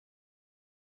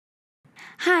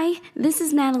Hi, this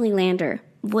is Natalie Lander,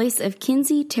 voice of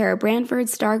Kinsey, Tara Branford,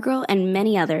 Stargirl, and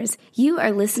many others. You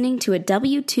are listening to a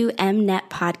W2Mnet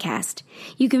podcast.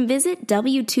 You can visit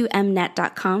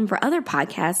W2Mnet.com for other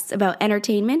podcasts about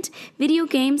entertainment, video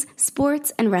games,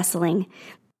 sports, and wrestling.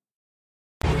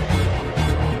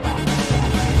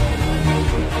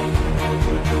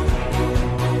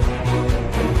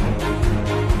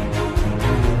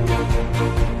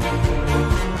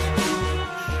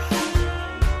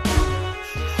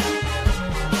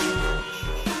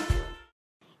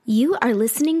 You are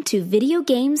listening to Video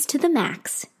Games to the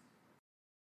Max.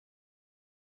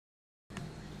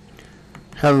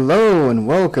 Hello and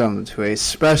welcome to a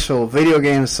special Video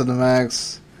Games to the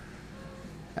Max,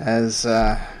 as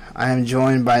I am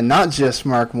joined by not just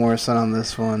Marc Morrison on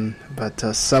this one, but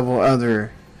several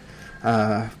other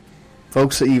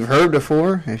folks that you've heard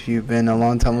before if you've been a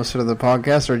long-time listener to the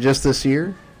podcast or just this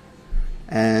year.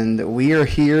 And we are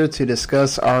here to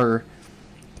discuss our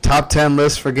top 10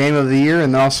 list for Game of the Year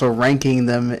and also ranking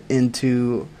them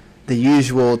into the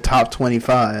usual top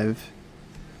 25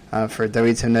 for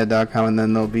W2Mnet.com, and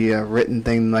then there'll be a written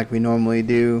thing like we normally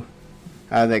do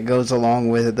that goes along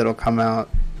with it that'll come out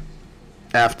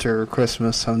after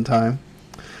Christmas sometime.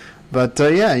 But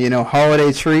yeah,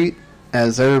 holiday treat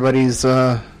as everybody's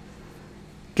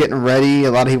getting ready.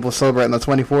 A lot of people celebrate on the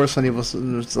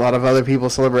 24th. A lot of other people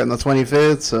celebrate on the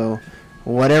 25th. So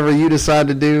whatever you decide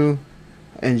to do,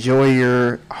 enjoy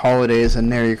your holidays and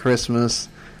Merry Christmas.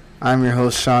 I'm your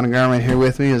host, Sean Garmer. Here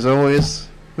with me, as always,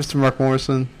 Mr. Marc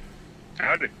Morrison.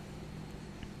 Howdy.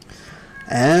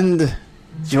 And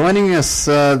joining us,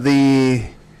 the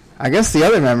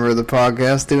other member of the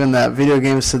podcast, doing that Video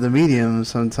Games to the Medium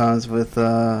sometimes with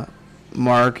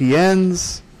Mark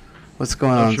Jens. What's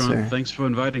going on, Sean, sir? Thanks for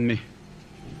inviting me.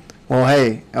 Well,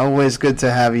 hey, always good to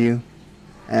have you.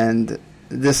 And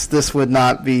this would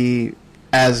not be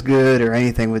as good or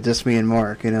anything with just me and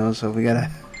Mark, so we gotta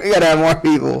have more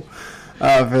people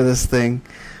for this thing.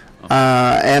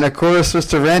 And of course,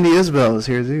 Mr. Randy Isbelle is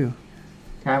here too.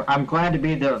 I'm glad to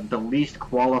be the least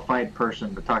qualified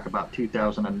person to talk about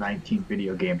 2019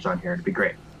 video games on here. It'd be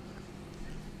great.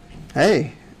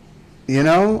 Hey,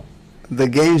 the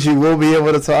games you will be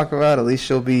able to talk about, at least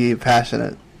you'll be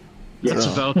passionate. Yeah. That's a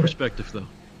valid perspective, though.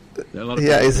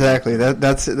 Yeah, exactly.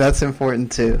 That's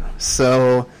important too.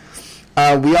 So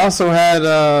we also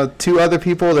had two other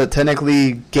people that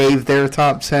technically gave their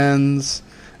top 10s.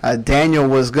 Daniel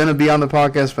was going to be on the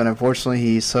podcast, but unfortunately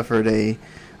he suffered a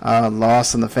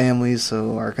loss in the family,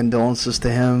 so our condolences to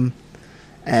him.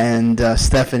 And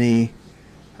Stephanie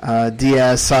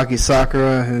Diaz Saki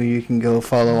Sakura, who you can go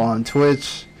follow on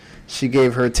Twitch, she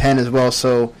gave her 10 as well.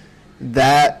 So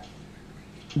those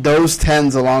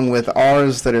 10s along with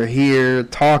ours that are here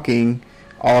talking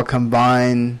all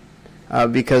combine,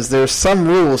 because there's some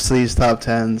rules to these top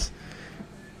 10s.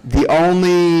 The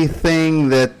only thing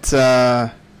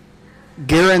that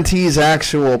guarantees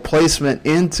actual placement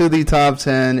into the top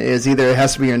 10 is either it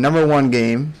has to be your number one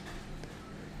game,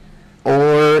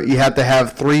 or you have to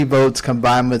have 3 votes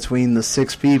combined between the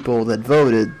 6 people that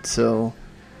voted. So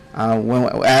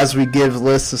as we give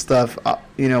lists of stuff,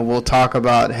 we'll talk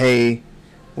about, hey,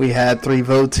 we had 3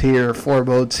 votes here, 4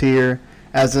 votes here,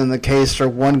 as in the case for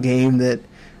one game that,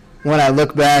 when I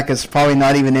look back, it's probably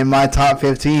not even in my top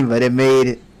 15, but it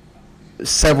made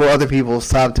several other people's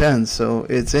top 10, so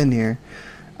it's in here.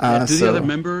 Do the other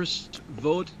members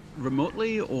vote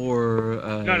remotely, or...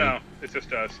 No, it's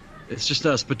just us. It's just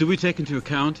us, but do we take into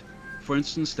account, for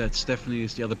instance, that Stephanie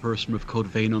is the other person with Code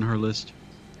Vein on her list?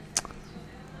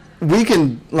 We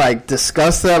can,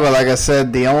 discuss that, but like I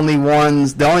said, the only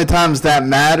times that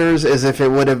matters is if it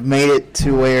would have made it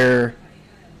to where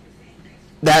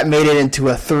that made it into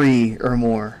a 3 or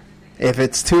more. If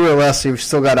it's 2 or less, you've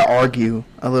still got to argue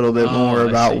a little bit more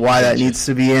about why that needs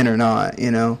to be in or not,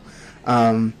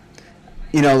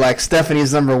 like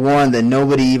Stephanie's number 1 that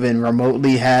nobody even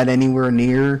remotely had anywhere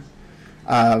near,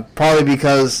 probably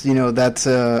because, that's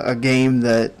a game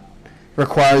that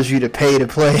requires you to pay to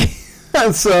play.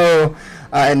 So,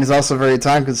 and it's also very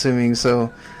time consuming,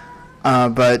 so,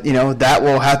 but, that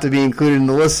will have to be included in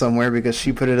the list somewhere because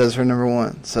she put it as her number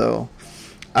 1, so...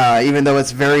 even though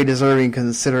it's very deserving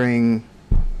considering,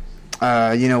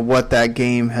 what that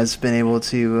game has been able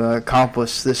to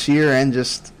accomplish this year, and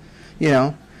just,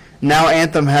 now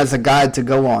Anthem has a guide to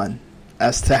go on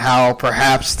as to how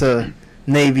perhaps to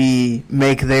maybe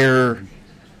make their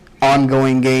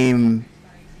ongoing game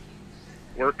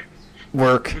work.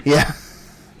 Yeah,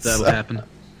 that'll happen.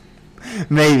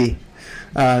 Maybe,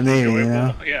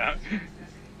 Yeah.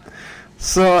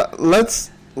 So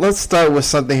let's let's start with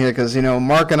something here, because,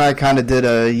 Mark and I kind of did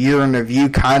a year in review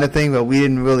kind of thing, but we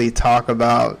didn't really talk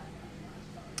about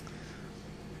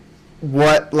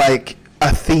what, like,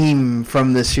 a theme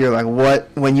from this year, like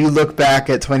when you look back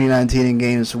at 2019 in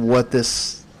games, what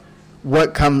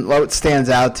stands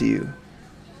out to you.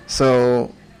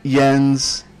 So,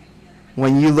 Jens,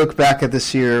 when you look back at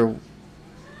this year,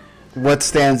 what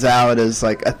stands out as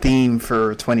like a theme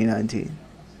for 2019?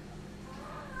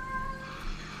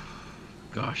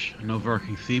 Gosh, an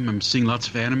overarching theme. I'm seeing lots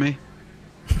of anime.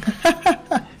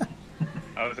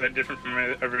 Oh, is that different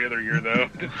from every other year, though?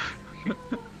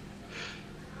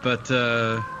 But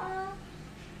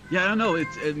yeah, I don't know.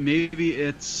 Maybe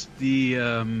it's the.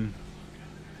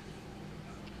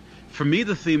 For me,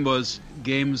 the theme was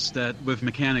games that with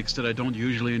mechanics that I don't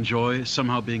usually enjoy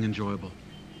somehow being enjoyable.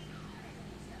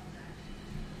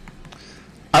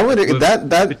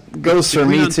 That goes for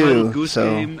me too. Goose so.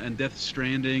 Game and Death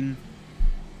Stranding.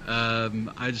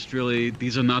 I just really,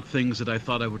 these are not things that I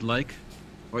thought I would like,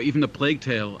 or even a Plague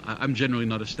Tale. I'm generally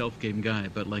not a stealth game guy,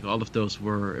 but like all of those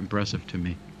were impressive to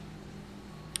me.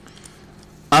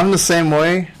 I'm the same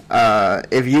way.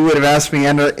 If you would have asked me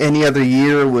any other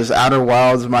year, was Outer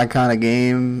Wilds my kind of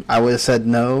game, I would have said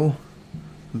no.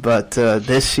 But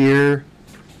this year,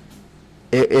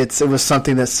 it was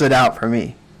something that stood out for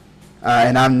me.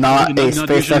 And I'm not a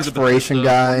space exploration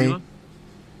guy. Formula?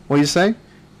 What do you say?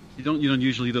 You don't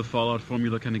usually do Fallout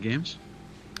formula kind of games?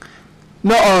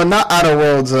 No, not Outer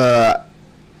Worlds.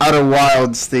 Outer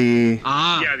Wilds. So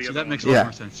that makes a lot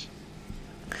more sense.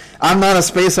 I'm not a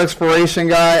space exploration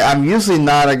guy. I'm usually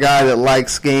not a guy that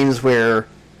likes games where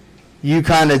you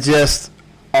kind of just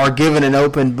are given an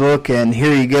open book and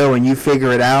here you go and you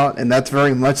figure it out, and that's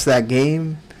very much that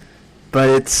game. But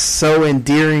it's so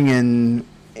endearing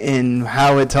in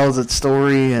how it tells its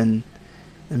story and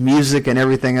the music and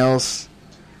everything else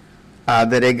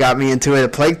that it got me into it. A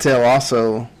Plague Tale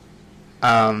also.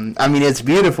 I mean, it's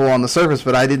beautiful on the surface,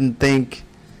 but I didn't think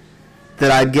that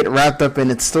I'd get wrapped up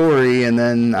in its story, and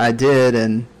then I did,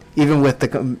 and even with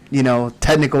the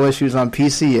technical issues on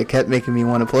PC, it kept making me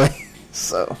want to play.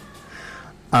 So,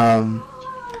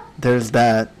 there's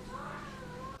that.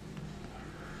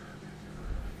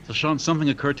 So, Sean, something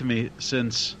occurred to me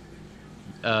since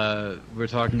we're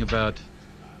talking about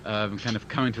kind of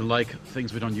coming to like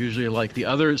things we don't usually like. The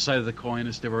other side of the coin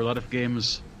is there were a lot of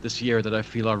games this year that I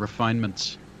feel are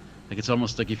refinements. Like it's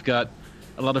almost like you've got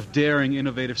a lot of daring,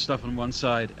 innovative stuff on one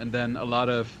side, and then a lot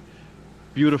of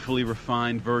beautifully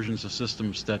refined versions of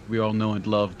systems that we all know and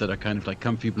love that are kind of like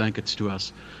comfy blankets to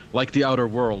us, like The Outer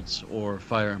Worlds or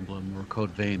Fire Emblem or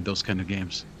Code Vein, those kind of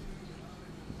games.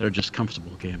 They're just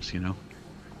comfortable games,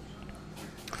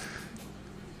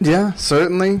 Yeah,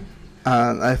 certainly.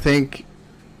 I think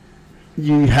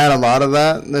you had a lot of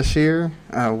that this year,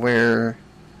 where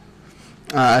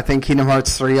I think Kingdom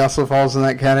Hearts 3 also falls in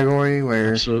that category,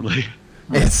 where absolutely.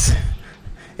 It's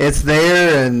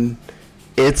there, and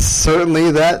it's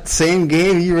certainly that same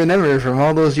game you remember from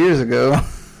all those years ago,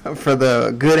 for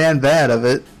the good and bad of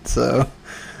it. So,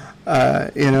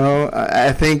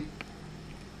 I think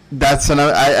that's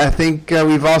another. I think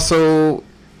we've also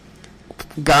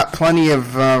got plenty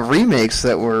of remakes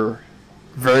that were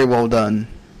very well done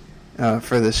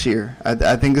for this year.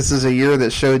 I think this is a year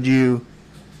that showed you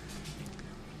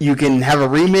can have a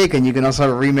remake, and you can also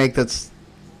have a remake that's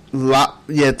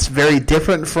it's very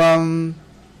different from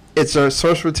its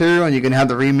source material, and you can have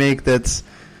the remake that's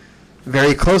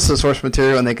very close to the source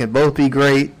material, and they can both be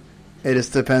great. It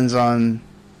just depends on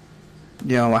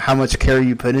how much care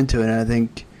you put into it. And I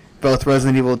think both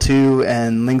Resident Evil 2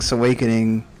 and Link's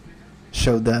Awakening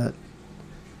showed that.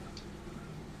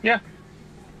 Yeah.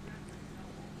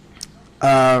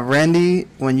 Randy,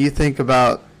 when you think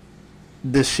about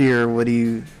this year, what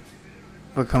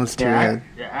comes to your head?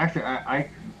 Actually, I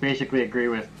basically agree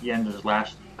with Jens'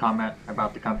 last comment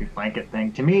about the comfy blanket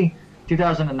thing. To me,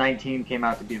 2019 came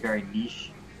out to be a very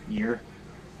niche year,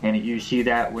 and you see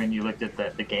that when you looked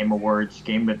at the Game Awards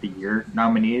Game of the Year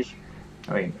nominees.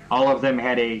 I mean, all of them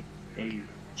had a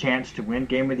chance to win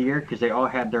Game of the Year because they all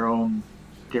had their own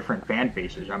different fan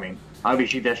bases. I mean,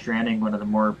 obviously Death Stranding, one of the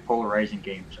more polarizing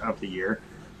games of the year,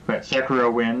 but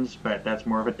Sekiro wins, but that's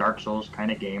more of a Dark Souls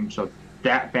kind of game, so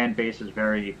that fan base is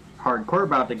very hardcore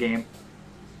about the game.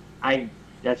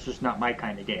 That's just not my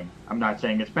kind of game. I'm not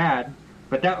saying it's bad,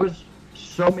 but that was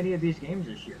so many of these games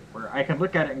this year where I can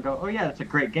look at it and go, oh yeah, that's a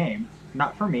great game.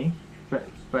 Not for me,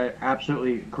 but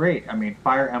absolutely great. I mean,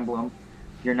 Fire Emblem,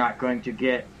 you're not going to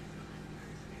get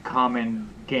common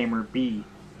gamer B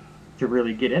to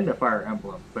really get into Fire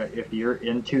Emblem, but if you're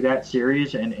into that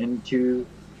series and into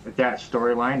that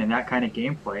storyline and that kind of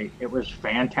gameplay, it was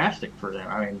fantastic for them.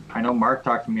 I mean, I know Mark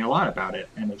talked to me a lot about it,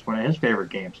 and it's one of his favorite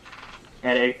games.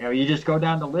 And you just go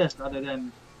down the list, other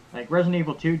than, like, Resident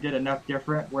Evil 2 did enough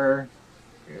different where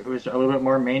it was a little bit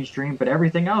more mainstream, but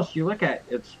everything else you look at,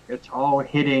 it's all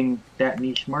hitting that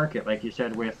niche market. Like you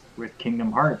said, with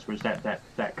Kingdom Hearts was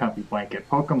that comfy blanket.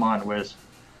 Pokemon was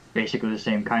basically the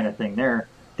same kind of thing there.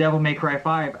 Devil May Cry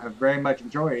 5, I very much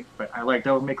enjoyed, but I like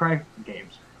Devil May Cry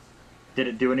games. Did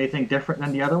it do anything different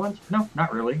than the other ones? No,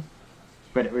 not really.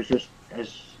 But it was just,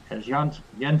 as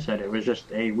Yen said, it was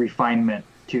just a refinement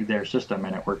to their system,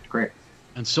 and it worked great.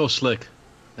 And so slick.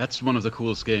 That's one of the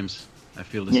coolest games, I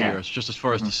feel, this year. It's just as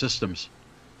far as the systems.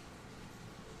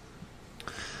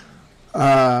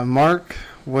 Mark,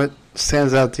 what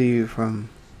stands out to you from...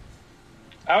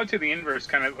 I would say the inverse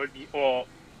kind of... Well,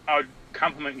 I would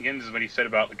compliment Jens what he said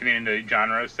about getting into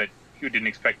genres that you didn't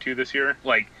expect to this year.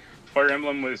 Like, Fire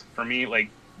Emblem was, for me, like,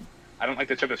 I don't like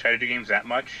the type of strategy games that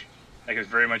much. Like, it's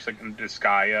very much like in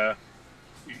Disgaea,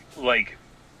 like,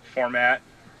 format,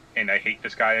 and I hate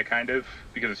Disgaea, kind of,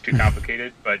 because it's too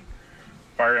complicated, but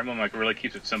Fire Emblem, like, really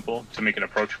keeps it simple to make it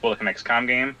approachable, like an XCOM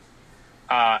game.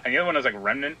 And the other one is, like,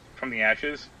 Remnant from the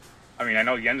Ashes. I mean, I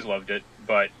know Jens loved it,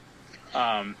 but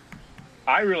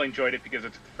I really enjoyed it because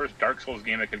it's the first Dark Souls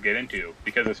game I could get into,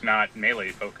 because it's not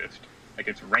melee-focused. Like,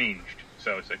 it's ranged.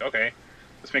 So it's like, okay,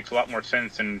 this makes a lot more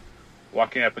sense than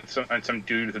walking up on some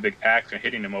dude with a big axe and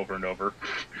hitting him over and over.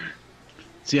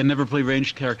 See, I never play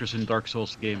ranged characters in Dark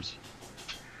Souls games.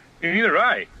 Neither do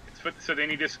I. So then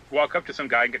you just walk up to some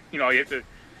guy, you have to...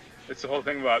 It's the whole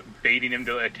thing about baiting him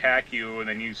to attack you, and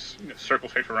then you circle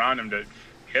straight around him to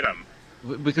hit him.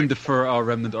 We can defer our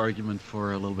Remnant argument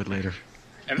for a little bit later.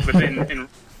 But then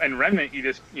in Remnant, you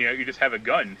just have a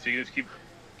gun, so you just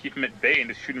keep him at bay and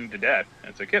just shoot him to death.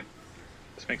 And it's like, yep,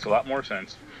 this makes a lot more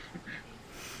sense.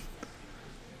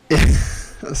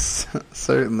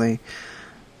 Certainly.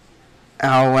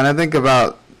 When I think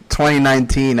about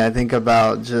 2019, I think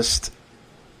about just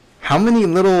how many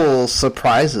little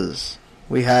surprises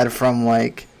we had from,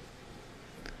 like,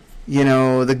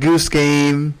 the Goose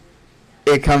Game.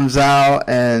 It comes out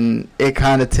and it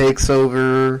kind of takes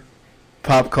over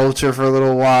pop culture for a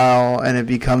little while, and it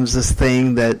becomes this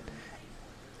thing that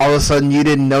all of a sudden you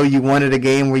didn't know you wanted a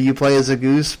game where you play as a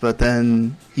goose, but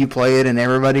then you play it and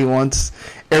everybody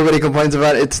complains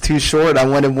about it's too short. I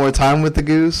wanted more time with the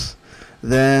goose.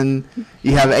 Then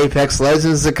you have Apex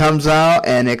Legends that comes out,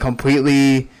 and it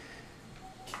completely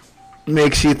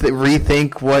makes you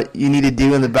rethink what you need to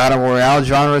do in the Battle Royale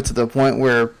genre, to the point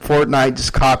where Fortnite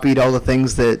just copied all the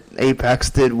things that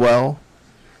Apex did well.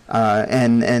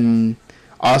 And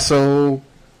also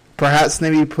perhaps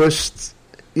maybe pushed,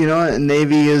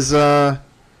 Navy is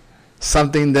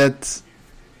something that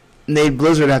made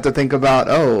Blizzard have to think about,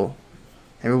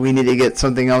 maybe we need to get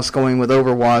something else going with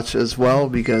Overwatch as well,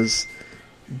 because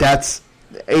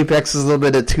Apex is a little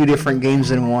bit of two different games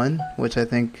in one, which I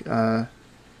think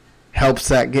helps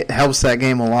that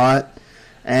game a lot.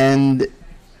 And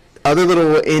other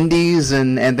little indies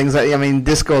and things like,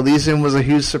 Disco Elysium was a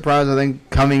huge surprise, I think,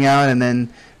 coming out and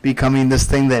then becoming this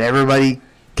thing that everybody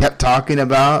kept talking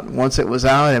about once it was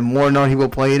out, and more and more people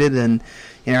played it, and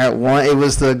it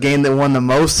was the game that won the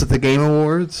most at the Game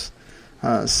Awards.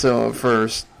 So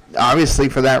obviously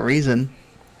for that reason,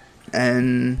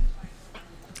 and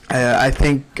I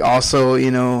think also,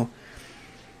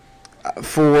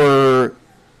 for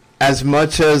as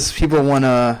much as people want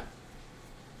to,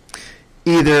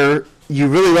 either you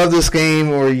really love this game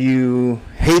or you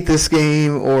hate this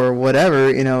game or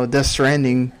whatever, Death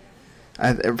Stranding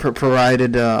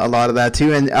provided a lot of that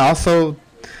too. And also,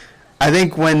 I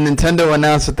think when Nintendo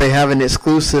announced that they have an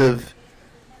exclusive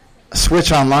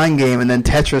Switch Online game, and then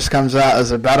Tetris comes out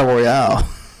as a Battle Royale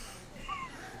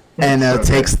and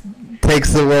takes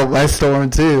the world by storm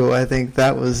too, I think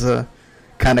that was a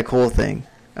kind of cool thing.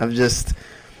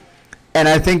 And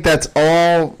I think that's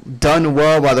all done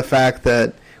well by the fact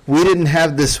that we didn't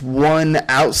have this one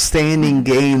outstanding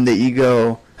game that you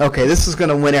go, okay, this is going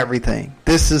to win everything.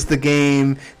 This is the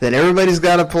game that everybody's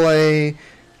got to play,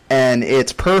 and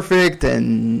it's perfect,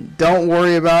 and don't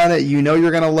worry about it. You're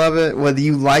going to love it, whether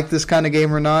you like this kind of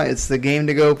game or not. It's the game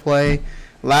to go play.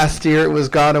 Last year it was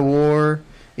God of War.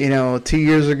 2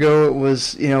 years ago it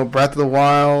was, Breath of the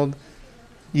Wild.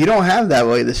 You don't have that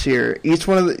way this year.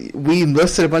 We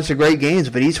listed a bunch of great games,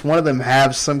 but each one of them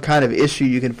have some kind of issue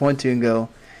you can point to and go,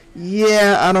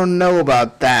 yeah, I don't know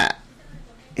about that.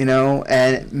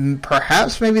 And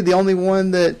perhaps maybe the only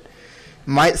one that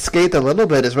might skate a little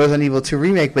bit is Resident Evil 2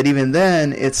 Remake, but even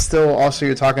then, it's still also,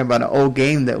 you're talking about an old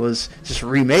game that was just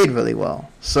remade really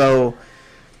well. So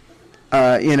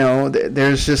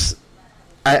There's just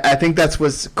I think that's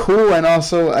what's cool, and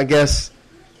also I guess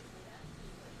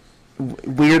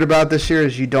weird about this year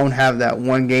is you don't have that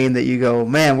one game that you go,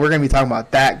 man, we're going to be talking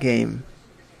about that game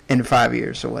in 5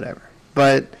 years or whatever.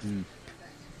 But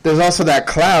there's also that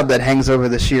cloud that hangs over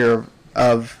this year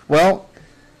of, well,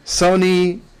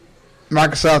 Sony,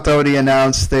 Microsoft already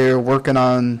announced they're working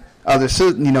on other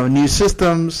new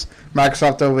systems.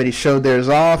 Microsoft already showed theirs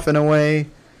off in a way.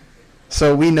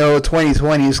 So we know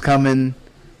 2020 is coming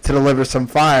to deliver some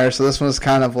fire. So this one's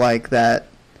kind of like that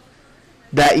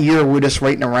year we're just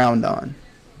waiting around on.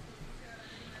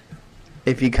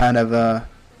 If you kind of understand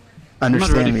me. I'm not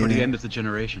ready for the end of the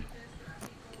generation.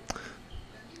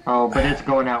 Oh, but it's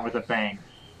going out with a bang.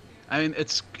 I mean,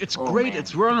 it's great. Man.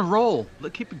 We're on a roll.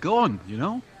 Let's keep it going, you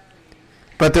know?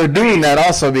 But they're doing that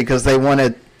also because they want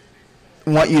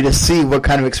you to see what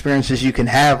kind of experiences you can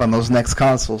have on those next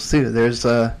consoles, too. There's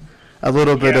a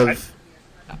little bit of...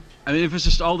 I mean, if it's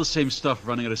just all the same stuff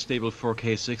running at a stable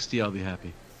 4K 60, I'll be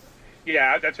happy.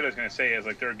 Yeah, that's what I was going to say, is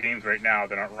like there are games right now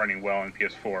that aren't running well in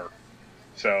PS4.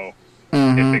 So,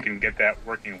 if they can get that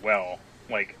working well,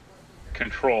 like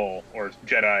Control or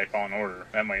Jedi Fallen Order,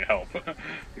 that might help.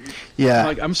 Yeah.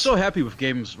 Like, I'm so happy with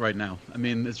games right now. I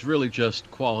mean, it's really just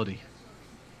quality.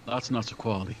 Lots and lots of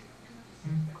quality.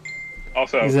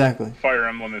 Also, exactly. Fire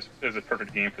Emblem is a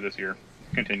perfect game for this year.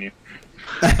 Continue.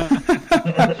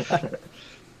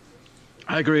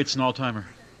 I agree, it's an all-timer.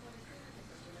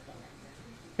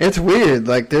 It's weird.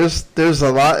 Like, there's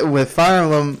a lot with Fire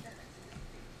Emblem.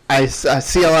 I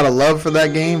see a lot of love for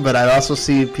that game, but I also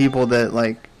see people that,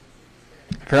 like,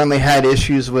 apparently had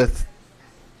issues with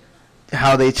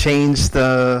how they changed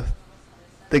the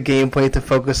gameplay to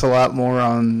focus a lot more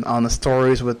on the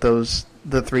stories with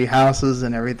the three houses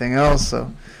and everything else.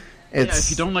 So it's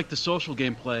if you don't like the social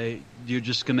gameplay, you're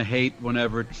just gonna hate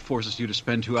whenever it forces you to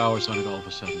spend 2 hours on it all of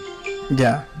a sudden.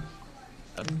 Yeah.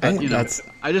 But,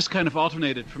 I just kind of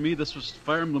alternated. For me,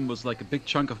 Fire Emblem was like a big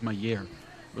chunk of my year.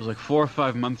 It was like 4 or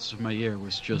 5 months of my year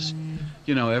was just,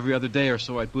 every other day or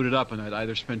so I'd boot it up and I'd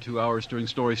either spend 2 hours doing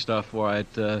story stuff or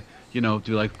I'd, do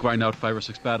like grind out 5 or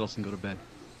 6 battles and go to bed.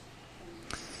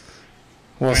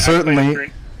 Well,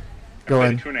 certainly. Go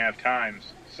ahead. 2.5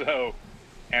 times. So,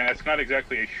 and it's not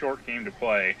exactly a short game to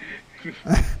play.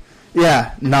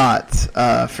 Yeah, not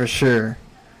for sure.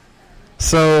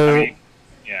 So,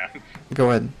 yeah. Go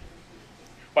ahead.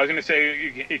 Well, I was going to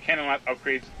say it can unlock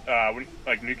upgrades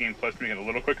like New Game Plus, making it a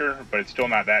little quicker, but it's still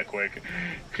not that quick.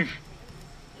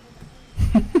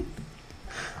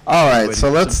 All right, so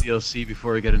let's DLC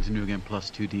before we get into New Game Plus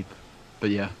too deep. But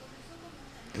yeah,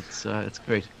 it's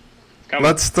great.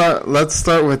 Let's start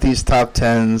with these top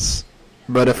 10s.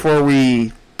 But before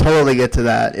we totally get to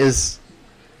that, is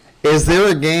there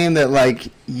a game that like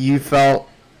you felt,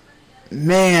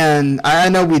 man? I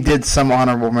know we did some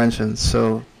honorable mentions,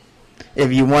 so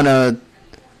if you want to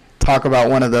talk about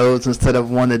one of those instead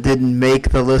of one that didn't make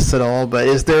the list at all, but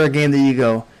is there a game that you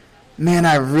go, man,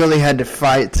 I really had to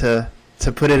fight to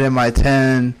put it in my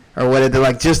 10, or what? They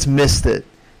like just missed it.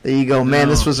 That you go, man,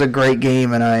 this was a great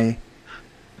game, and I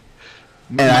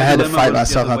had to fight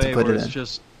myself not to put it in. It's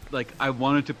just like I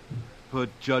wanted to put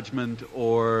Judgment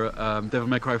or Devil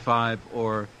May Cry 5,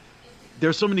 or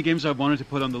there's so many games I wanted to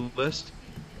put on the list.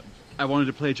 I wanted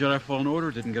to play Jedi Fallen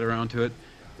Order, didn't get around to it.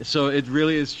 So it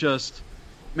really is just,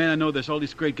 man, I know there's all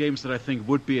these great games that I think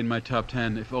would be in my top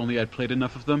 10 if only I'd played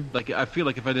enough of them. Like, I feel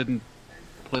like if I didn't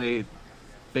play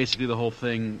basically the whole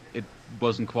thing, it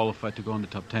wasn't qualified to go in the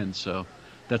top 10, so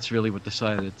that's really what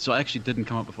decided. So I actually didn't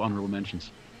come up with honorable mentions.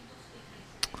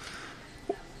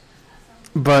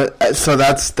 But, so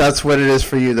that's what it is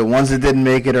for you. The ones that didn't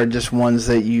make it are just ones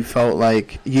that you felt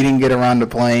like you didn't get around to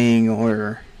playing,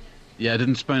 or... Yeah, I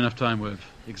didn't spend enough time with,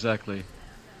 exactly.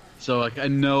 So like I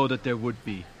know that there would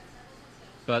be,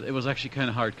 but it was actually kind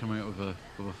of hard coming up with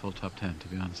a full top 10, to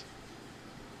be honest.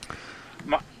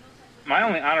 My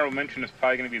only honorable mention is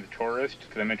probably going to be The Tourist,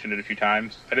 because I mentioned it a few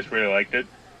times. I just really liked it,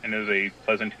 and it was a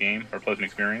pleasant game, or pleasant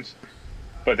experience.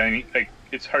 But then, like,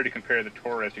 it's hard to compare The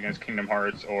Tourist against Kingdom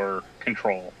Hearts or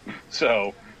Control.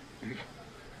 So,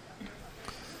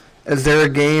 is there a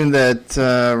game that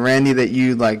Randy, that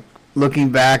you like looking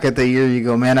back at the year, you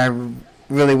go, man, I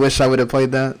really wish I would have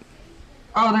played that?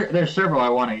 Oh, there's several I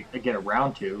want to get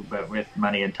around to, but with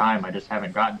money and time, I just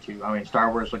haven't gotten to. I mean, Star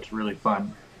Wars looks really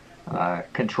fun.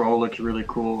 Control looks really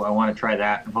cool. I want to try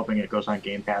that. I'm hoping it goes on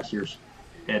Game Pass here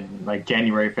in like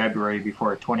January, February,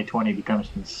 before 2020 becomes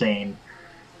insane.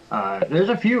 There's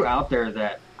a few out there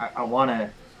that I want to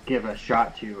give a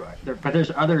shot to, but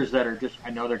there's others that are just, I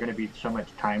know they're going to be so much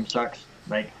time sucks.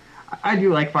 Like, I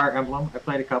do like Fire Emblem. I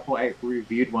played a couple. I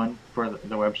reviewed one for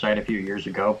the website a few years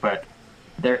ago, but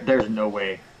there's no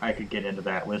way I could get into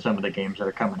that with some of the games that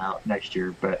are coming out next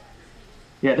year. But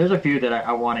yeah, there's a few that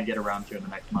I want to get around to in the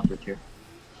next month or two.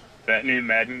 That new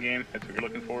Madden game, that's what you're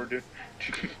looking forward to?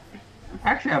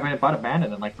 Actually, I haven't bought a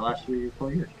Madden in like the last 3 or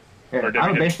 4 years. Yeah,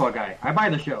 I'm a baseball guy. I buy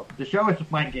the show. The show is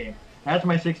my game. That's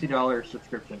my $60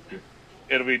 subscription fee.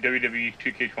 It'll be WWE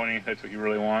 2K20. That's what you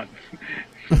really want.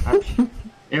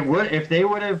 It would if they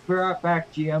would have brought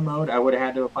back GM mode. I would have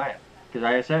had to buy it because,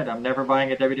 like I said, I'm never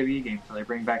buying a WWE game until they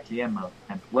bring back GM mode.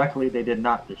 And luckily, they did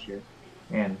not this year,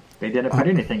 and they didn't put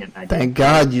anything in that game. Thank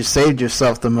God you saved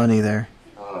yourself the money there.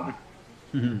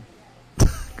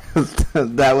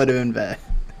 That would have been bad.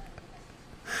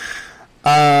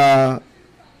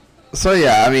 So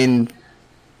yeah, I mean,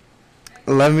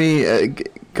 let me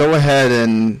go ahead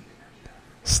and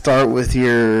start with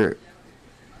your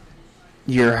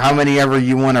how many ever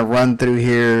you want to run through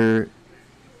here.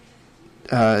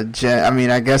 I mean,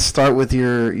 I guess start with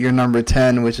your number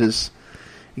 10, which is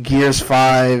Gears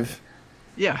 5.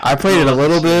 Yeah, I played it a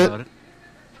little bit.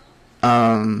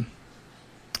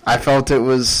 I felt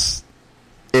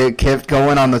it kept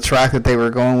going on the track that they were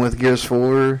going with Gears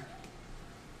 4.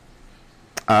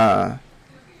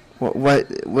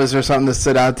 What was there something that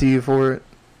stood out to you for it?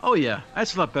 Oh yeah,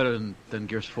 that's a lot better than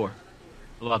Gears 4.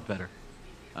 A lot better.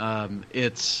 I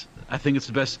think it's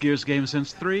the best Gears game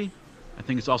since 3. I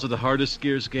think it's also the hardest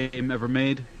Gears game ever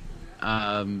made.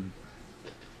 I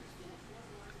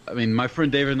mean, my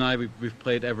friend David and I, we've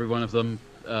played every one of them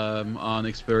on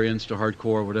experienced or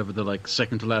hardcore, whatever the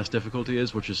second to last difficulty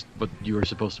is, which is what you were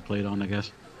supposed to play it on, I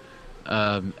guess.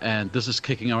 And this is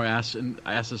kicking our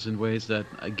asses in ways that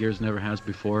Gears never has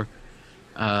before.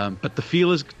 But the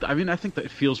feel is, I mean, I think that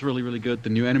it feels really, really good. The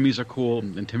new enemies are cool,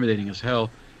 intimidating as hell.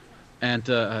 And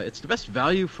it's the best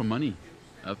value for money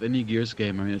of any Gears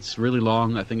game. I mean, it's really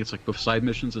long. I think it's like with side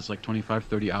missions, it's like 25,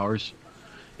 30 hours.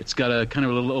 It's got a kind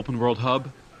of a little open world hub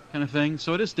kind of thing.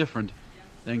 So it is different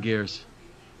than Gears.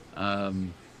 The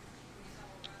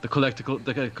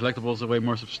collectibles are way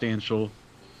more substantial.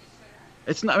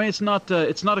 It's not. I mean, it's not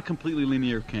a completely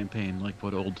linear campaign like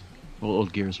what old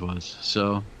Gears was.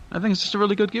 So I think it's just a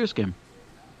really good Gears game.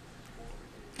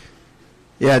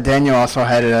 Yeah, Daniel also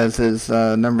had it as his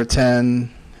number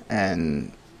 10,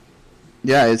 and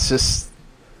yeah, it's just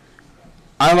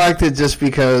I liked it just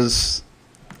because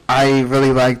I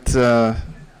really liked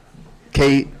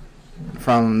Kate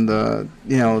from the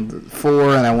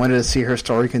 4, and I wanted to see her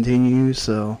story continue.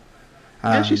 So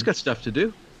yeah, she's got stuff to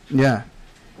do. Yeah.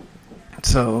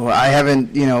 So I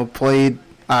haven't played.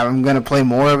 I'm gonna play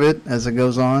more of it as it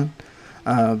goes on,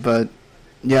 but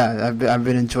yeah, I've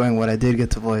been enjoying what I did get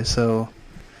to play. So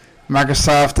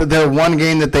Microsoft, their one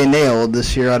game that they nailed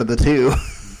this year out of the 2.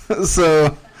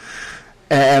 So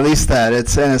at least that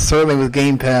it's certainly with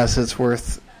Game Pass, it's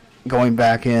worth going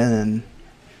back in and.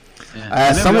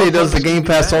 As somebody who does the Game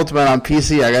Pass Ultimate on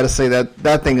PC, I gotta say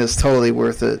that thing is totally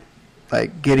worth it.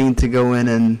 Like getting to go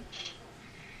in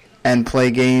and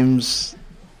play games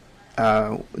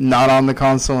not on the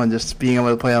console and just being able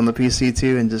to play on the PC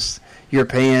too, and just you're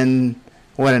paying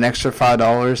an extra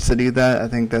 $5 to do that. I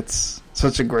think that's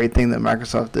such a great thing that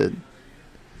Microsoft did.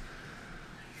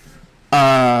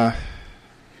 No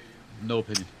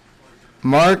opinion.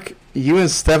 Mark, you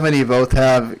and Stephanie both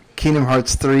have Kingdom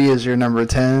Hearts 3 as your number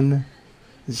 10.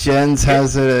 Jens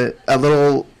has it a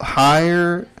little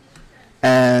higher,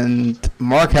 and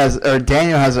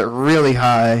Daniel has it really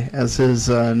high as his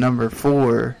number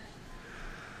 4.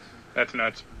 That's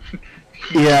nuts.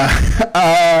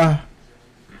 Yeah.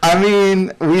 I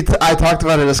mean, I talked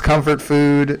about it as comfort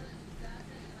food.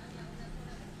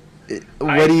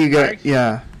 What do you got?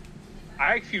 Yeah.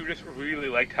 I actually just really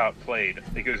liked how it played.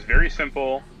 Like, it was very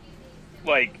simple.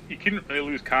 Like, you couldn't really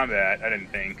lose combat, I didn't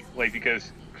think. Like,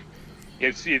 because you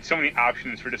had so many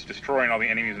options for just destroying all the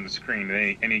enemies on the screen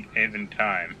at any given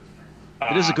time.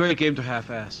 It is a great game to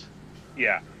half-ass.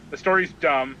 Yeah. The story's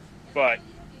dumb, but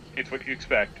it's what you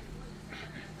expect.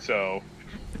 So,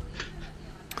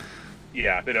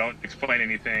 yeah, they don't explain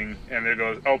anything. And there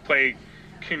goes, play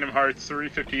Kingdom Hearts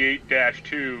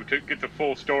 358-2 to get the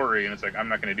full story. And it's like, I'm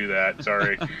not going to do that.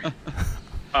 Sorry.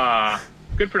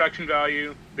 Good production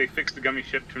value. They fixed the gummy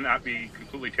ship to not be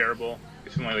completely terrible.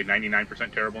 It's only like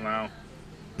 99% terrible now.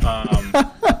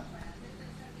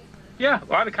 Yeah, a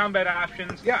lot of combat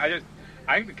options. Yeah,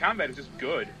 I think the combat is just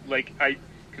good. Like, I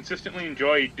consistently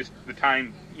enjoy just the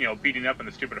time, beating up on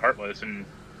the stupid Heartless and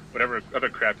whatever other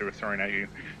crap they were throwing at you.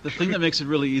 The thing that makes it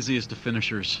really easy is the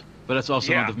finishers, but that's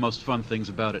also one of the most fun things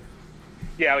about it.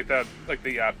 Yeah, like the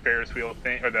Ferris wheel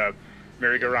thing, or the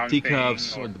merry-go-round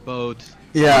teacups thing, or the boat.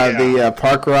 Yeah, Yeah. the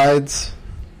park rides.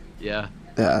 Yeah.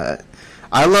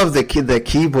 I love the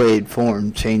Keyblade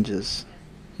form changes.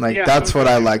 Like, Yeah, that's so what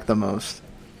I good. like the most.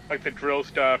 like the drill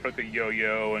stuff, like the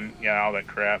yo-yo, and all that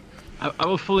crap. I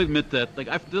will fully admit that, like,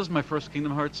 this is my first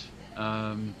Kingdom Hearts.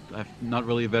 I'm not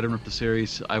really a veteran of the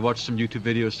series. I watched some YouTube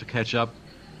videos to catch up,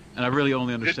 and I really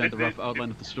only understand the rough outline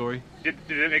of the story. Did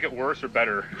it make it worse or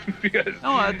better? Because There's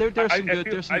some I good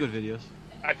feel- videos.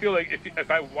 I feel like if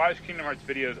I watched Kingdom Hearts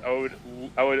videos,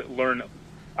 I would learn.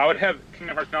 I would have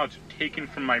Kingdom Hearts knowledge taken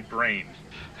from my brain.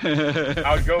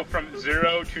 I would go from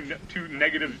 0 to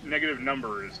negative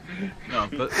numbers. No,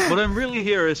 but what I'm really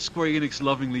here is Square Enix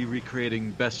lovingly recreating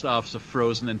best offs of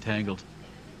Frozen and Tangled.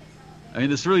 I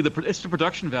mean, it's really the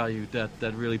production value that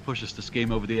really pushes this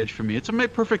game over the edge for me. It's a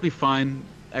perfectly fine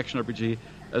action RPG,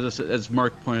 as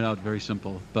Mark pointed out, very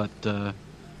simple. But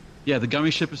yeah, the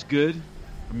gummy ship is good.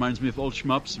 Reminds me of old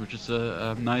shmups, which is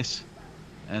nice.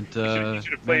 And You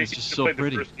should have played, it's just so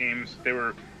pretty. the first games. They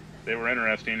were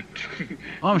interesting.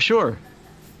 Oh, I'm sure.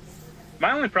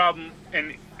 My only problem,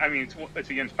 and I mean it's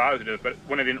against positive, but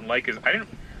what I didn't like is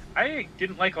I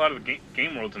didn't like a lot of the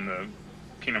game worlds in the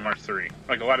Kingdom Hearts 3,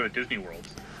 like a lot of the Disney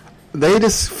worlds. They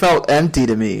just felt empty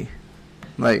to me.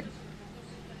 Like,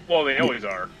 Well, they always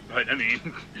are, but I mean,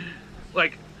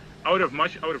 like I would have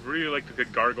really liked a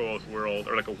good Gargoyles world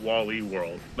or like a Wall-E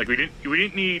world. Like we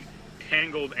didn't need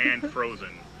Tangled and Frozen.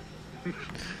 Okay,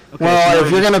 well, so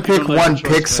if you're you gonna pick don't like one the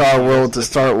choice Pixar there. world to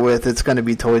start with, it's gonna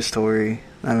be Toy Story.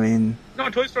 I mean, No,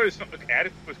 Toy Story was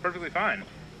perfectly fine,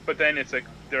 but then it's like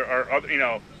there are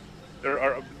other, there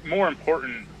are more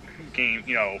important game,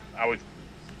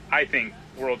 I think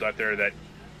worlds out there that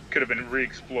could have been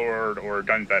re-explored or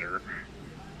done better.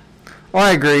 well,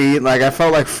 I agree. Like, I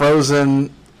felt like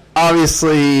Frozen.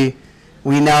 Obviously,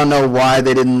 we now know why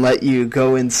they didn't let you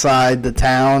go inside the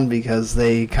town, because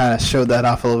they kind of showed that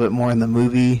off a little bit more in the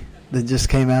movie that just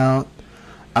came out.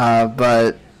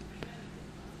 But,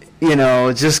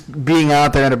 just being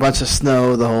out there in a bunch of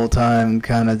snow the whole time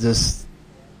kind of just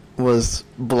was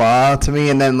blah to me.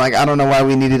 And then, like, I don't know why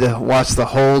we needed to watch the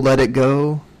whole Let It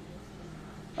Go.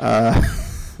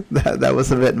 That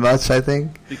was a bit much, I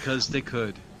think. Because they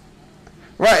could.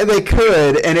 Right, they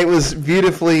could, and it was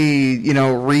beautifully,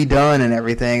 redone and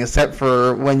everything, except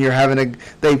for when you're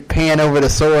they pan over to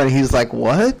Sora and he's like,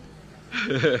 what?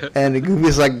 And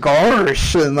Goofy's like,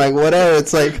 gosh, and like, whatever.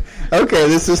 It's like, okay,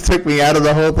 this just took me out of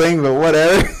the whole thing, but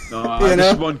whatever. No, I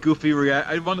just want Goofy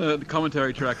I want a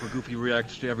commentary track where Goofy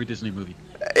reacts to every Disney movie.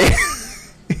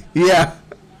 Yeah.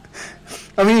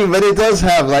 I mean, but it does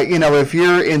have, like, if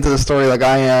you're into the story like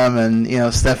I am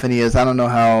and, Stephanie is, I don't know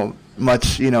how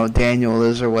much, Daniel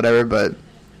is or whatever, but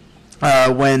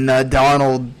when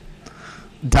Donald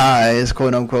dies,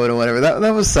 quote unquote, or whatever, that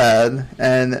was sad.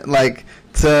 And, like,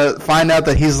 to find out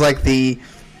that he's, like, the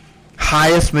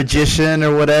highest magician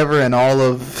or whatever in all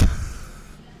of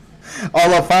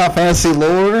Final Fantasy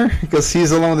lore, because he's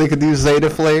the only one that could do Zeta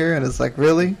Flare, and it's like,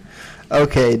 really?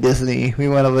 Okay, Disney, we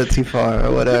went a bit too far,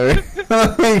 or whatever.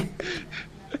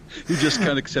 You just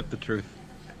can't accept the truth.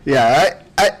 Yeah,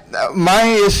 my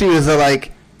issue is that,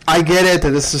 like, I get it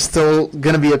that this is still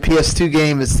going to be a PS2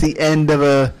 game. It's the end of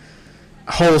a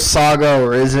whole saga,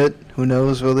 or is it? Who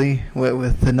knows, really,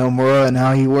 with the Nomura and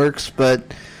how he works. But,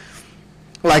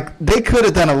 like, they could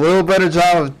have done a little better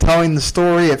job of telling the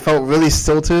story. It felt really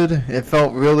stilted. It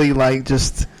felt really like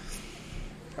just,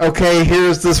 okay,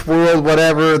 here's this world,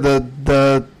 whatever.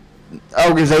 The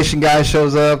organization guy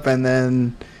shows up, and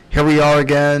then here we are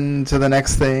again to the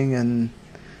next thing, and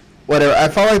whatever. I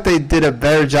felt like they did a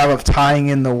better job of tying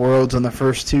in the worlds in the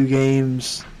first two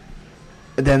games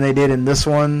than they did in this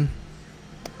one.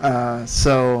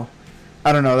 So,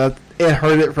 I don't know. That it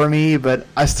hurt it for me, but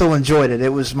I still enjoyed it. It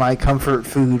was my comfort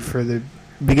food for the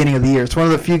beginning of the year. It's one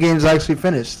of the few games I actually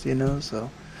finished, so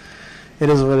it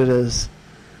is what it is.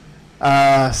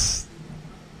 I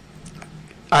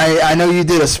know you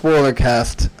did a spoiler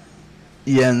cast,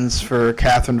 Jens, for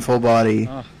Catherine Full Body.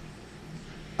 Oh.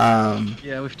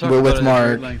 Yeah, we've talked with about it Mark.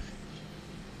 at great length.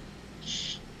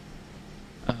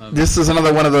 This is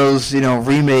another one of those,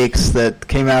 remakes that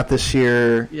came out this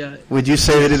year. Yeah. Would you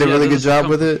say they did a really good job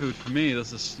with it? Food for me,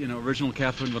 this is original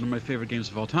Catherine, one of my favorite games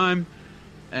of all time,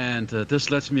 and this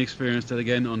lets me experience that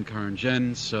again on current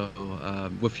gen. So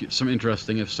with some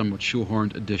interesting, if somewhat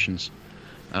shoehorned additions.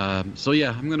 So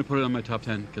yeah, I'm gonna put it on my top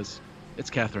 10 because it's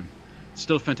Catherine. It's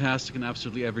still fantastic in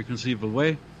absolutely every conceivable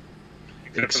way,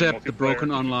 except the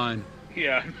broken online.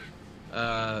 Yeah.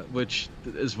 Which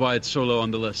is why it's so low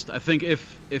on the list. I think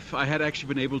if I had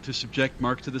actually been able to subject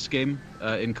Mark to this game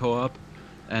in co-op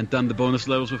and done the bonus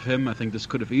levels with him, I think this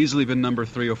could have easily been number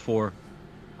 3 or 4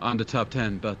 on the top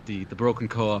 10, but the broken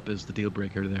co-op is the deal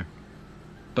breaker there.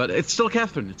 But it's still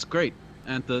Catherine. It's great,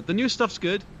 and the new stuff's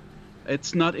good.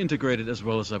 It's not integrated as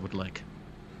well as I would like.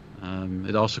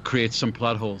 It also creates some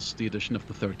plot holes. The addition of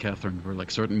the third Catherine, where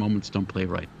like certain moments don't play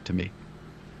right to me.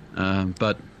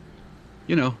 But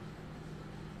you know,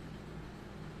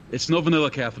 it's no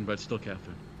vanilla Catherine, but it's still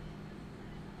Catherine.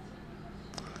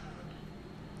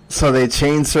 So they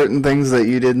changed certain things that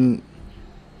you didn't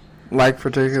like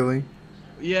particularly?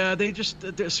 Yeah,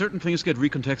 certain things get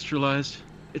recontextualized.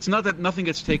 It's not that nothing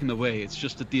gets taken away, it's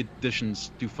just that the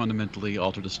additions do fundamentally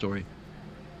alter the story.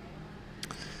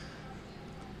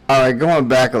 Alright, going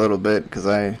back a little bit, because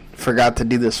I forgot to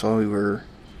do this while we were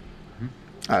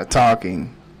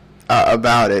talking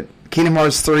about it. Kingdom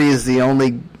Hearts 3 is the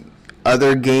only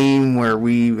other game where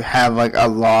we have like a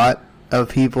lot of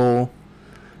people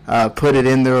put it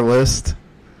in their list.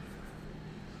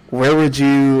 Where would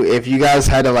you, if you guys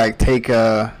had to like take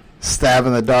a stab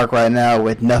in the dark right now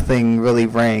with nothing really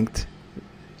ranked,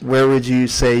 where would you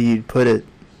say you'd put it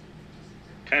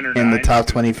 10 or in 9. the top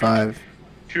 25?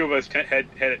 Two of us had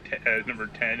it as number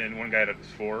 10, and one guy had it as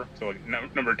 4. So like,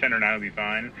 number 10 or 9 would be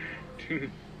fine.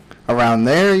 Around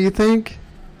there, you think?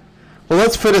 Well,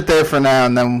 let's put it there for now,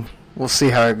 and then we'll see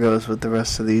how it goes with the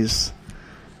rest of these.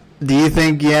 Do you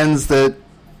think, Jens, that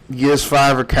Gears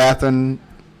 5 or Catherine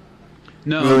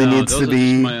really needs those to are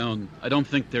be just my own? I don't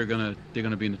think they're gonna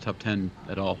be in the top 10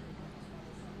 at all.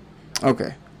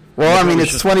 Okay. Well, I mean,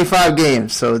 it's 25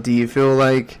 games, so do you feel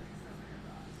like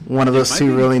one of those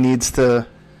two really needs to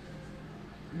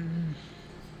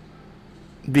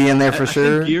be in there for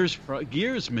sure? I think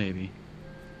Gears maybe.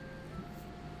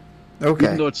 Okay.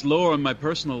 Even though it's lower on my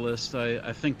personal list,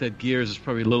 I think that Gears is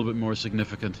probably a little bit more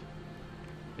significant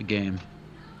a game.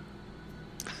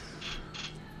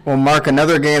 Well, Mark,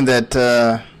 another game that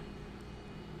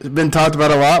has been talked about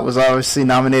a lot was obviously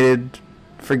nominated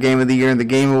for Game of the Year in the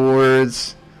Game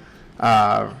Awards.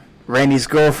 Randy's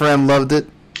girlfriend loved it.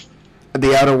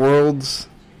 The Outer Worlds.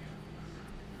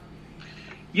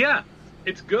 Yeah,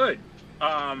 it's good.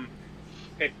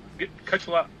 It cuts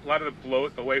a lot of the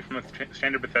bloat away from a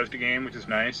standard Bethesda game, which is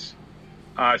nice.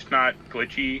 It's not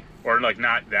glitchy, or like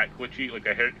not that glitchy. Like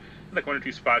I hit like one or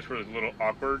two spots where it was a little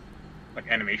awkward, like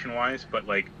animation wise, but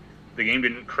like the game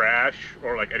didn't crash,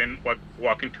 or like I didn't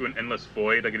walk into an endless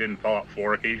void like it did in Fallout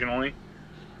 4 occasionally.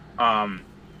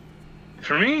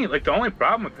 For me, like the only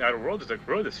problem with the Outer Worlds is like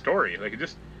really the story. Like it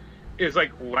just is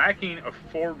like lacking a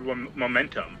forward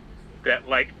momentum that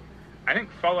like I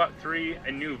think Fallout 3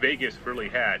 and New Vegas really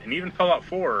had, and even Fallout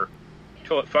 4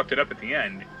 until it fucked it up at the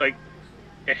end. Like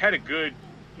it had a good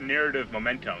narrative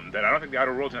momentum that I don't think the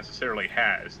Outer Worlds necessarily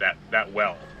has that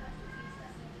well.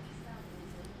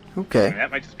 Okay. I mean,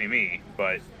 that might just be me,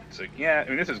 but it's like, yeah, I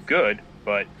mean, this is good,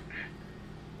 but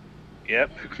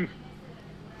yep.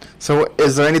 So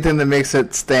is there anything that makes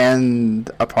it stand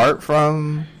apart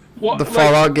from the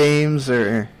Fallout games,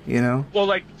 or, you know? Well,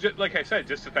 like I said,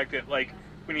 just the fact that, like,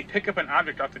 when you pick up an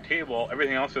object off the table,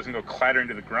 everything else doesn't go clattering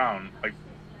to the ground, like,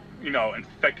 you know,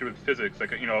 infected with physics,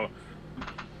 like, you know,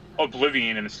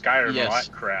 Oblivion and Skyrim and all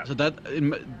that crap. So that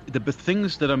the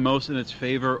things that are most in its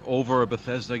favor over a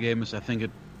Bethesda game is I think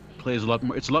it plays a lot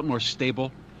more. It's a lot more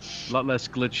stable, a lot less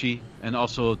glitchy, and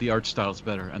also the art style's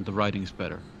better and the writing's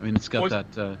better. I mean, it's got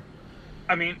that.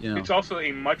 I mean, it's also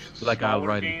a much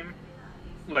smaller game.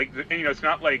 Like, you know, it's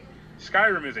not like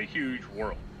Skyrim is a huge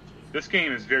world. This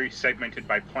game is very segmented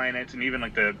by planets, and even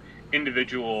like the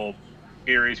individual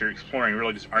areas you're exploring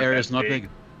really just aren't areas that not big.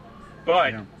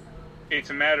 But it's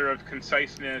a matter of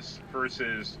conciseness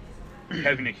versus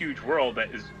having a huge world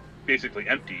that is basically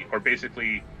empty or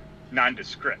basically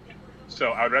nondescript.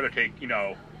 So I would rather take, you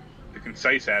know, the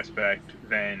concise aspect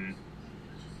than,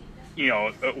 you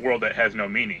know, a world that has no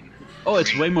meaning. Oh,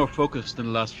 it's way more focused than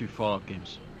the last few Fallout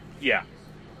games. Yeah.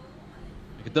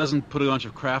 Like, it doesn't put a bunch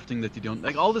of crafting that you don't...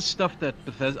 Like, all this stuff that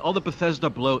all the Bethesda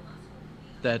bloat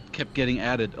that kept getting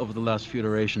added over the last few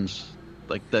iterations,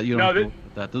 like, that you don't know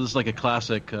that. This is like a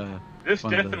classic... this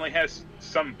definitely has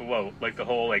some bloat, like the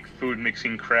whole, like, food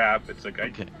mixing crap. It's like,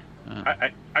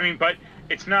 I mean, but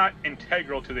it's not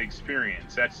integral to the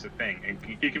experience. That's the thing. And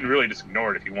you can really just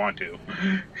ignore it if you want to.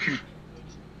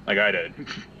 Like I did.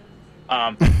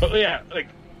 But yeah, like,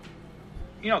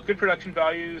 you know, good production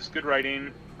values, good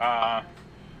writing. The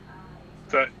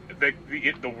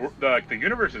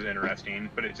universe is interesting,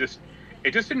 but it just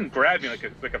didn't grab me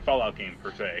like a Fallout game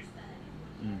per se.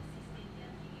 Mm.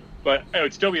 But it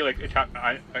would still be like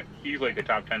easily a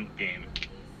top 10 game.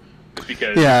 Just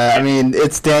because. Yeah, I mean,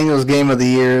 it's Daniel's game of the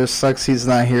year. Sucks he's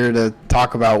not here to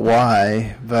talk about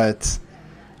why. But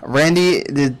Randy,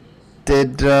 did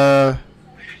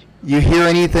you hear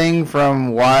anything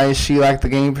from why she liked the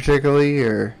game particularly,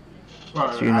 or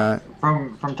do you not?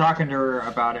 From talking to her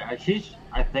about it, she's,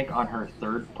 I think, on her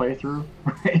third playthrough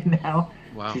right now.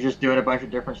 Wow. She's just doing a bunch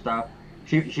of different stuff.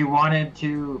 She wanted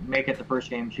to make it the first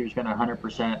game. She was going to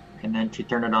 100%, and then she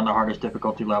turned it on the hardest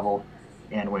difficulty level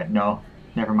and went, no,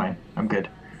 never mind, I'm good.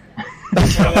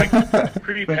 So, like,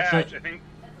 pre-patch, I think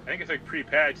it's like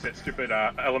pre-patch that stupid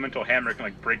elemental hammer can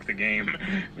like break the game.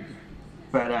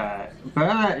 But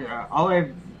all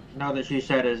I know that she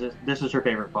said is this is her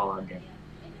favorite Fallout game.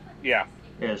 Yeah.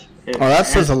 That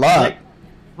says a lot.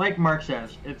 Like Mark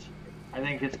says, I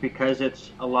think it's because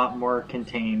it's a lot more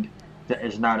contained. That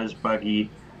is not as buggy.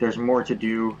 There's more to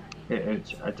do.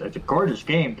 It's a gorgeous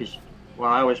game because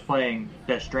while I was playing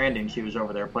Death Stranding, she was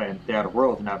over there playing The Outer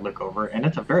Worlds, and I'd look over, and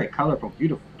it's a very colorful,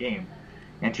 beautiful game.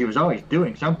 And she was always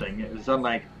doing something. It was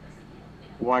unlike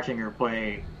watching her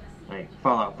play like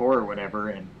Fallout 4 or whatever,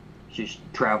 and she's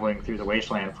traveling through the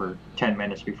wasteland for 10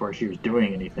 minutes before she was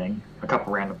doing anything. A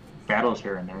couple random battles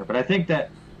here and there. But I think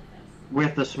that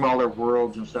with the smaller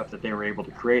worlds and stuff that they were able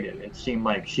to create, it seemed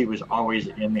like she was always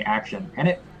in the action. And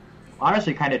it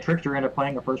honestly kind of tricked her into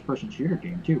playing a first-person shooter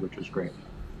game, too, which was great.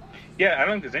 Yeah, I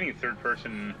don't think there's any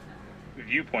third-person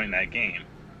viewpoint in that game.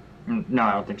 No,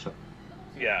 I don't think so.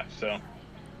 Yeah, so...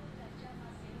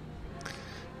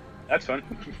 That's fun.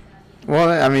 Well,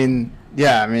 I mean,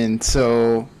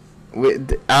 so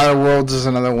Outer Worlds is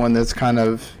another one that's kind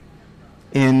of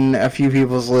in a few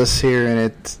people's lists here,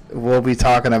 and we'll be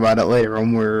talking about it later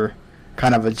when we're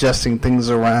kind of adjusting things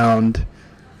around.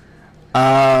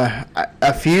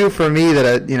 A few for me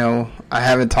that I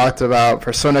haven't talked about.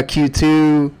 Persona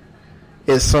Q2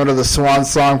 is sort of the swan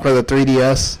song for the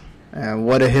 3DS, and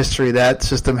what a history that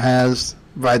system has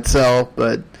by itself.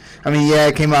 But I mean, yeah,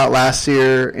 it came out last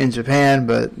year in Japan,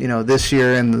 but this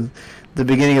year in the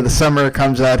beginning of the summer it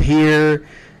comes out here,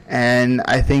 and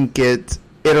I think it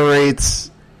iterates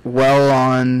well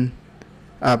on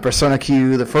Persona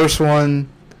Q, the first one.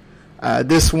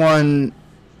 This one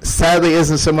sadly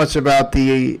isn't so much about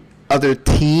the other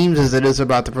teams as it is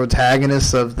about the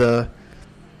protagonists of the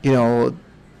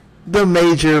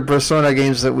major Persona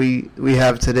games that we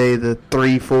have today, the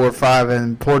 3, 4, 5,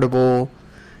 and portable,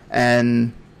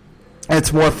 and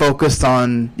it's more focused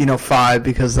on 5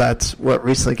 because that's what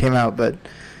recently came out. But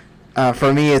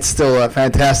for me, it's still a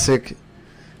fantastic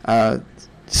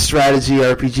strategy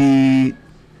RPG,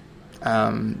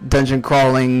 dungeon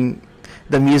crawling.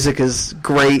 The music is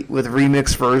great with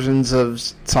remix versions of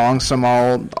songs from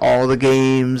all the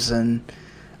games, and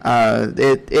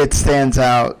it stands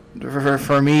out.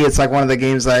 For me, it's like one of the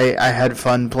games I had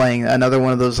fun playing. Another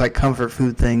one of those like comfort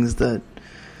food things that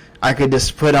I could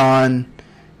just put on.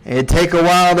 It'd take a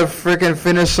while to freaking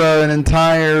finish an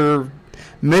entire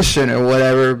mission or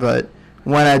whatever, but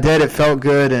when I did, it felt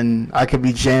good, and I could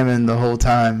be jamming the whole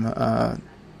time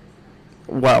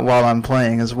while I'm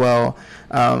playing as well.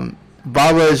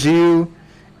 Baba Is You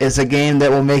is a game that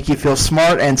will make you feel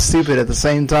smart and stupid at the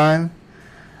same time.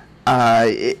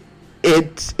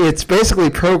 It's basically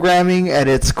programming at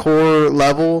its core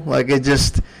level. Like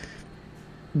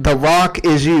the rock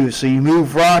is you, so you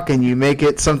move rock and you make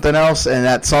it something else, and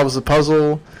that solves the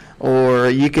puzzle. Or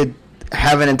you could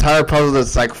have an entire puzzle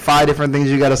that's like 5 different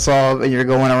things you got to solve, and you're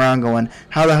going around going,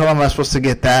 how the hell am I supposed to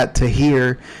get that to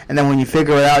here? And then when you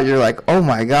figure it out, you're like, oh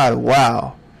my god,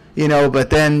 wow. But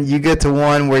then you get to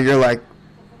one where you're like,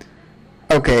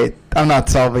 okay, I'm not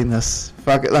solving this.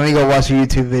 Fuck it, let me go watch a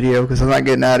YouTube video because I'm not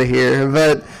getting out of here.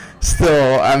 But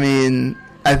still, I mean,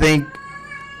 I think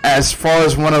as far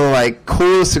as one of the like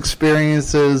coolest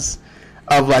experiences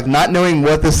of like not knowing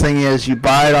what this thing is, you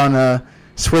buy it on a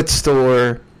Switch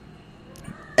store,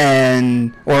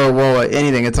 or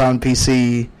anything. It's on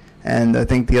PC, and I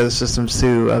think the other systems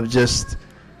too. Of just,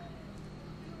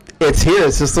 it's here.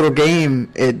 It's this little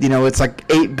game. It's like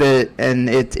 8-bit, and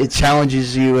it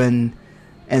challenges you in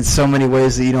so many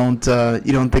ways that you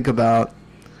don't think about.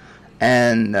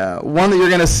 And one that you're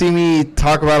gonna see me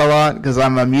talk about a lot because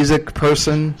I'm a music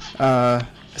person,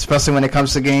 especially when it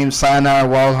comes to games. Sayonara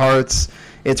Wild Hearts.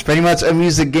 It's pretty much a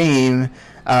music game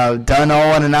done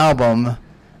all on an album,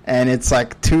 and it's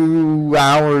like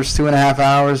 2.5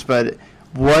 hours. But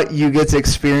what you get to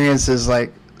experience is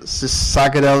like just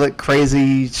psychedelic,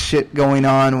 crazy shit going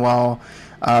on while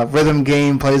rhythm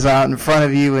game plays out in front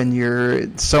of you, and you're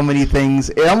so many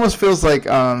things. It almost feels like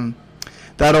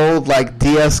that old like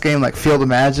DS game, like Field of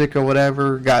Magic or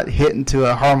whatever, got hit into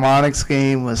a harmonics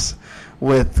game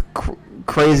with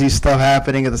crazy stuff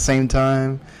happening at the same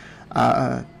time.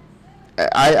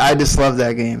 I just love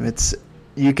that game.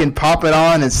 You can pop it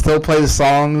on and still play the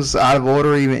songs out of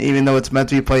order, even though it's meant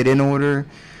to be played in order.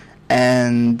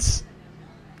 and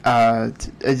I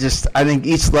think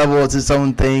each level is its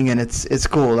own thing, and it's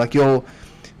cool. Like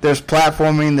there's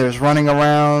platforming, there's running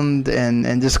around,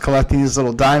 and just collecting these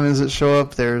little diamonds that show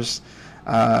up. There's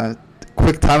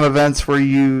quick time events where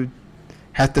you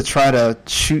have to try to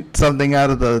shoot something out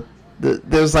of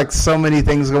there's like so many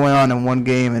things going on in one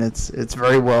game, and it's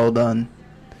very well done.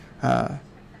 Gotta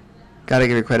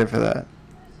give you credit for that.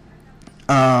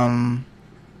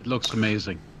 It looks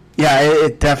amazing. Yeah,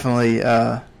 it definitely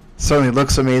certainly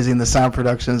looks amazing. The sound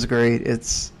production is great.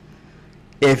 If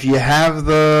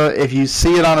you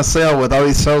see it on a sale with all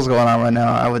these sales going on right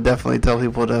now, I would definitely tell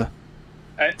people to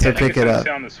pick it up. It's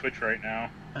on the Switch right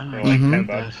now for like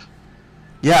 $10.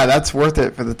 Yeah, that's worth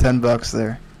it for the $10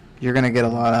 there. You're gonna get a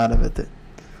lot out of it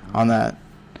on that.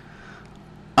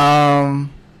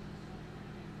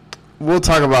 We'll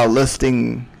talk about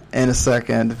listing in a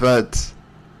second, but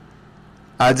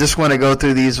I just want to go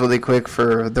through these really quick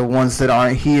for the ones that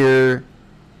aren't here.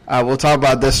 We'll talk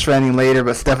about Death Stranding later,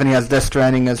 but Stephanie has Death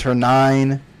Stranding as her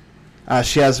 9.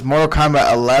 She has Mortal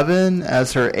Kombat 11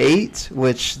 as her 8,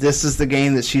 which this is the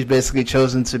game that she's basically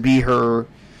chosen to be her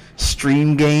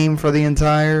stream game for the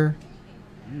entire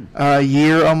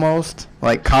year almost.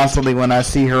 Like constantly when I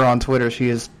see her on Twitter, she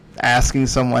is asking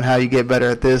someone how you get better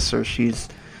at this, or she's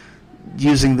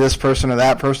using this person or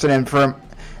that person. And for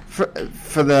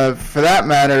that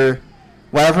matter,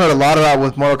 what I've heard a lot about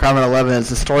with Mortal Kombat 11 is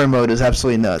the story mode is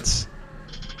absolutely nuts,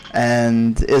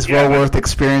 and is well worth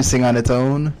experiencing on its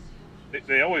own.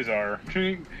 They always are.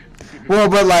 Well,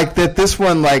 but like that, this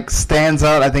one like stands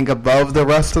out. I think above the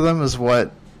rest of them is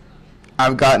what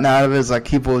I've gotten out of it. Is like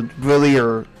people really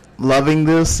are loving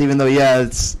this, even though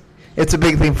it's a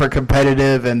big thing for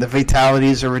competitive, and the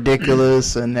fatalities are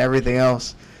ridiculous and everything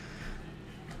else.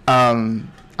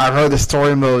 I've heard the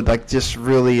story mode like just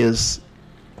really is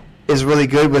really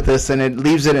good with this, and it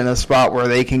leaves it in a spot where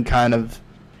they can kind of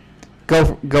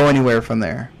go anywhere from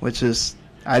there, which is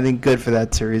I think good for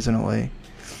that series in a way.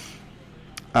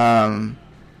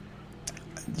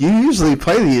 You usually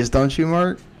play these, don't you,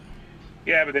 Mark?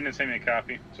 Yeah, but they didn't send me a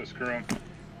copy, so screw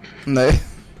them.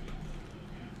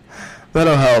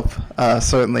 That'll help,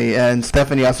 certainly. And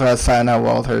Stephanie also has Silent Night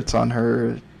Wild Hearts on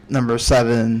her number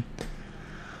 7.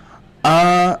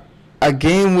 A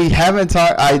game we haven't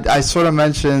talked... I sort of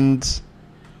mentioned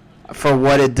for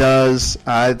what it does.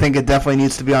 I think it definitely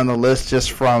needs to be on the list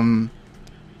just from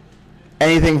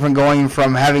anything from going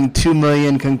from having 2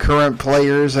 million concurrent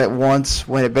players at once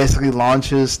when it basically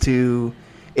launches to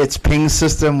its ping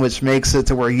system, which makes it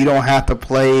to where you don't have to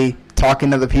play talking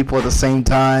to the people at the same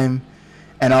time,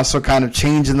 and also kind of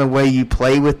changing the way you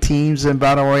play with teams in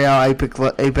Battle Royale,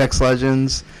 Apex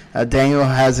Legends. Daniel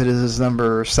has it as his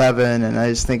number 7, and I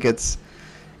just think it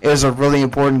was a really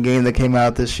important game that came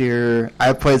out this year.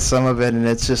 I played some of it, and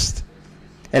it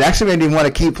actually made me want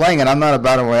to keep playing it. I'm not a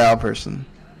Battle Royale person,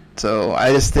 so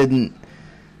I just didn't.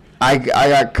 I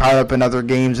got caught up in other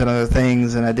games and other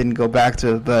things, and I didn't go back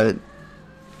to it, but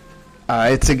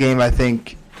it's a game I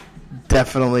think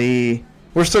definitely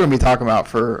we're still going to be talking about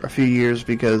for a few years,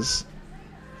 because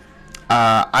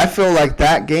I feel like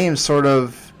that game sort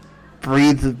of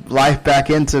breathed life back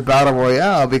into Battle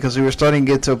Royale, because we were starting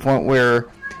to get to a point where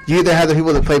you either had the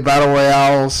people that play Battle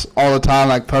Royales all the time,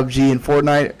 like PUBG and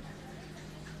Fortnite,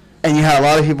 and you had a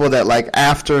lot of people that, like,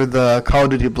 after the Call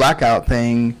of Duty Blackout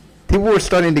thing, people were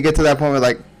starting to get to that point where,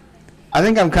 like, I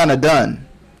think I'm kind of done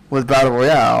with Battle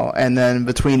Royale. And then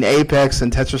between Apex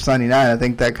and Tetris 99, I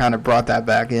think that kind of brought that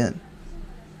back in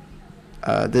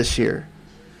this year.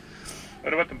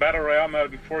 What about the Battle Royale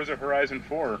mode in Forza Horizon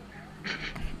 4?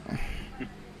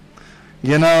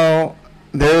 You know,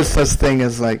 there's such thing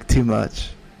as like too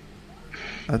much.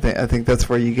 I think that's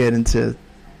where you get into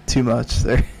too much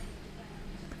there.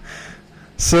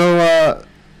 So,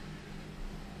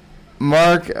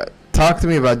 Mark, talk to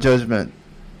me about Judgment.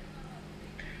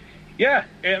 Yeah,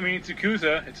 I mean, it's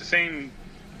Yakuza. It's the same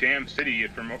damn city,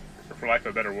 for lack of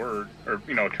a better word, or,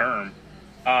 term.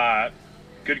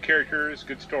 Good characters,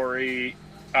 good story.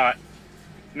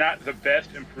 Not the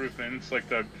best improvements, like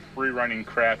the free-running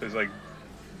crap is, like,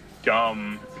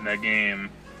 dumb in that game.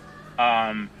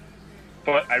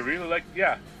 But I really like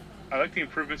the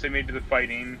improvements they made to the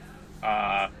fighting.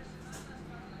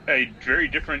 A very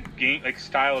different game, like,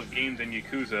 style of games than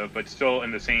Yakuza, but still in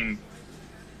the same,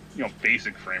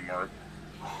 basic framework.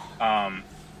 I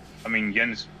mean,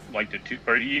 Jens liked it too,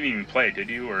 or you didn't even play it, did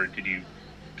you, or did you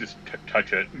just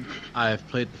touch it? I've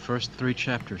played the first 3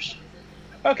 chapters.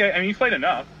 Okay, I mean, you played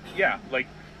enough. Yeah, like,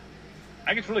 I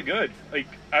think it's really good. Like,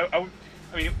 I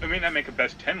mean, it may not make a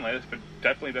best 10 list, but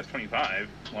definitely best 25.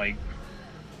 Like,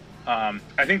 I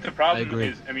think the problem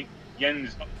is, I mean,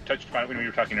 Jens touched upon it when we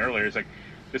were talking earlier. It's like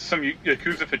there's some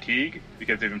Yakuza fatigue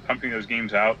because they've been pumping those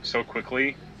games out so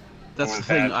quickly. That's the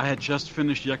thing. I had just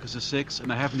finished Yakuza 6,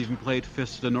 and I haven't even played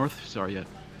Fist of the North Star yet.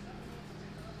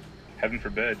 Heaven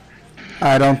forbid.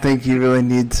 I don't think you really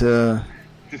need to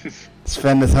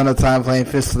spend a ton of time playing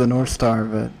Fist of the North Star,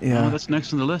 but yeah. Oh, that's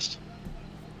next on the list.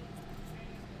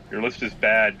 Your list is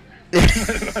bad.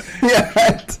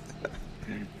 Yeah.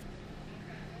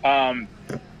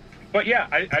 But yeah,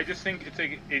 I just think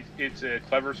it's a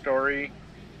clever story,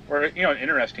 or an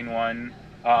interesting one.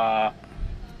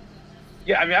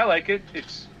 Yeah, I mean, I like it.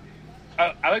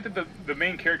 I like that the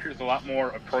main character is a lot more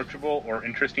approachable or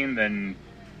interesting than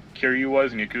Kiryu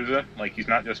was in Yakuza. Like, he's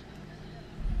not just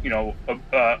an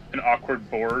awkward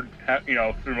bored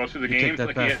through most of the game.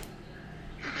 Like,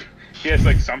 he has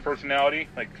like some personality.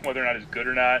 Like, whether or not it's good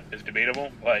or not is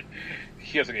debatable, but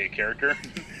he has like a character.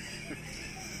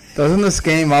 Doesn't this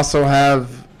game also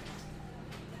have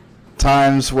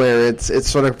times where it's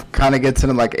sort of kind of gets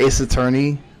into like Ace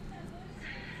Attorney?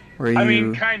 I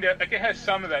mean, kind of. Like, it has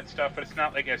some of that stuff, but it's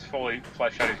not like as fully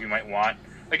fleshed out as you might want.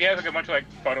 Like, it has like a bunch of like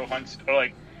photo hunts or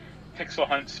like pixel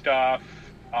hunt stuff,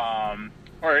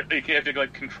 or like, you have to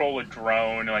like control a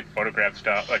drone and like photograph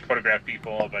stuff, like photograph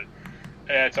people, but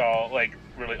it's all like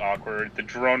really awkward. The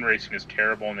drone racing is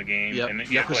terrible in the game. Yeah,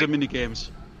 Yakuza mini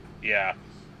games. Yeah.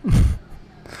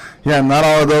 Yeah, not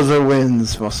all of those are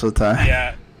wins most of the time.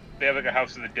 Yeah, they have like a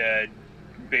House of the Dead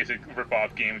basic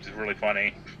rip-off game, which is really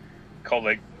funny, called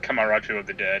like Kamaracho of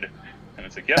the Dead, and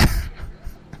it's like, yep,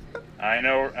 I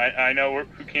know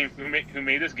who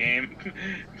made this game.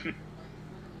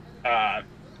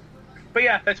 But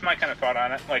yeah, that's my kind of thought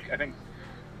on it. Like, I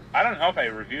don't know if I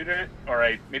reviewed it or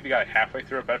I maybe got halfway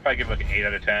through it, but I'd probably give it like an 8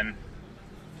 out of 10.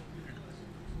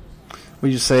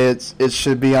 Would you say it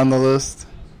should be on the list?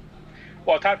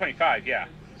 Well, top 25, yeah.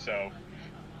 So,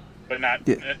 but not.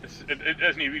 Yeah. It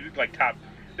doesn't need to be like top.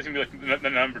 It doesn't be like the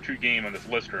number 2 game on this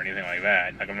list or anything like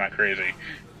that. Like, I'm not crazy.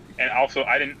 And also,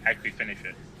 I didn't actually finish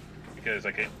it because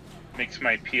like it makes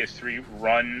my PS3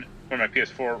 run or my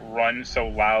PS4 run so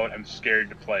loud. I'm scared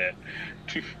to play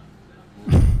it.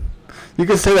 You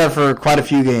can say that for quite a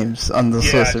few games on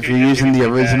this list. If you're using the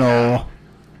original,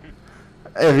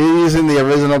 if you're using the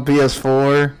original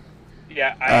PS4,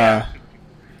 yeah,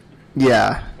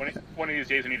 yeah. One of these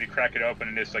days, I need to crack it open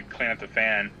and just like clean out the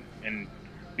fan and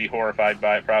be horrified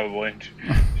by it, probably.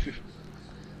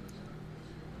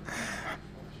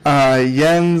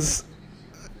 Jens,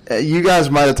 you guys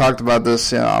might have talked about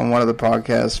this on one of the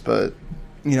podcasts, but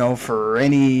for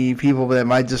any people that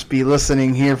might just be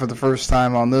listening here for the first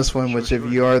time on this one, which if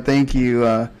you are, thank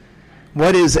you.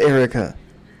 What is Erica?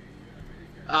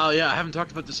 Oh yeah, I haven't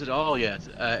talked about this at all yet.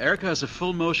 Erica is a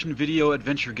full-motion video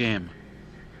adventure game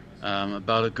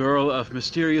about a girl of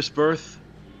mysterious birth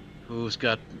who's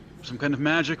got some kind of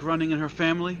magic running in her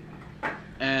family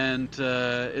and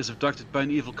is abducted by an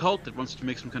evil cult that wants to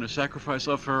make some kind of sacrifice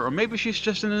of her, or maybe she's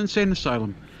just in an insane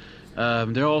asylum.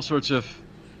 There are all sorts of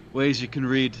ways you can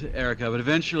read Erica, but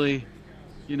eventually,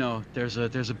 there's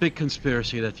a big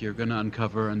conspiracy that you're going to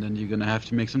uncover, and then you're going to have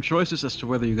to make some choices as to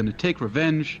whether you're going to take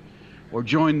revenge or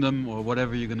join them or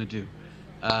whatever you're going to do.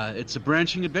 It's a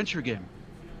branching adventure game.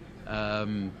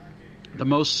 The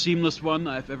most seamless one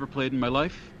I've ever played in my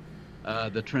life.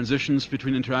 The transitions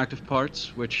between interactive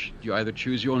parts, which you either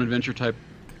choose your own adventure type.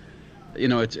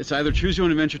 It's either choose your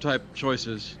own adventure type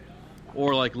choices,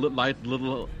 or like light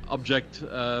little object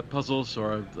puzzles,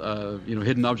 or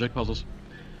hidden object puzzles.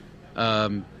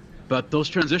 But those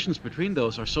transitions between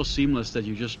those are so seamless that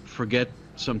you just forget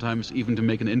sometimes even to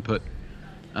make an input.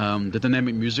 The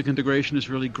dynamic music integration is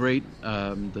really great.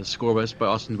 The score was by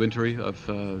Austin Wintory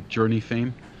of Journey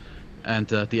fame. And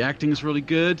the acting is really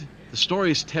good. The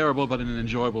story is terrible, but in an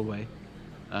enjoyable way.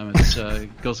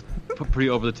 It goes pretty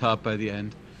over the top by the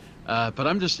end. But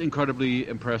I'm just incredibly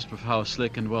impressed with how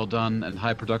slick and well done and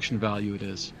high production value it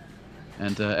is.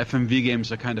 And FMV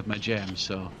games are kind of my jam,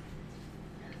 so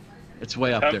it's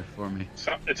way up there for me.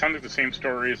 It sounds like the same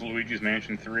story as Luigi's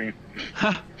Mansion 3.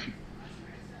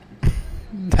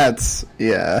 That's,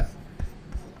 yeah.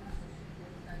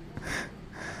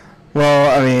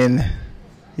 Well, I mean,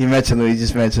 you mentioned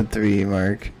Luigi's Mansion 3,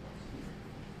 Mark.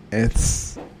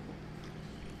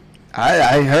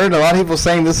 I heard a lot of people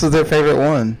saying this is their favorite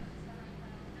one.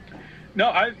 No,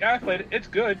 I played it. It's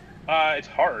good. It's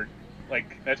hard.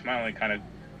 Like, that's my only kind of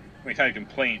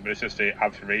complaint, but it's just a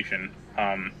observation.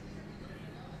 Yeah,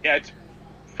 it's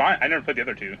fine. I never played the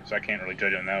other two, so I can't really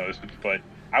judge on those, but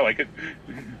I like it.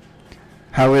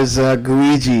 How is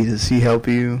Guigi? Does he help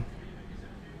you?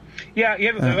 Yeah,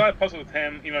 you have a lot of puzzles with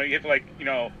him. You have to, like,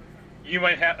 you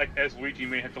might have, like, as Luigi, you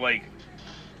may have to, like,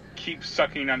 keep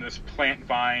sucking on this plant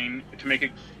vine to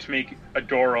make a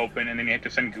door open, and then you have to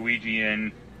send Luigi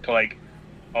in to like,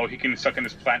 oh, he can suck in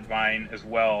this plant vine as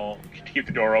well to keep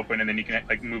the door open, and then you can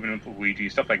like move in with Luigi,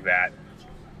 stuff like that.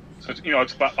 So it's,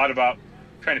 it's a lot about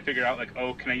trying to figure out like,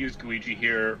 oh, can I use Luigi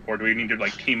here, or do we need to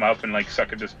like team up and like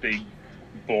suck at this big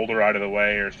boulder out of the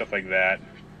way, or stuff like that.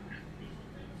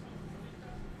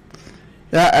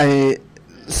 Yeah,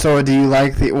 so do you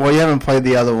like you haven't played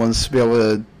the other ones to be able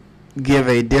to give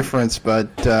a difference,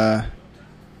 but I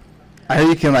hear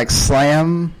you can like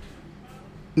slam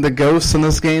the ghosts in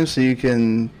this game, so you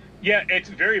can... Yeah, it's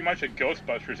very much like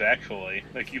Ghostbusters, actually.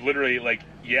 Like, you literally, like,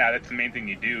 yeah, that's the main thing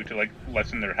you do to, like,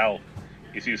 lessen their health,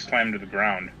 is you slam them to the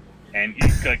ground. And you,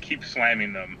 like, keep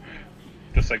slamming them,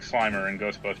 just like Slimer and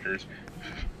Ghostbusters.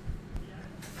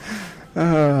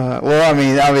 Well, I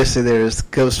mean, obviously there's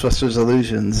Ghostbusters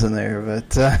illusions in there,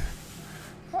 but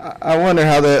I wonder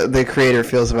how the creator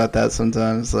feels about that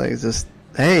sometimes. Like, just,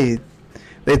 hey,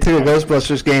 they took a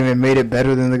Ghostbusters game and made it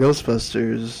better than the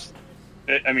Ghostbusters.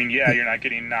 I mean, yeah, you're not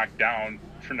getting knocked down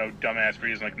for no dumbass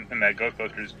reason like in that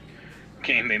Ghostbusters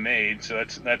game they made, so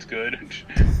that's good.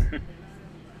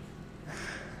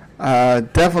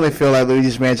 Definitely feel like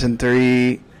Luigi's Mansion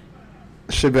 3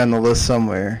 should be on the list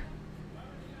somewhere.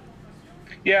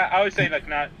 Yeah, I would say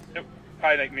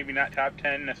probably like maybe not top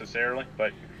 10 necessarily,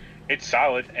 but it's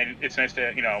solid, and it's nice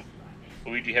to,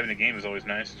 Luigi having a game is always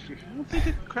nice. I don't think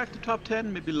it cracked the top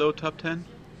 10, maybe low top 10.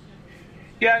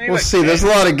 Yeah, I mean, we'll see. There's a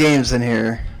lot of games in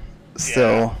here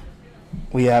still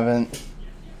we haven't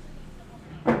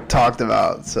talked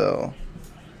about. So,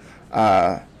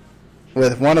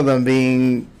 with one of them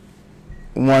being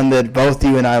one that both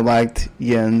you and I liked,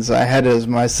 Jens. I had it as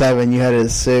my 7. You had it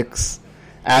as 6.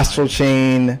 Astral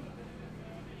Chain.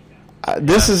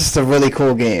 This is just a really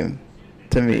cool game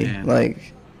to me. Man.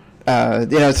 Like,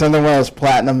 it's another one of those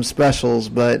platinum specials,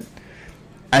 but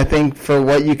I think for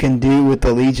what you can do with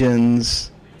the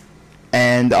Legions,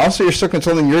 and also you're still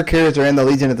controlling your character and the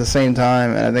Legion at the same time,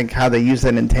 and I think how they use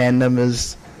that in tandem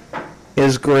is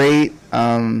great.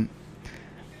 I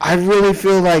really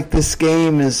feel like this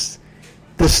game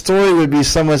the story would be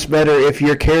so much better if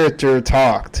your character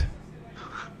talked.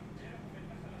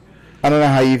 I don't know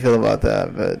how you feel about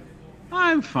that, but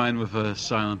I'm fine with a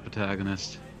silent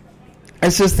protagonist.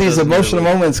 it's just these emotional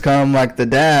moments come, like the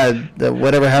dad, that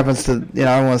whatever happens to, I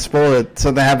don't want to spoil it,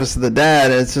 something happens to the dad,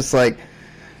 and it's just like,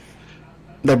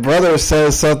 the brother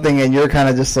says something and you're kind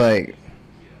of just like,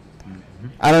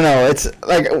 I don't know, it's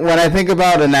like, when I think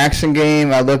about an action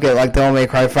game, I look at like Devil May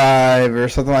Cry 5 or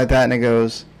something like that, and it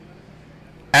goes,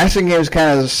 action games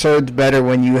kind of served better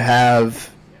when you have,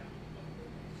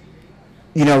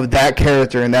 that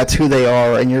character, and that's who they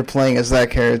are, and you're playing as that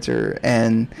character,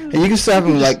 and you can still have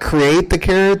them like create the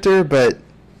character, but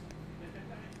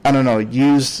I don't know,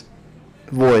 use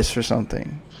voice for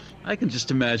something. I can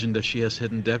just imagine that she has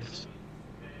hidden depths.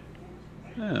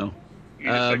 Oh.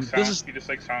 You just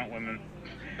like silent women.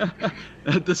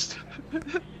 This.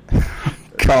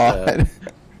 God.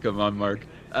 Come on, Mark.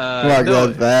 Mark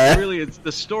loves that. Really,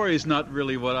 the story is not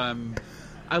really what I'm.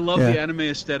 I love the anime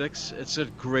aesthetics. It's a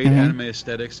great anime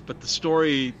aesthetics, but the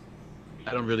story,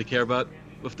 I don't really care about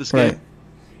with this game.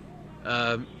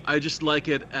 I just like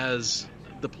it as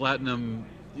the Platinum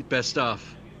best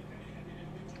of.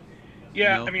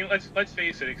 Yeah, I mean, let's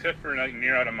face it. Except for like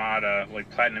Nier Automata,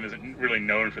 like Platinum isn't really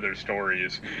known for their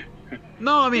stories.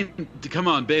 No, I mean, come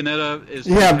on, Bayonetta is.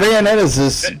 Yeah, Bayonetta's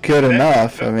just good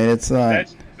enough. I mean, it's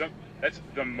not. That's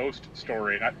the most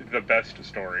story, not the best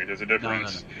story. There's a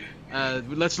difference. No.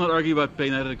 Let's not argue about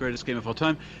Bayonetta, the greatest game of all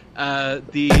time.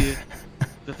 The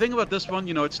thing about this one,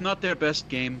 it's not their best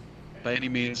game by any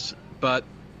means, but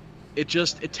it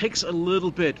takes a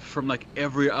little bit from like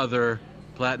every other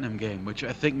Platinum game, which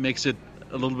I think makes it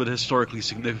a little bit historically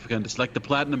significant. It's like the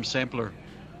Platinum sampler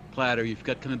platter. You've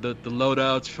got kind of the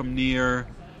loadouts from Nier,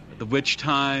 the witch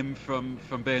time from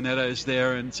Bayonetta is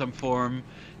there in some form.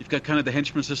 You've got kind of the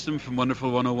henchman system from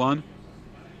Wonderful 101.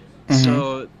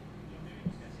 So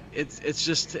it's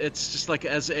just like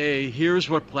as here's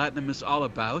what Platinum is all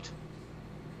about.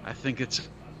 I think it's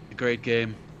a great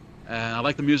game. I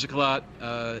like the music a lot.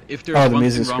 If there's one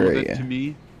thing wrong with it to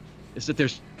me, is that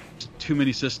there's too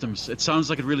many systems. It sounds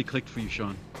like it really clicked for you,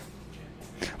 Sean.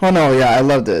 Oh no, yeah, I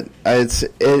loved it. I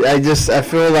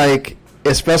feel like,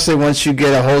 especially once you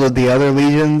get a hold of the other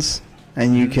Legions,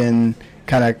 and you can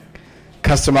kind of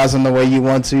customize them the way you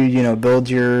want to,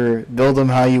 build them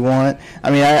how you want. I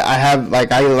mean,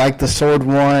 I like the sword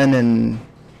one, and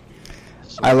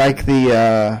I like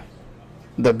the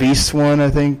beast one.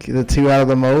 I think the 2 out of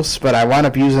the most, but I wind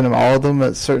up using all of them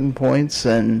at certain points,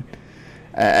 and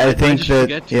I think just that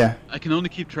forget. yeah. I can only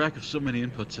keep track of so many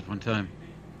inputs at one time.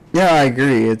 Yeah, I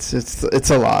agree. It's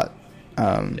a lot.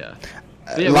 Yeah.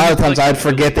 A lot of times I'd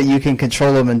forget that you can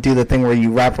control them and do the thing where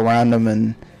you wrap around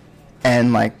them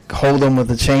and like hold them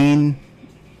with a chain.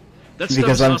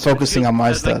 Because I'm focusing on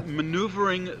my stuff. Like,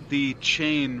 maneuvering the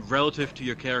chain relative to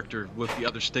your character with the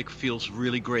other stick feels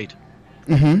really great.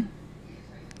 Mm-hmm.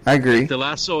 I agree. Like, the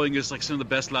lassoing is like some of the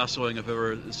best lassoing I've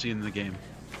ever seen in the game.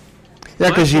 Yeah,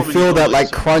 because you feel that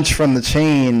like crunch from the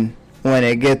chain when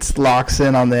it locks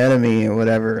in on the enemy or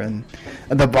whatever, and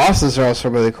the bosses are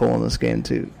also really cool in this game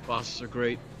too. Bosses are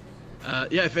great.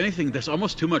 Yeah, if anything, there's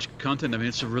almost too much content. I mean,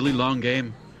 it's a really long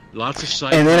game. Lots of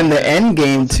side. And then the end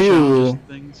game too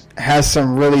has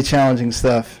some really challenging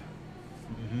stuff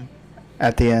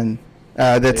at the end.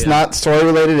 That's not story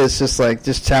related. It's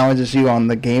just challenges you on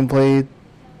the gameplay.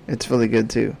 It's really good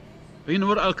too. But you know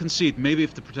what? I'll concede. Maybe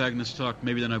if the protagonist talked,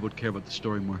 maybe then I would care about the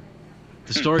story more.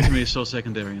 The story to me is so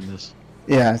secondary in this.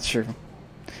 Yeah, it's true.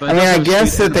 But I mean, I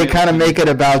guess that they kind of make it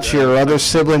about your other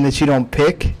sibling that you don't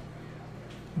pick,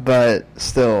 but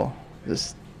still,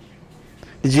 just.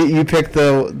 Did you pick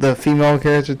the female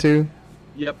character too?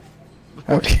 Yep.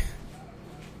 Okay.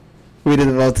 We did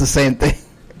about the same thing.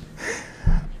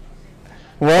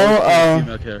 Well,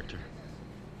 female character.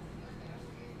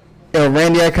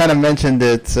 Randy, I kind of mentioned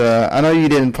it. I know you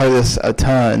didn't play this a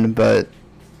ton, but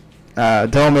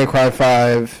Devil May Cry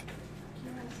 5.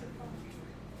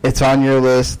 It's on your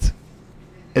list.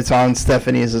 It's on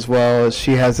Stephanie's as well.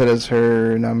 She has it as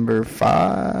her number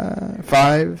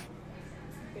 5.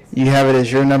 You have it as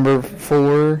your number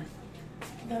 4?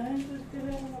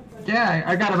 Yeah,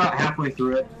 I got about halfway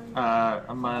through it.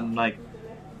 I'm on, like,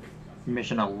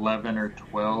 mission 11 or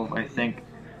 12, I think,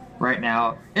 right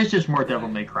now. It's just more Devil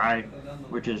May Cry,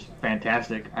 which is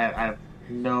fantastic. I have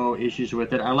no issues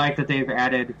with it. I like that they've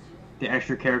added the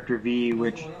extra character V,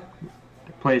 which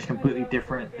plays completely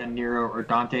different than Nero or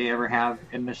Dante ever have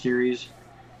in the series,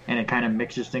 and it kind of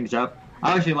mixes things up.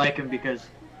 I actually like him because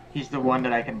he's the one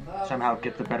that I can somehow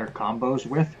get the better combos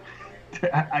with.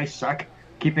 I suck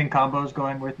keeping combos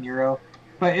going with Nero,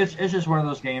 but it's just one of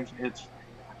those games.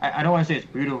 I don't want to say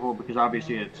it's beautiful because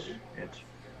obviously it's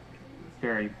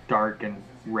very dark and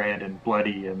red and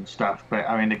bloody and stuff, but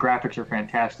I mean the graphics are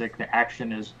fantastic. The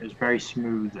action is very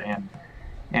smooth,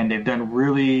 and they've done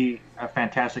really a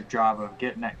fantastic job of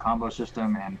getting that combo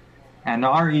system, and the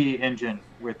RE engine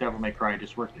with Devil May Cry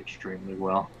just worked extremely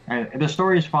well. And the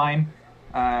story is fine.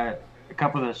 A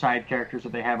couple of the side characters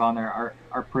that they have on there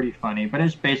are pretty funny, but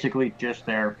it's basically just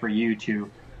there for you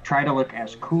to try to look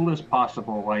as cool as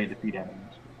possible while you defeat enemies.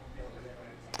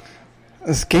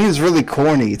 This game is really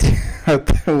corny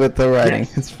with the writing.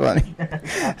 Yes. It's funny.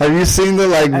 Have you seen the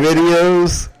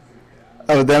videos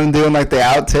of them doing the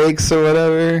outtakes or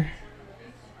whatever?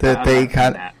 That they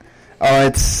kind of. Oh,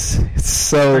 it's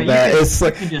so bad.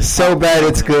 It's so bad.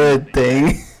 It's good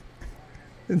thing.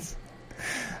 It's.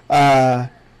 No,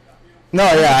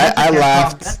 yeah, I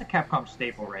laughed. That's a Capcom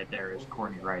staple right there. Is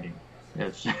corny writing.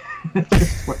 It's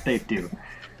what they do.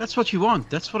 That's what you want.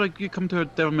 That's what you come to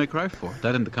Devil May Cry for.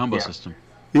 That in the combo system.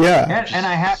 Yeah. And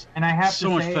I have so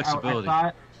to much say, flexibility.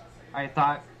 I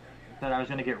thought that I was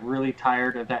going to get really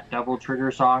tired of that double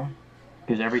trigger song,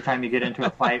 because every time you get into a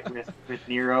fight with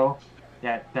Nero,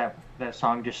 that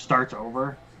song just starts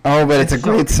over. Oh, but it's a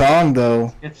great song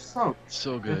though. It's so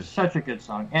good. It's such a good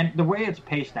song, and the way it's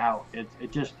paced out,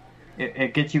 it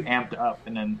gets you amped up,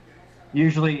 and then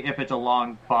usually if it's a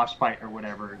long boss fight or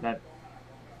whatever, that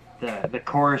the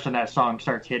chorus in that song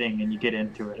starts hitting and you get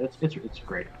into it. It's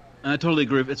great. And I totally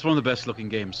agree. It's one of the best looking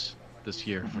games this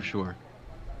year for sure.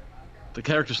 The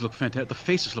characters look fantastic. The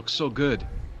faces look so good.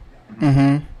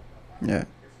 Yeah.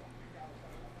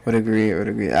 Would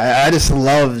agree. I just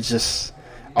love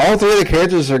all three of the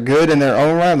characters are good in their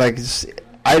own right.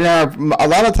 I know a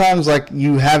lot of times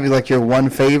you have your one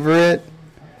favorite,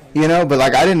 but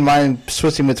I didn't mind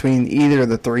switching between either of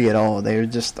the three at all. They're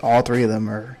just all three of them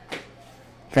are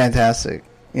fantastic,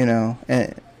 and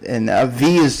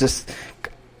V is just.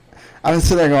 I'm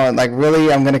sitting there going,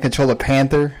 really? I'm going to control a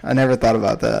panther? I never thought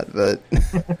about that, but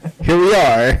here we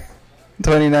are,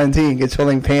 2019,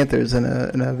 controlling panthers in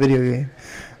a video game.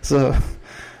 So,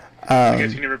 I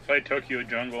guess you never played Tokyo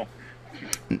Jungle.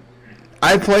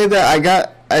 I played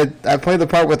that. I played the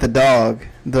part with the dog,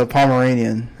 the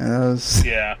Pomeranian, and that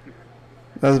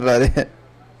was about it.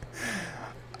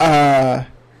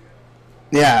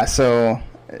 Yeah. So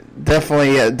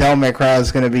definitely, Devil May Cry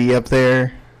is going to be up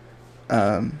there.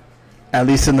 At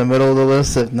least in the middle of the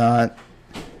list, if not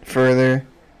further.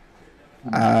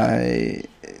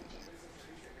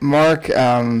 Mark,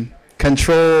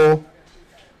 Control,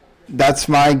 that's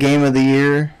my game of the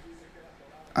year.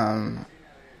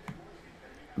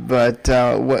 But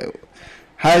what?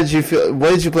 How did you feel? What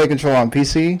did you play Control on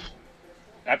PC?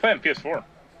 I play on PS4.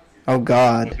 Oh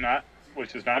God.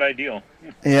 Which is not ideal.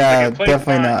 Yeah, like,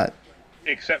 definitely not.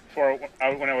 Except for when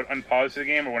I would unpause the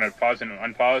game, or when I'd pause and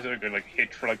unpause it, it would like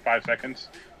hitch for like 5 seconds.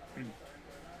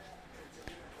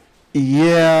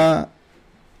 Yeah.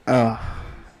 Oh.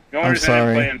 The only I'm reason I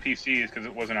sorry. didn't play on PC is because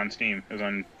it wasn't on Steam. It was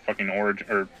on fucking Origin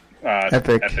or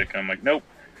Epic. Epic. I'm like, nope.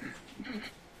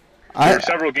 There were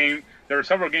several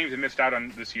games I missed out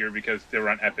on this year because they were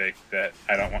on Epic that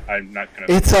I don't want. I'm not gonna.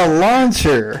 It's a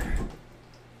launcher.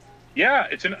 Yeah,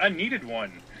 it's an unneeded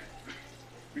one.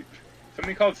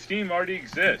 Something called Steam already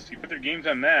exists. You put their games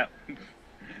on that.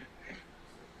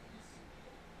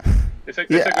 It's like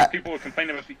when people were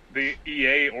complaining about the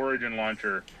EA Origin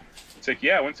launcher. It's like,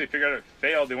 yeah, once they figured out it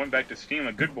failed, they went back to Steam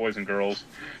like good boys and girls.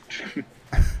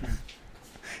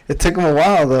 It took them a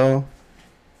while, though.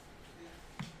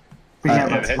 Yeah,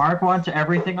 but Mark wants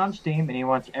everything on Steam, and he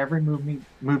wants every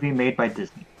movie made by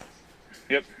Disney.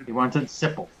 Yep. He wants it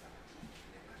simple.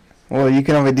 Well, you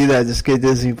can only do that. Just get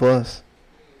Disney Plus.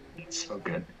 It's so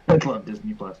good. I love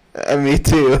Disney Plus. Me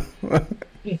too.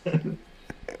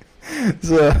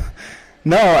 So,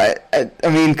 no, I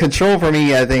mean, Control for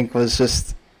me, I think, was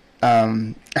just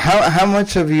how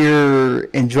much of your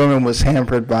enjoyment was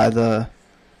hampered by the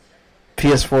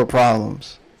PS4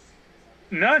 problems?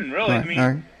 None, really. Right, I mean,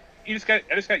 I just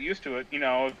got used to it. You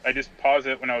know, I just pause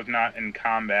it when I was not in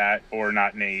combat or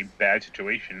not in a bad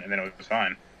situation, and then it was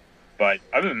fine. But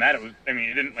other than that,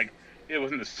 it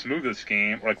wasn't the smoothest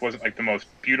game, or wasn't the most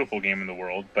beautiful game in the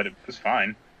world, but it was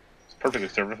fine. It's perfectly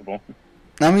serviceable.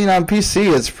 I mean, on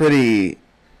PC, it's pretty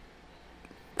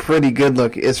good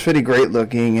look. It's pretty great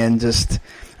looking, and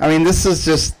this is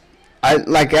just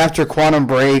after Quantum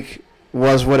Break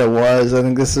was what it was. I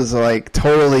think this is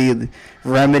totally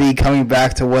Remedy coming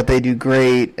back to what they do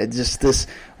great. It's just this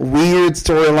weird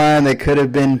storyline that could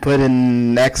have been put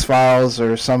in X-Files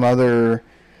or some other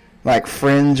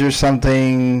Fringe or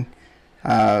something.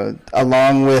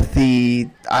 Along with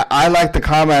I like the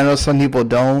combat. I know some people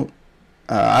don't.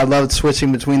 I loved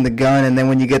switching between the gun, and then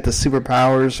when you get the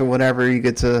superpowers or whatever, you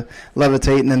get to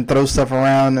levitate and then throw stuff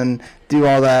around and do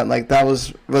all that. That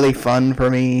was really fun for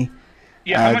me.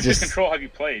 Yeah, how much of Control have you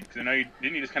played? Because I know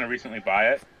didn't you just kind of recently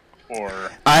buy it?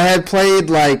 Or I had played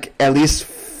at least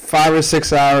 5 or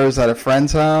 6 hours at a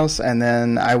friend's house, and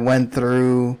then I went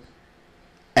through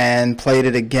and played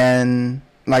it again.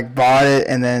 Bought it,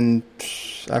 and then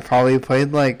I probably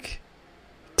played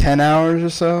 10 hours or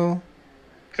so.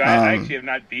 Because I actually have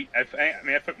not beat. I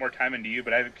put more time into you,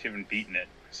 but I actually haven't beaten it.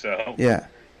 So yeah,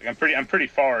 I'm pretty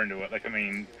far into it. I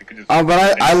could just. Oh,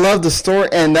 but I love the story,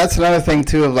 and that's another thing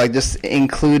too of just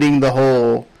including the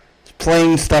whole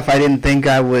playing stuff I didn't think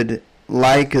I would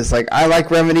like. Is I like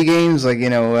Remedy games,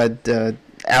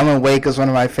 Alan Wake is one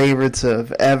of my favorites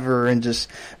of ever, and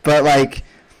but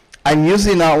I'm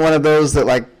usually not one of those that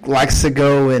likes to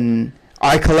go and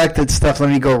I collected stuff, let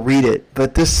me go read it.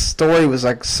 But this story was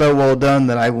so well done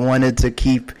that I wanted to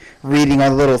keep reading all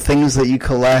the little things that you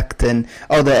collect. And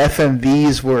the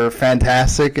FMVs were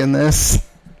fantastic in this.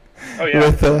 Oh yeah,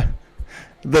 with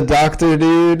the doctor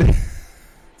dude,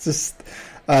 just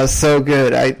so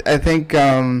good. I think.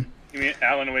 You mean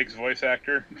Alan Wake's voice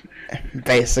actor?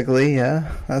 Basically,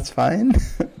 yeah, that's fine.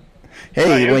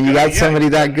 Hey, when you got somebody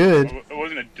that good, it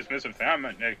wasn't a dismissive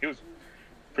thing. He was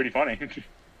pretty funny.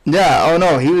 Yeah. Oh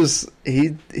no,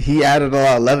 he added a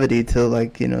lot of levity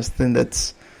to something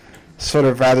that's sort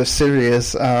of rather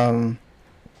serious. Yeah,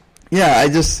 I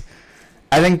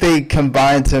think they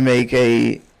combined to make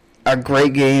a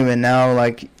great game, and now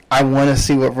I want to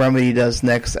see what Remedy does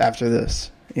next after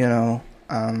this. Do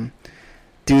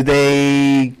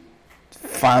they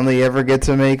finally ever get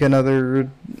to make another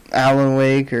Alan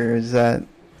Wake, or is that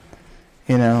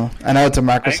I know it's a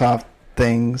Microsoft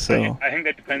thing, so I think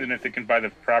that depends on if they can buy the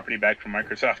property back from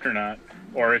Microsoft or not,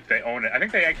 or if they own it. I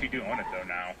think they actually do own it though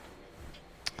now.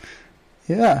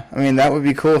 Yeah, that would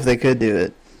be cool if they could do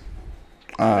it.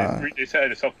 They decided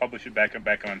to self-publish it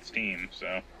back on Steam,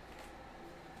 so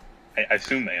I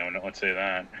assume they own it. Let's say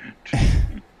that.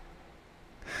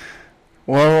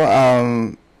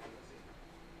 Well,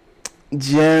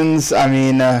 Jens,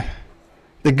 the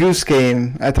Goose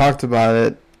Game. I talked about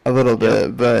it a little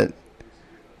bit, but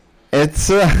it's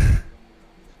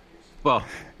well,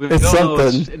 we it's all know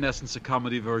it's something. in essence a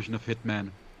comedy version of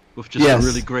Hitman, with just a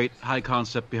really great high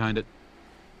concept behind it.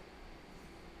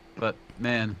 But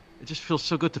man, it just feels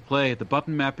so good to play. The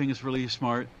button mapping is really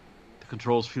smart. The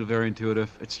controls feel very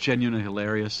intuitive. It's genuinely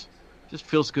hilarious. It just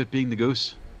feels good being the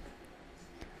Goose.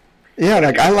 Yeah,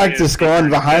 like I like just going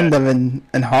behind them. them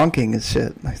and honking and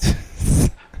shit.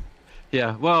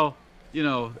 Yeah, well,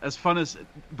 as fun as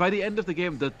by the end of the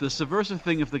game, the subversive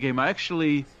thing of the game, I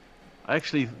actually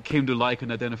came to like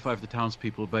and identify with the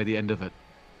townspeople by the end of it.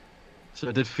 So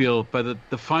I did feel, by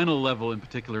the final level in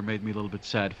particular, made me a little bit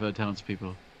sad for the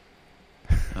townspeople.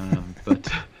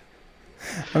 But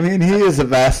I mean, he is a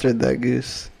bastard, that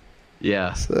goose.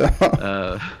 yeah,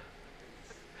 So.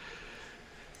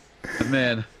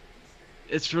 Man,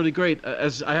 it's really great.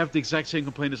 As I have the exact same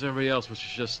complaint as everybody else, which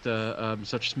is just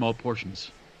such small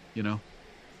portions, Yeah,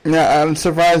 I'm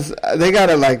surprised they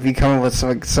gotta be coming with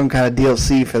some kind of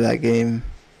DLC for that game.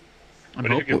 What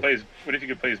if you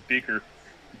could play as Beaker?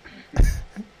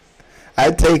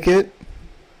 I'd take it.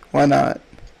 Why not?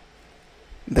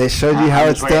 They showed you how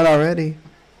it's done already.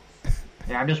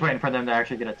 Yeah, I'm just waiting for them to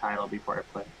actually get a title before I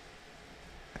play.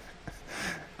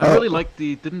 I really like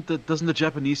doesn't the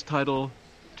Japanese title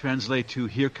translate to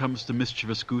 "Here Comes the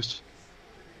Mischievous Goose"?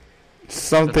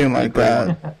 Something like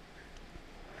that.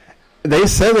 They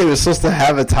said they were supposed to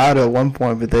have a title at one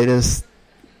point, but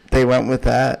they went with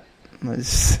that.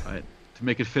 Right, to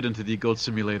make it fit into the Goat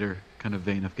Simulator kind of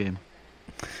vein of game.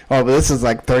 Oh, but this is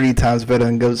 30 times better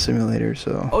than Goat Simulator,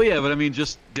 so. Oh yeah, but I mean,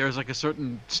 just there's a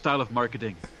certain style of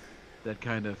marketing, that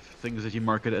kind of things that you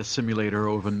market as simulator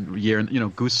over a year,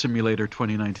 Goose Simulator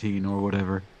 2019 or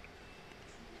whatever.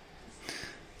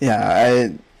 Yeah,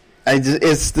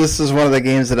 this is one of the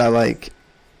games that I like.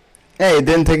 Hey, it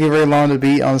didn't take me very long to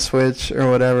beat on Switch or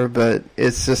whatever, but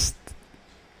it's just,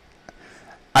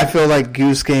 I feel like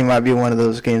Goose Game might be one of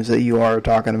those games that you are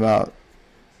talking about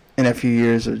in a few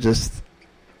years of just,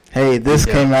 hey, this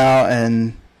came out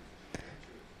and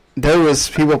there was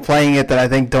people playing it that I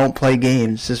think don't play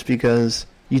games just because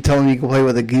you tell them you can play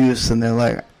with a goose and they're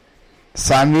like,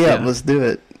 sign me up, let's do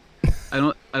it. I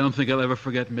don't think I'll ever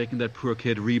forget making that poor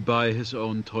kid re-buy his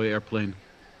own toy airplane.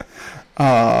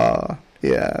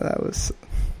 Yeah, that was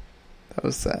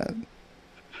sad.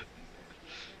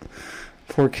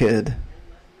 Poor kid.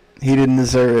 He didn't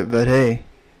deserve it, but hey,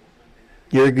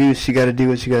 you're a goose, you gotta do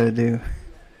what you gotta do.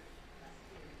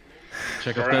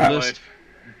 Check off that list.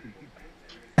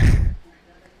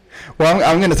 Well,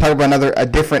 I'm going to talk about a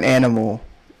different animal,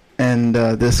 and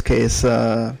this case,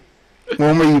 one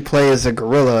where you play as a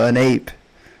gorilla, an ape,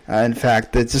 in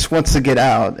fact, that just wants to get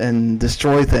out and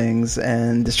destroy things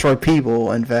and destroy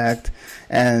people, in fact.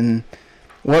 And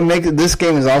what makes this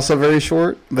game is also very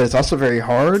short, but it's also very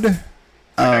hard.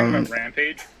 Talking about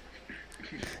Rampage?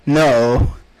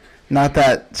 No, not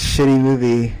that shitty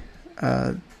movie.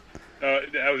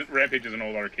 Rampage is an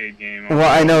old arcade game. Well,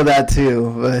 I know that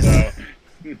too, but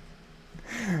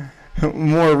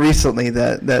more recently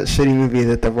that shitty movie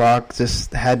that The Rock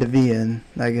just had to be in,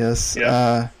 I guess.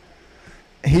 Yeah.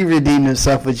 He redeemed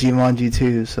himself with Jumanji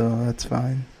 2, so that's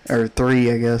fine. Or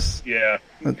 3, I guess. Yeah.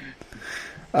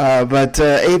 But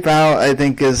Ape Out, I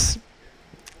think, it's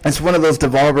one of those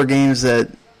developer games that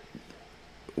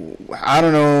I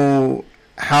don't know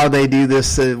how they do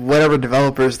this. Whatever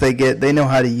developers they get, they know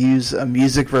how to use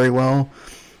music very well,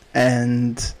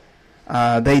 and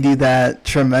they do that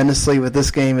tremendously with this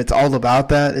game. It's all about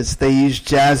that. They use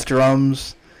jazz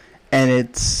drums, and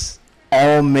it's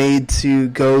all made to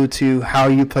go to how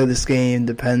you play this game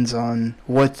depends on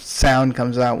what sound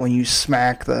comes out when you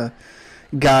smack the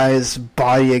guy's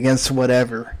body against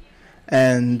whatever.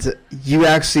 And you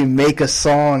actually make a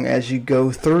song as you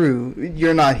go through.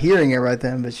 You're not hearing it right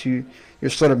then, but you're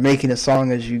sort of making a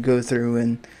song as you go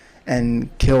through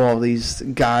and kill all these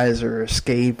guys or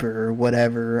escape or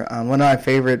whatever. One of my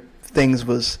favorite things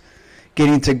was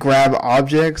getting to grab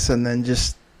objects and then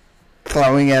just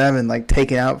throwing at them and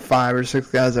taking out 5 or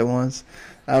 6 guys at once.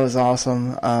 That was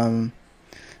awesome.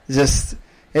 It's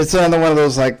another one of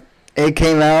those it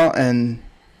came out and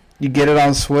you get it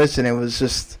on Switch and it was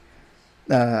just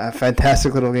a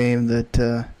fantastic little game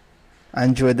that I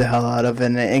enjoyed the hell out of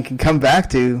and can come back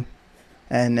to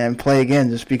and play again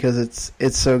just because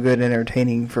it's so good and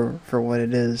entertaining for what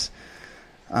it is.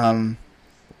 In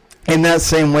that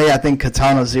same way, I think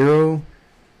Katana Zero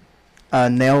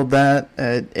nailed that.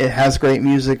 It has great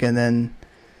music, and then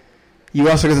you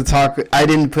also get to talk. I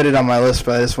didn't put it on my list,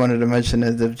 but I just wanted to mention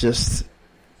it. Of just,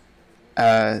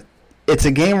 it's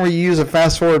a game where you use a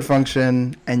fast forward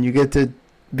function, and you get to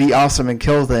be awesome and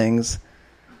kill things,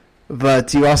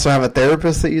 but you also have a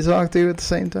therapist that you talk to at the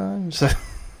same time. So,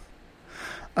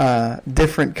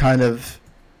 different kind of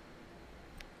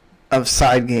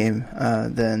side game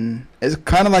than it's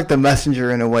kind of like The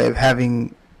Messenger in a way of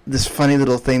having this funny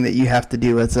little thing that you have to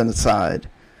do as an aside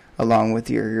along with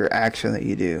your action that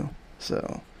you do.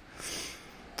 So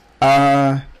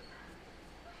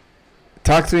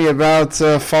Talk to me about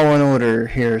Fallen Order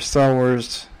here. Star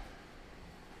Wars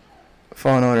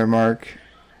Fallen Order, Mark.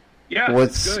 Yeah,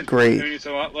 what's it's good. great? I mean, it's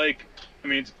a lot like,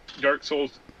 it's Dark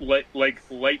Souls like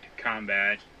light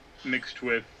combat mixed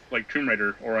with like Tomb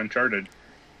Raider or Uncharted.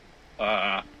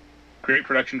 Great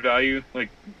production value, like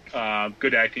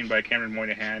good acting by Cameron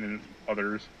Moynihan and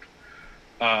others.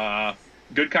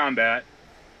 Good combat.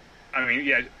 I mean,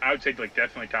 yeah, I would say like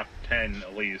definitely top 10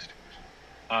 at least.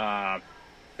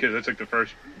 Because that's like the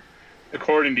first,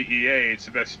 according to EA, it's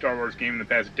the best Star Wars game in the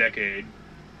past decade.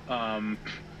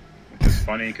 Which is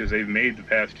funny because they've made the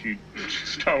past few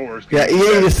Star Wars games. Yeah,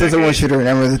 EA just doesn't want you to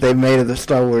remember that they've made other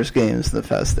Star Wars games in the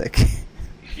past decade.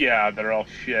 Yeah, they're all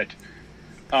shit.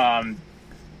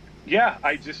 Yeah,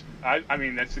 I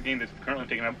mean, that's the game that's currently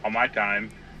taking up all my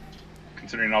time,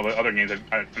 considering all the other games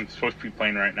I'm supposed to be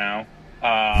playing right now.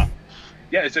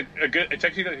 Yeah, it's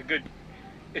actually like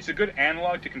it's a good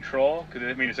analog to Control, because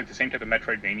I mean, it's like the same type of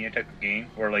Metroidvania type of game,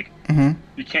 where like,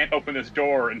 you can't open this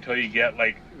door until you get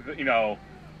like,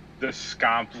 the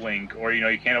Scomp Link, or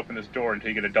you can't open this door until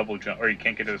you get a double jump, or you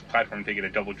can't get to this platform until you get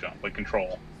a double jump, like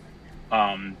Control.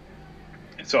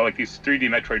 So like these 3D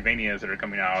Metroidvanias that are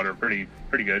coming out are pretty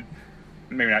good.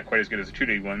 Maybe not quite as good as the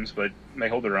 2D ones, but they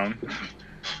hold their own.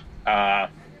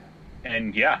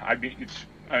 And yeah, I think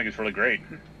it's really great.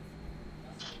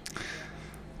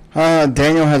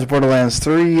 Daniel has Borderlands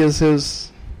 3 as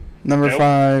his number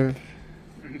 5.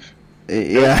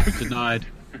 Yeah. Denied.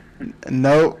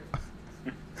 Nope.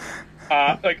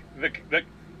 Like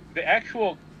the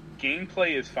actual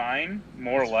gameplay is fine,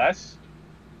 more or less.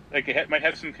 Like it might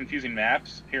have some confusing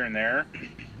maps here and there.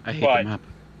 I hate the map.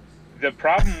 The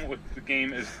problem with the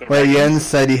game is the Well, Jens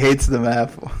said he hates the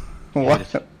map. Why?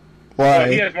 Well,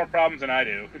 he has more problems than I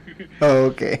do. Oh,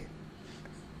 okay.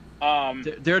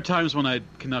 There are times when I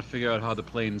cannot figure out how the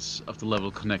planes of the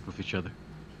level connect with each other.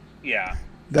 Yeah.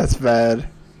 That's bad.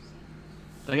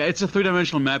 Like, it's a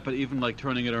 3-dimensional map, but even like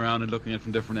turning it around and looking at it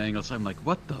from different angles, I'm like,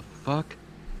 what the fuck?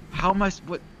 How am I?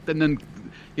 What? And then,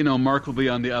 Mark will be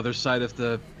on the other side of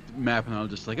the map, and I'll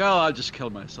just like, I'll just kill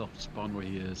myself, spawn where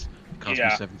he is. It cost me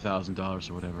 $7,000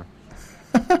 or whatever.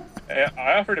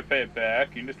 I offered to pay it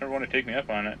back. You just never want to take me up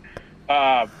on it.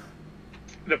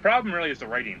 The problem really is the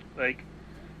writing. Like,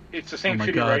 it's the same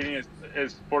shitty writing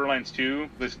as Borderlands 2,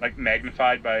 this like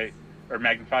magnified by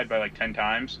like 10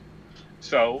 times.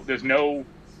 So there's no.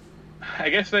 I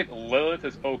guess like Lilith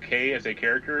is okay as a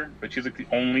character, but she's like the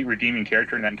only redeeming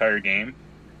character in that entire game.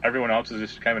 Everyone else is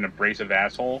just kind of an abrasive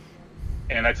asshole,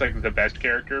 and that's like the best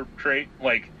character trait.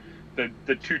 Like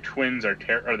the two twins are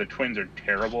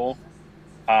terrible.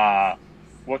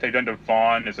 What they've done to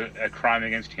Vaughn is a crime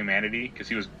against humanity, because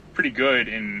he was pretty good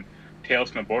in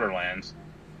Tales from the Borderlands.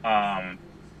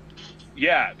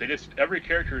 Yeah, every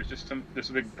character is just this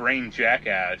big brain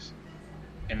jackass,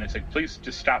 and it's like, please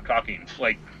just stop talking.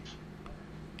 Like,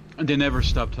 and they never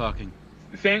stop talking.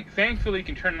 Thankfully, you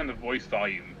can turn on the voice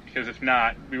volume, because if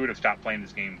not, we would have stopped playing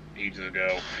this game ages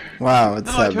ago. Wow,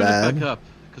 it's that bad. I turned it back up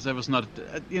because I was not,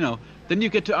 Then you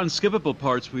get to unskippable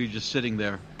parts where you're just sitting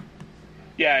there.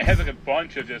 Yeah, it has like a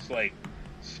bunch of just like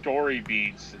story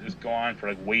beats that just go on for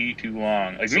like way too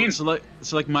long.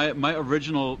 Like my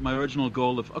original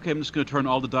goal of, okay, I'm just going to turn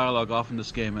all the dialogue off in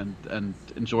this game and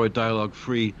enjoy dialogue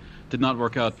free, did not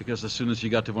work out, because as soon as you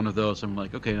got to one of those, I'm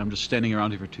like, okay, I'm just standing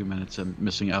around here for 2 minutes and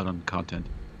missing out on content.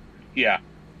 Yeah.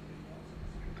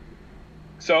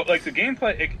 So like the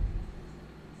gameplay,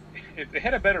 if they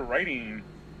had a better writer,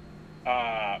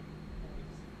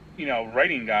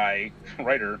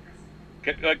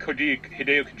 get like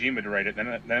Hideo Kojima to write it,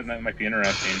 then that might be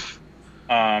interesting.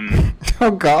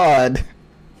 Oh God,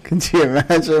 could you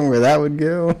imagine where that would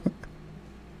go?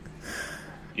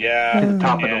 Yeah,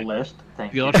 top of the list.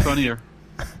 Thank you. Be a lot funnier.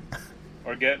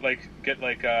 Or get like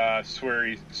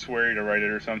Swery to write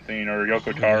it or something, or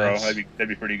Yoko Taro. Yes. That'd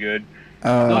be pretty good.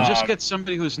 No, just get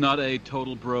somebody who's not a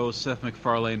total bro Seth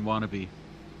MacFarlane wannabe.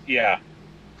 Yeah.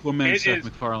 Poor man Seth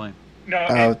MacFarlane. No.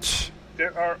 Ouch.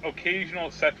 There are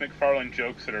occasional Seth MacFarlane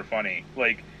jokes that are funny.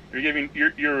 Like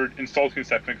you're insulting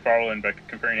Seth MacFarlane by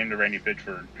comparing him to Randy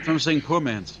Pitchford. I'm saying poor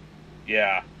man's.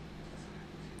 Yeah.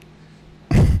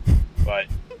 But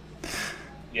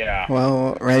yeah.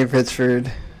 Well, Randy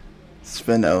Pitchford, it's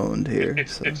been owned here.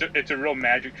 It's a real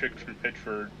magic trick from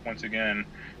Pitchford once again.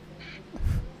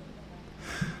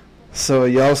 So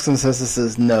y'all's consensus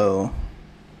is no.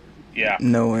 Yeah.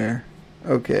 Nowhere.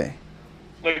 Okay.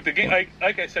 Like the game,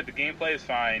 like I said, the gameplay is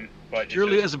fine, but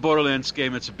Purely as a Borderlands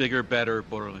game, it's a bigger, better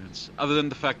Borderlands. Other than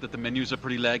the fact that the menus are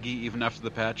pretty laggy, even after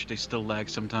the patch, they still lag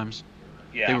sometimes.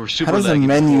 Yeah. They were super How does a laggy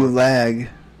menu before. lag?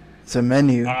 It's a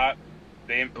menu.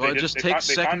 It just takes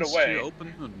seconds to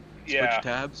open. switch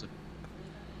tabs.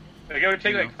 Like it would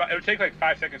take like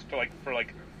 5 seconds to for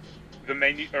the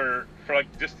menu, or for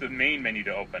just the main menu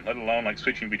to open, let alone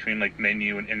switching between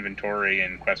menu and inventory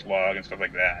and quest log and stuff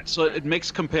like that. So it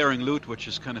makes comparing loot, which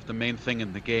is kind of the main thing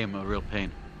in the game, a real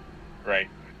pain. Right.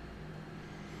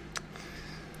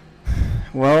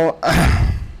 Well,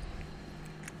 I'm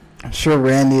sure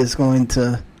Randy is going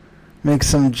to make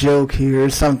some joke here or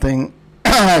something,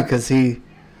 because he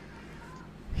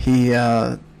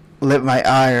lit my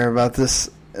ire about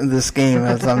this game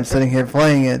as I'm sitting here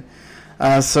playing it.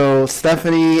 So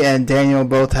Stephanie and Daniel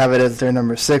both have it as their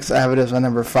number 6. I have it as my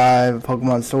number 5,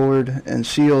 Pokemon Sword and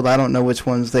Shield. I don't know which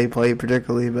ones they play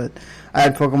particularly, but I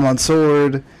had Pokemon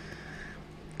Sword.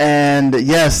 And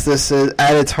yes, this is,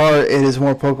 at its heart, it is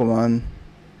more Pokemon.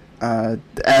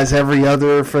 As every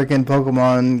other freaking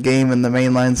Pokemon game in the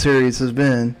mainline series has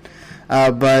been.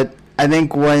 But I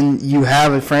think when you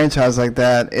have a franchise like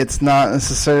that, it's not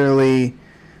necessarily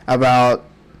about,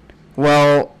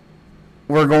 well,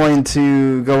 we're going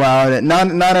to go out and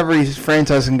not every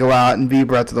franchise can go out and be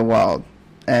Breath of the Wild.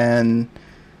 And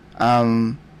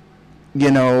Pokemon,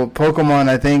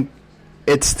 I think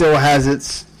it still has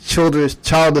its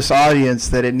childish audience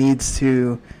that it needs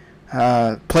to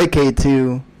placate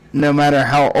to, no matter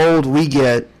how old we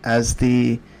get as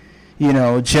the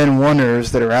Gen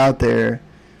 1ers that are out there.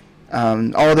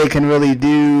 All they can really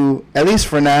do, at least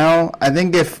for now, I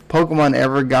think if Pokemon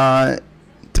ever got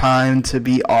time to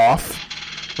be off,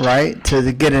 right,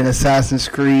 to get an Assassin's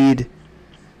Creed,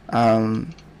 get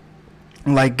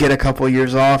a couple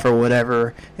years off or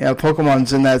whatever,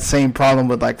 Pokemon's in that same problem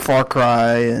with Far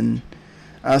Cry and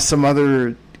some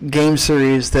other game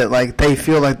series that they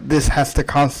feel like this has to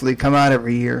constantly come out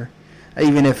every year,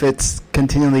 even if it's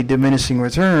continually diminishing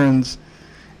returns.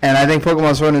 And I think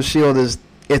Pokemon Sword and Shield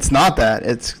it's not that.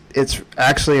 It's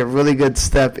actually a really good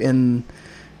step in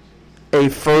a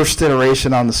first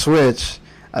iteration on the Switch.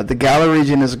 The Galar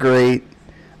region is great.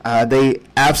 They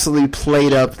absolutely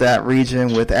played up that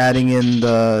region with adding in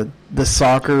the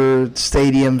soccer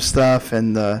stadium stuff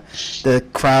and the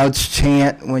crowds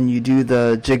chant when you do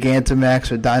the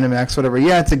Gigantamax or Dynamax, whatever.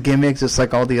 Yeah, it's a gimmick just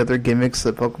like all the other gimmicks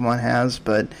that Pokemon has,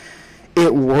 but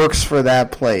it works for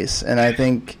that place. And I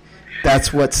think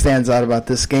that's what stands out about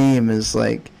this game is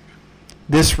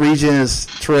this region is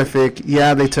terrific.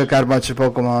 Yeah, they took out a bunch of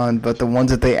Pokemon, but the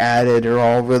ones that they added are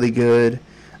all really good.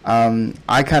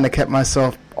 I kind of kept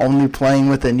myself only playing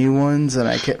with the new ones, and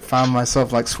I found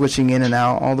myself switching in and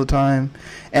out all the time.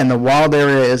 And the wild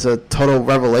area is a total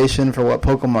revelation for what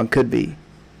Pokemon could be.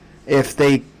 If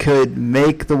they could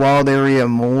make the wild area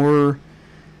more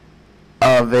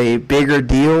of a bigger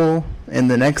deal in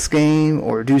the next game,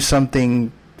 or do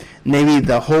something, maybe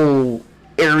the whole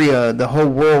area, the whole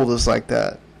world is like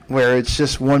that, where it's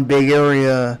just one big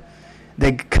area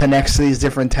that connects to these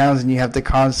different towns and you have to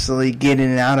constantly get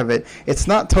in and out of it. It's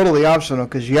not totally optional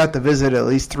because you have to visit at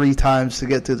least 3 times to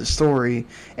get through the story,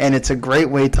 and it's a great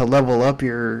way to level up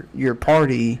your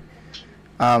party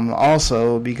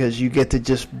also, because you get to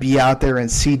just be out there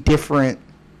and see different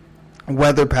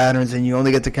weather patterns, and you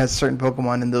only get to catch certain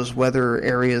Pokemon in those weather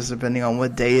areas depending on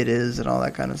what day it is and all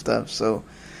that kind of stuff. So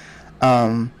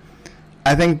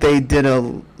I think they did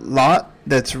a lot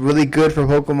that's really good for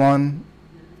Pokemon,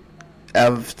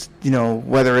 of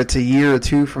whether it's a year or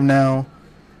 2 from now,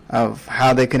 of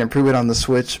how they can improve it on the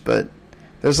Switch. But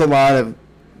there's a lot of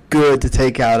good to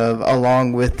take out of,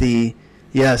 along with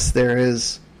yes, there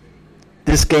is,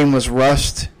 this game was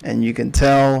rushed, and you can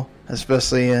tell,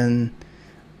 especially in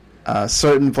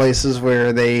certain places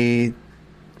where they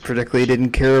particularly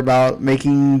didn't care about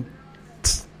making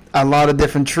a lot of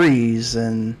different trees,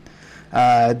 and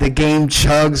the game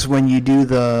chugs when you do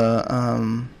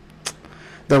the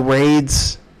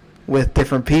raids with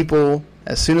different people.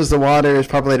 As soon as the wild area is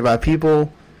populated by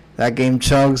people, that game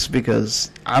chugs,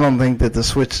 because I don't think that the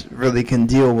Switch really can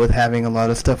deal with having a lot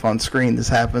of stuff on screen. This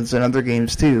happens in other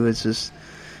games too.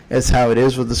 It's how it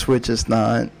is with the Switch. It's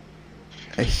not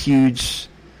a huge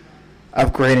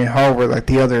upgrade in hardware like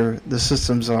the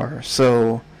systems are.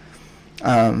 So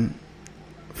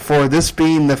for this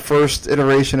being the first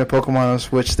iteration of Pokemon on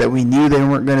Switch that we knew they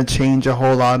weren't going to change a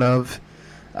whole lot of,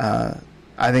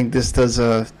 I think this does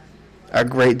a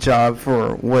great job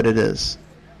for what it is.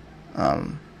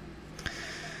 Daniel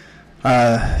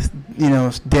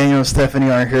and Stephanie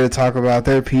aren't here to talk about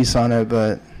their piece on it,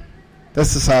 but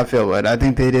that's just how I feel about it. I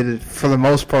think they did it, for the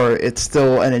most part, it's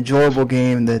still an enjoyable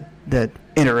game that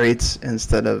iterates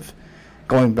instead of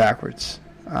going backwards.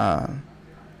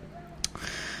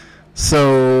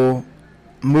 So,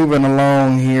 moving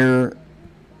along here,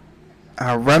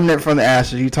 Remnant from the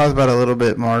Ashes, you talked about it a little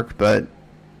bit, Mark, but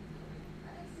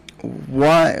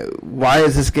why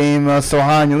is this game so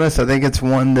high on your list? I think it's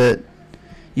one that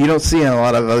you don't see a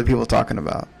lot of other people talking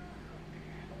about.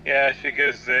 Yeah, it's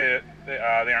because they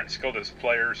aren't skilled as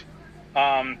players.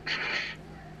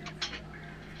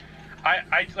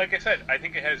 I like I said, I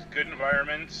think it has good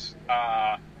environments.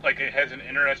 Like it has an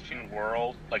interesting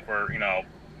world, like where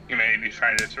humanity's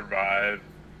trying to survive.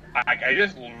 I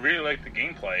just really like the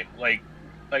gameplay. Like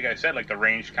I said, like the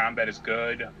ranged combat is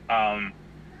good.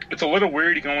 It's a little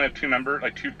weird. You can only have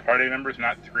two party members,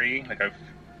 not 3, like a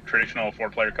traditional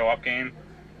 4-player co-op game.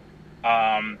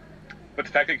 But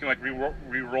the fact that you can like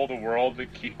re-roll the world to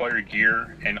keep all your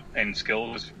gear and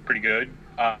skills is pretty good.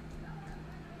 I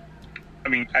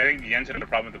mean, I think Jens had a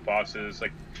problem with the bosses.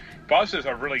 Like, bosses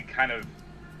are really kind of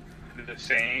the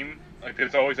same. Like,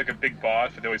 there's always like a big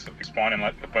boss, but they always spawn in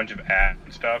like a bunch of ads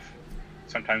and stuff,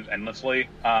 sometimes endlessly.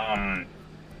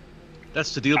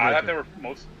 That's the deal breaker. I thought they were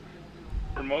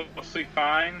mostly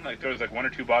fine. Like, there was like 1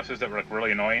 or 2 bosses that were like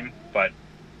really annoying, but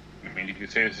I mean, you could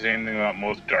say the same thing about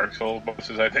most Dark Souls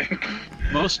bosses, I think.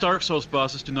 Most Dark Souls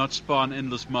bosses do not spawn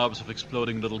endless mobs of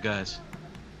exploding little guys.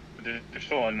 But they're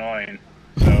still annoying,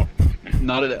 so.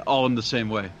 Not at all in the same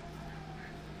way.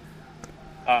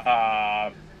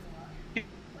 Like,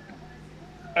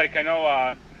 I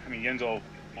know, Jens will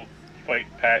fight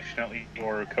passionately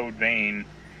for Code Vein,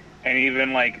 and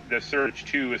even, like, The Surge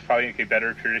 2 is probably like a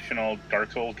better traditional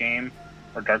Dark Souls game,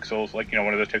 or Dark Souls, like,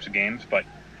 one of those types of games, but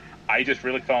I just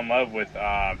really fell in love with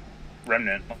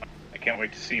Remnant. I can't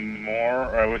wait to see more,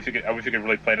 or I wish you could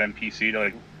really play it on PC to,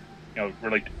 like,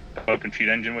 really develop a cheat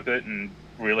engine with it and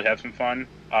really have some fun.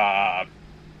 But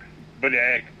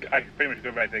yeah, I could pretty much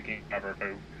go back to that game if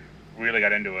I really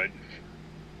got into it.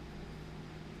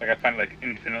 Like, I find it like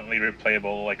infinitely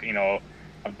replayable, like, a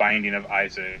Binding of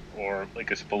Isaac or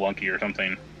like a Spelunky or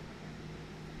something.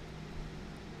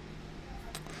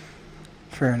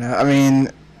 Fair enough. I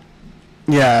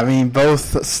mean,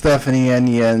 both Stephanie and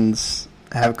Jens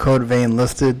have Code Vein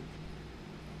listed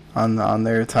on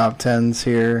their top 10s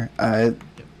here.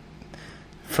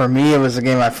 For me, it was a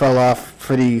game I fell off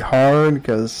pretty hard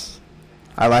because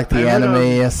I like the anime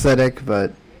aesthetic,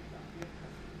 but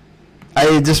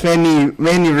it just made me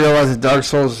realize that Dark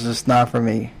Souls is just not for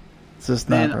me. It's just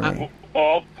not for me.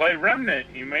 Well, play Remnant.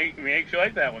 You make you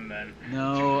like that one then.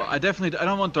 No, I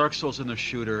don't want Dark Souls in a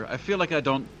shooter. I feel like I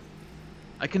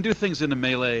can do things in a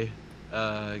melee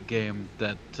game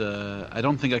that I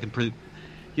don't think I can.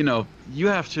 You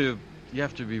have to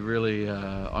be really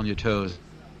on your toes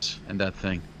in that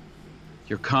thing.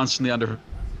 You're constantly under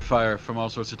fire from all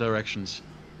sorts of directions,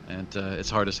 and it's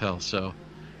hard as hell. So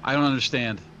I don't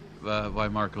understand why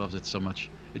Mark loves it so much.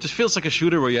 It just feels like a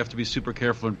shooter where you have to be super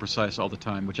careful and precise all the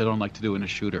time, which I don't like to do in a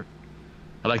shooter.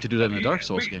 I like to do that in a Dark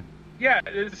Souls game. Yeah,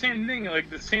 it's the same thing. Like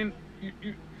the same.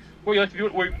 You like to do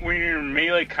it when you're in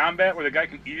melee combat, where the guy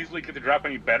can easily get the drop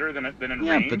on you better than in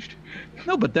ranged.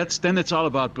 But then it's all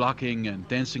about blocking and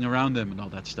dancing around them and all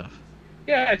that stuff.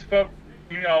 Yeah, it's about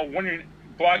when you're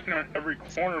blocking on every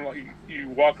corner, like you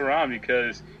walk around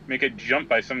because you may get jumped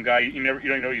by some guy you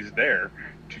don't know he's there.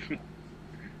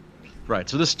 Right.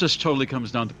 So this just totally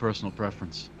comes down to personal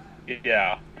preference.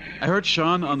 Yeah. I heard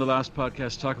Sean on the last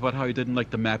podcast talk about how he didn't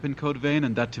like the map in Code Vein,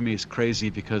 and that to me is crazy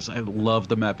because I love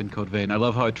the map in Code Vein. I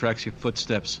love how it tracks your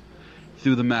footsteps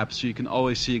through the map so you can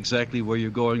always see exactly where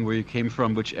you're going, where you came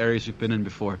from, which areas you've been in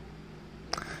before.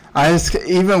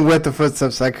 Even with the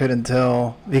footsteps, I couldn't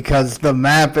tell because the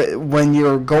map, when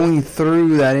you're going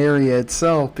through that area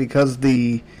itself, because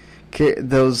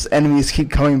those enemies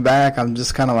keep coming back, I'm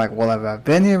just kind of like, well, have I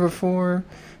been here before?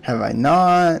 Have I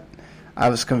not? I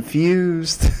was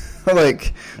confused.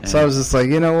 So I was just like,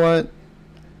 you know what?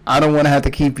 I don't want to have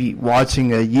to keep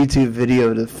watching a YouTube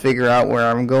video to figure out where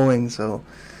I'm going. So,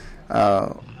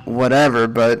 whatever.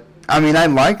 But I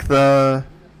like the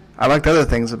other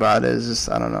things about it. It's just,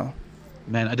 I don't know.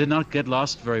 Man, I did not get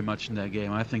lost very much in that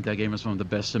game. I think that game is one of the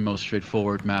best and most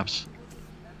straightforward maps.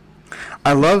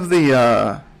 I love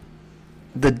the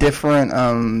different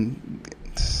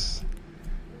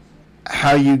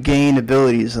how you gain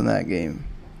abilities in that game.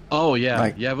 Oh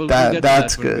yeah, we'll get to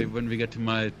that's that good when we get to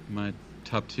my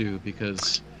top 2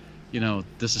 because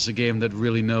this is a game that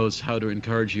really knows how to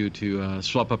encourage you to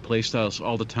swap up playstyles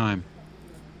all the time.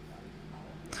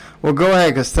 Well, go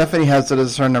ahead because Stephanie has it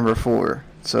as her number 4.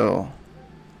 So.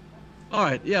 All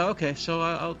right, yeah, okay. So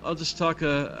I'll just talk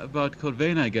about Code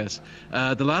Vein, I guess.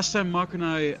 The last time Mark and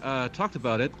I talked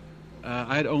about it,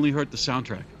 I had only heard the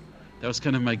soundtrack. That was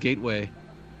kind of my gateway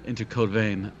into Code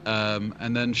Vein.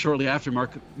 And then shortly after,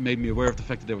 Mark made me aware of the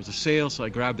fact that there was a sale, so I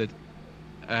grabbed it.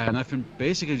 And I've been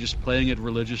basically just playing it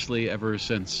religiously ever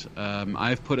since.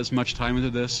 I've put as much time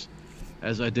into this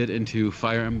as I did into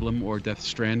Fire Emblem or Death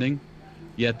Stranding,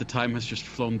 yet the time has just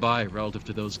flown by relative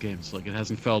to those games. Like, it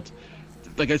hasn't felt...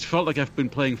 Like, it's felt like I've been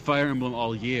playing Fire Emblem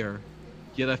all year,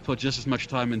 yet I've put just as much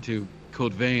time into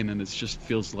Code Vein, and it just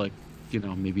feels like,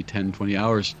 maybe 10, 20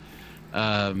 hours.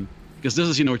 Because this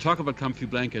is, we talk about comfy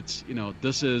blankets,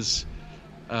 this is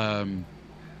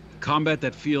combat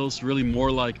that feels really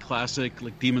more like classic,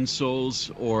 like Demon's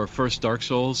Souls or first Dark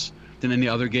Souls than any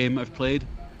other game I've played.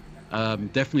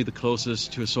 Definitely the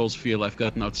closest to a Souls feel I've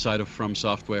gotten outside of From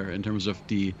Software in terms of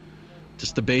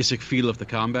just the basic feel of the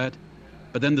combat.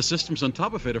 But then the systems on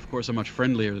top of it, of course, are much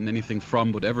friendlier than anything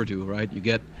From would ever do, right? You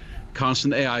get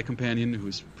constant AI companion,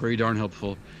 who's pretty darn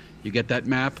helpful. You get that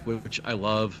map, which I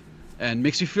love, and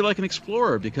makes you feel like an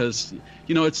explorer because,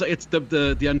 it's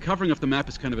the uncovering of the map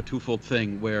is kind of a twofold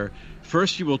thing, where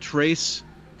first you will trace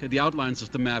the outlines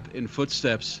of the map in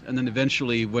footsteps, and then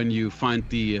eventually when you find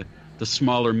the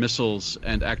smaller missiles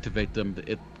and activate them,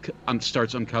 it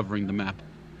starts uncovering the map.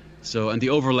 So, and the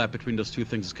overlap between those two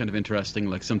things is kind of interesting.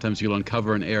 Like, sometimes you'll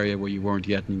uncover an area where you weren't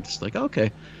yet, and it's like,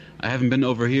 okay, I haven't been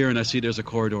over here, and I see there's a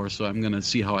corridor, so I'm going to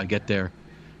see how I get there,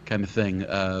 kind of thing.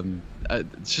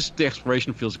 It's just, the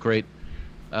exploration feels great.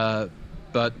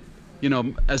 But,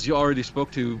 as you already spoke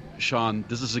to, Sean,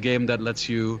 this is a game that lets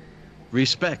you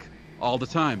respec all the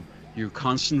time. You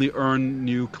constantly earn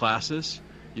new classes.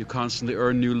 You constantly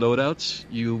earn new loadouts.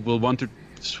 You will want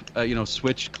to,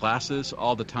 switch classes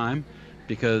all the time.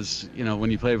 Because, when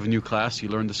you play with a new class, you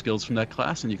learn the skills from that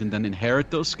class, and you can then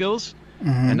inherit those skills.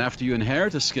 Mm-hmm. And after you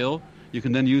inherit a skill, you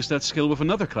can then use that skill with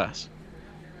another class.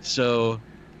 So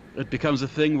it becomes a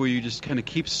thing where you just kind of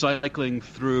keep cycling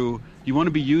through. You want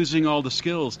to be using all the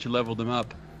skills to level them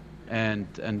up and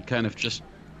kind of just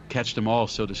catch them all,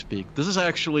 so to speak. This is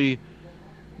actually,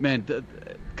 man,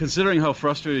 considering how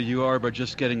frustrated you are by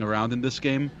just getting around in this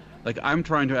game, like, I'm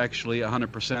trying to actually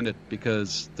 100% it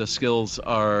because the skills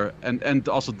are, and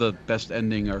also the best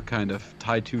ending are kind of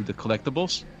tied to the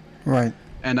collectibles. Right.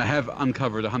 And I have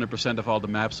uncovered 100% of all the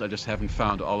maps. I just haven't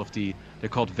found all of they're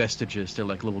called vestiges. They're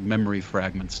like little memory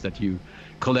fragments that you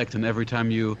collect. And every time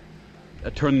you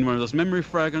turn one of those memory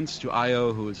fragments to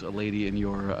Io, who is a lady in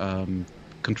your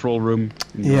control room.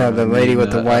 The lady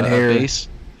with the white hair. Base.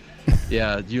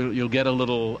 Yeah, you'll get a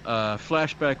little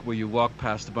flashback where you walk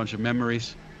past a bunch of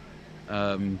memories.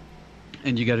 And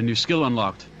you get a new skill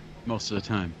unlocked most of the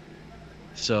time.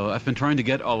 So I've been trying to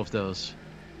get all of those.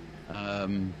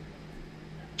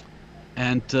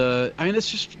 It's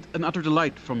just an utter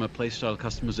delight from a playstyle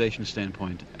customization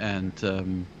standpoint.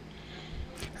 And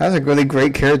that's a really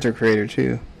great character creator,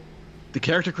 too. The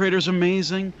character creator is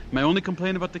amazing. My only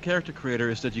complaint about the character creator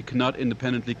is that you cannot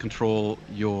independently control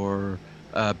your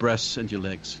breasts and your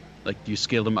legs. Like, you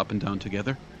scale them up and down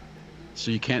together. So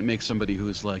you can't make somebody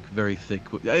who's like very thick.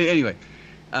 Anyway,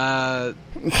 I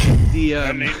don't need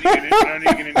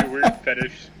to get into weird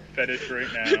fetish right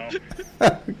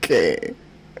now. Okay.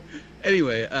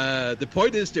 Anyway, the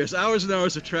point is, there's hours and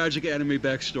hours of tragic anime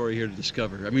backstory here to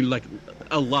discover. I mean, like,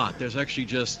 a lot. There's actually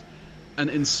just an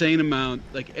insane amount.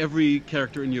 Like, every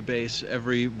character in your base,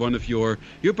 every one of you're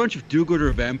a bunch of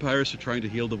do-gooder vampires who are trying to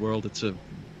heal the world. It's a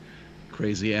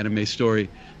crazy anime story.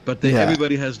 But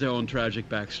everybody has their own tragic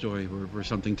backstory where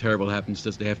something terrible happens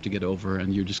that they have to get over,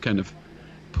 and you're just kind of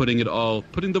putting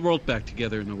the world back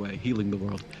together in a way, healing the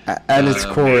world. At its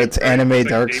core, it's anime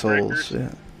Dark Souls.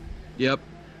 Yeah. Yep.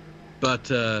 But,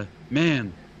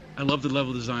 man, I love the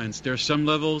level designs. There are some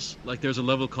levels, like there's a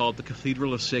level called the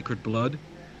Cathedral of Sacred Blood,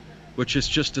 which is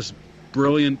just this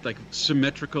brilliant, like,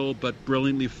 symmetrical but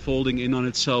brilliantly folding in on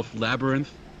itself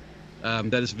labyrinth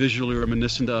that is visually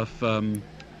reminiscent of...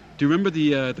 do you remember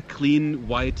the clean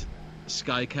white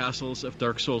sky castles of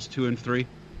Dark Souls 2 and 3?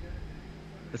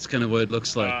 That's kind of what it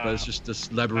looks like, but it's just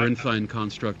this labyrinthine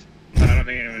construct. I don't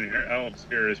think anyone else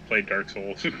here has played Dark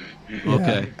Souls.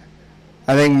 Okay.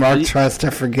 I think Mark tries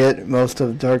to forget most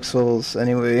of Dark Souls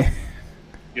anyway.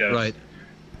 Yes. Right.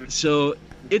 So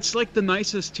it's like the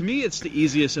nicest, to me it's the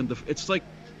easiest, and it's like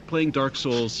playing Dark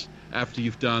Souls after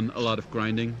you've done a lot of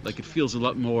grinding. Like, it feels a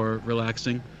lot more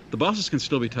relaxing. The bosses can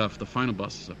still be tough. The final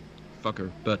boss is a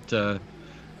fucker. But,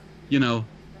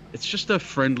 it's just a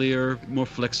friendlier, more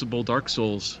flexible Dark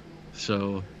Souls.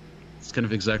 So it's kind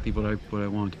of exactly what I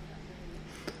want.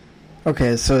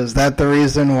 Okay, so is that the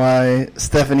reason why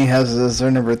Stephanie has this as her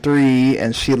number 3,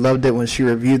 and she loved it when she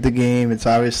reviewed the game? It's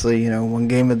obviously, one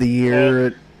game of the year.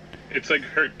 Well, it's like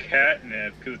her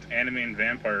catnip, because it's anime and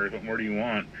vampires. What more do you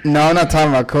want? No, I'm not talking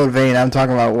about Code Vein. I'm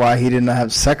talking about why he didn't have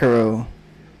Sekiro.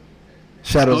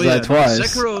 Shadows Die Twice.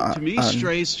 Sekiro, to me,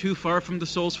 strays too far from the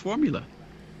Souls formula.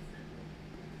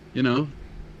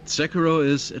 Sekiro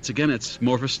it's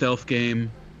more of a stealth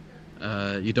game.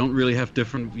 You don't really have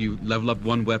different. You level up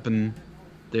one weapon.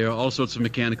 There are all sorts of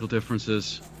mechanical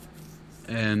differences,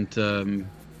 and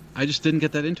I just didn't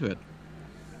get that into it.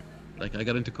 Like I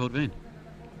got into Code Vein.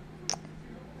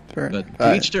 Fair But enough.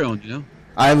 to each their own, you know.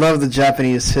 I love the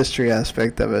Japanese history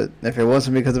aspect of it. If it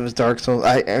wasn't because of his Dark Souls,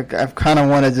 I kind of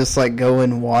want to just like go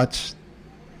and watch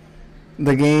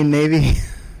the game, maybe,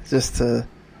 just to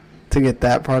get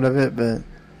that part of it. But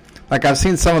like I've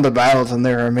seen some of the battles and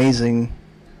they're amazing.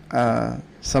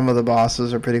 Some of the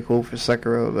bosses are pretty cool for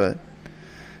Sekiro, but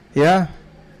yeah,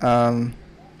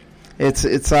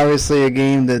 it's obviously a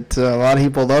game that a lot of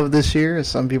people loved this year.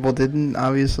 Some people didn't,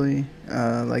 obviously,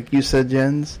 like you said,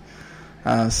 Jens.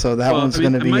 So that one's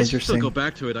going to be I might interesting. still go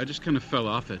back to it. I just kind of fell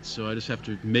off it, so I just have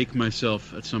to make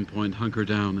myself at some point hunker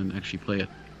down and actually play it.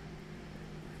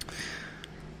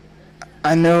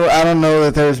 I don't know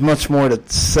that there's much more to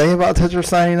say about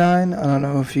Tetris 99. I don't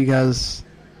know if you guys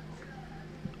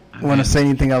want to say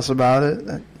anything else about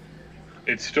it.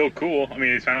 It's still cool. I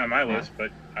mean, it's not on my list,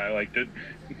 but I liked it.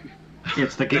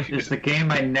 It's the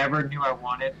game I never knew I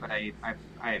wanted, but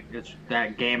it's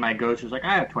that game I go to. It's like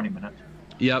I have 20 minutes.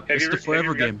 Yep, it's the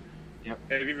forever game. Have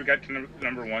you ever got to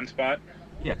number one spot?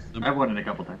 Yes, I've won it a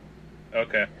couple times.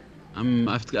 Okay.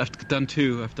 I've done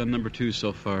 2. I've done number 2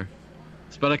 so far.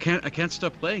 But I can't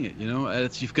stop playing it. You know, at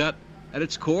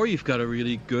its core, you've got a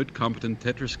really good, competent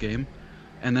Tetris game,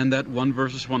 and then that 1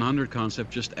 versus 100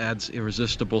 concept just adds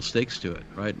irresistible stakes to it,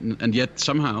 right? And yet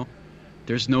somehow,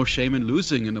 there's no shame in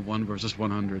losing in the 1 versus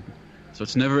 100. So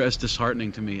it's never as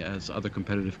disheartening to me as other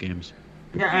competitive games.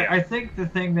 Yeah, I think the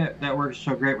thing that works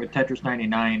so great with Tetris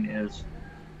 99 is,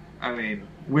 I mean,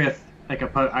 with like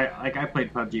I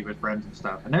played PUBG with friends and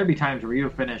stuff, and there'd be times where you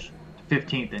finish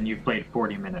 15th and you've played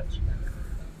 40 minutes.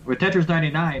 With Tetris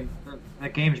 99, the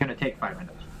game's going to take 5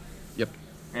 minutes. Yep.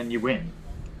 And you win.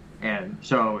 And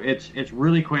so it's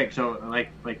really quick. So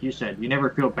like you said, you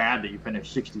never feel bad that you finish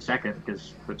 60 seconds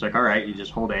because it's like, all right, you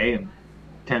just hold A, and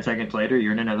 10 seconds later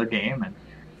you're in another game, and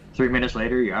 3 minutes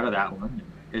later you're out of that one.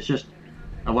 It's just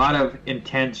a lot of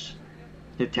intense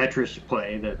Tetris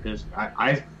play that is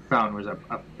I found was a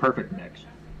perfect mix.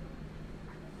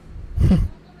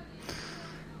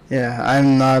 Yeah,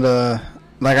 I'm not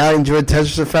like I enjoyed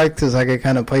Tetris Effect because I could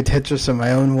kind of play Tetris in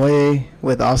my own way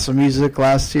with awesome music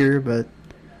last year, but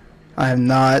I am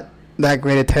not that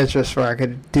great at Tetris where I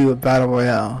could do a battle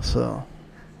royale. So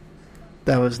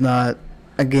that was not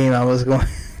a game I was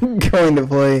going to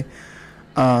play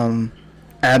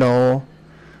at all.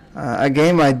 A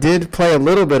game I did play a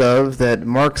little bit of that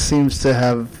Mark seems to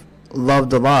have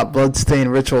loved a lot,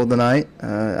 Bloodstained Ritual of the Night.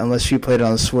 Unless you played it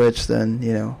on Switch, then,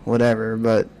 whatever.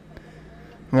 But,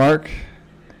 Mark,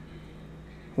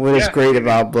 what is great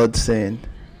about Bloodstained?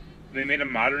 They made a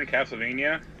modern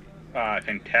Castlevania.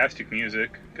 Fantastic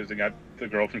music, because they got the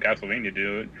girl from Castlevania to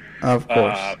do it. Of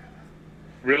course.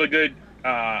 Really good,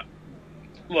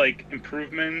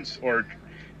 improvements or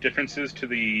differences to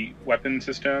the weapon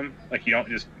system. Like, you don't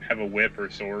just have a whip or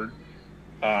sword.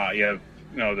 You have,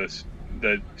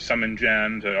 the summon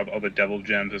gems, all the devil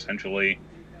gems, essentially,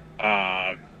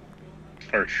 or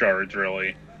shards,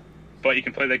 really. But you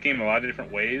can play that game a lot of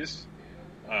different ways.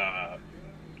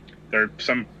 There are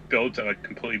some builds that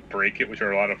completely break it, which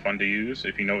are a lot of fun to use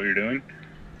if you know what you're doing.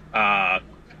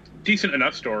 Decent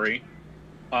enough story,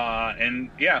 and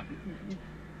yeah,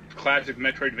 classic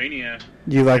Metroidvania.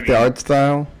 You like the art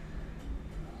style?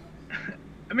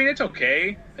 I mean, it's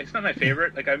okay. It's not my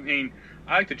favorite.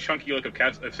 I like the chunky look of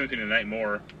Symphony of the Night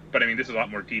more, but I mean, this is a lot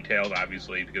more detailed,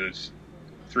 obviously, because it's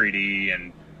 3D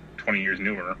and 20 years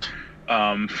newer.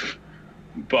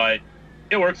 But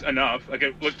it works enough.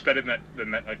 It looks better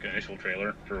than that initial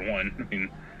trailer, for one. I mean,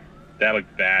 that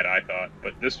looked bad, I thought,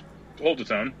 but this holds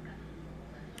its own.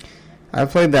 I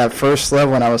played that first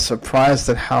level and I was surprised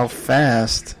at how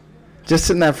fast. Just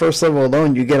in that first level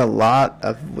alone, you get a lot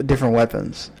of different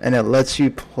weapons, and it lets you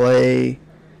play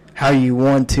how you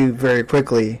want to very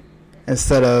quickly.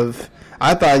 Instead of,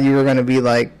 I thought you were going to be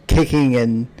kicking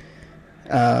and,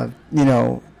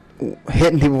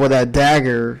 hitting people with that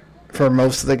dagger for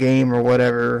most of the game or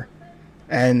whatever.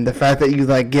 And the fact that you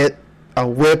get a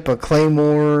whip, a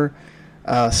claymore,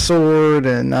 a sword,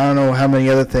 and I don't know how many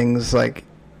other things,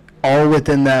 all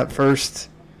within that first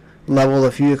level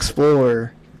if you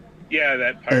explore. Yeah,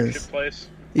 that pirate ship place.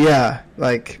 Yeah,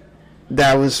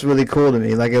 that was really cool to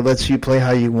me. It lets you play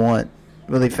how you want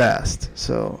really fast.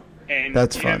 So and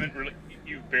that's fun.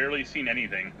 You've barely seen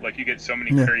anything. You get so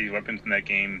many crazy weapons in that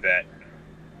game that,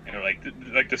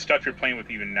 the stuff you're playing with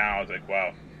even now is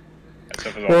wow. That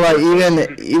stuff is all Well, like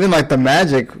worthless. even like the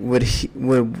magic would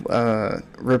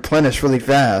replenish really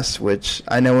fast, which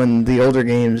I know in the older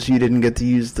games you didn't get to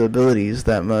use the abilities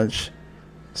that much.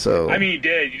 So I mean, you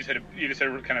did. You just had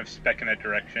to kind of spec in that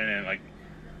direction, and like,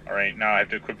 all right, now I have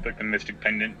to equip like the Mystic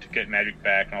Pendant to get magic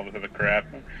back and all this other crap.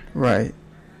 right.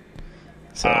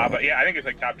 So But yeah, I think it's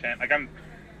like top 10. Like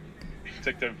it's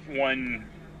like the one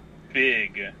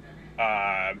big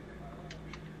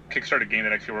Kickstarter game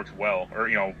that actually works well, or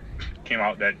came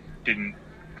out that didn't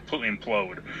completely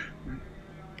implode.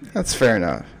 that's fair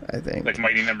enough, I think. Like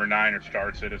Mighty Number 9 or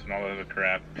Star Citizen and all that other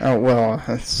crap. Oh well,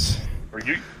 that's. Or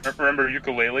you remember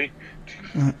Ukulele?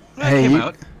 That Hey, came you-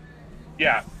 out.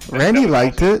 Yeah, Randy that was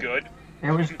liked also it. Good.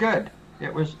 It was good.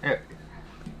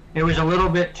 It was a little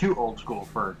bit too old school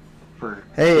for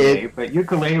Hey, today, but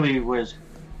Ukulele was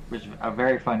a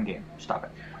very fun game. Stop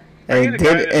it. And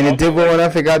it did well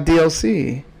enough. It got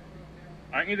DLC.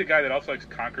 Aren't you the guy that also likes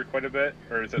Conquer quite a bit,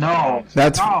 or is that No,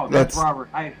 That's that's Robert.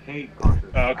 I hate Conquer.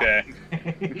 Oh, okay. I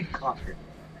hate Conquer.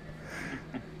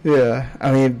 Yeah.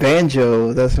 I mean,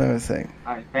 Banjo. That's another thing.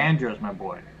 Banjo's my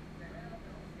boy.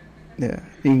 Yeah,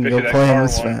 you can Especially go that play him car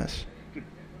with one. Smash.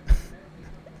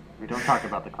 We don't talk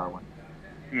about the car one.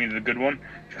 You mean the good one?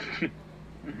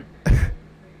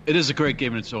 It is a great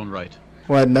game in its own right.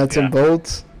 What, Nuts and Yeah.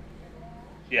 Bolts?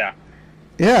 Yeah.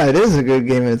 Yeah, it is a good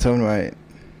game in its own right.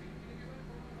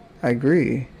 I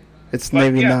agree. It's But,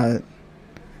 maybe yeah. not.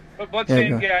 But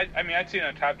Bloodstained, I mean, I'd say in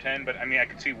the top 10, but I mean, I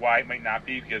could see why it might not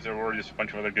be, because there were just a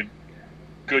bunch of other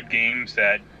good games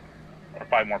that are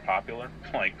probably more popular.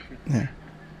 Like,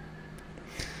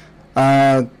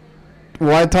 Well,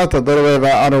 I talked a little bit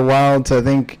about Outer Wilds. I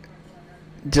think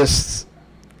I just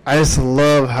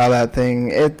love how that thing.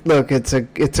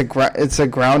 It's a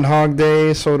Groundhog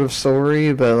Day sort of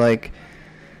story, but like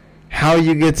how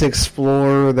you get to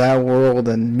explore that world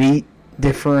and meet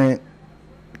different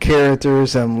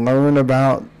characters and learn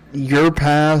about your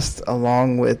past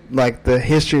along with like the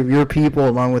history of your people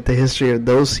along with the history of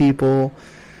those people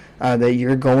that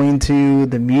you're going to.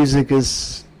 The music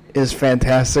is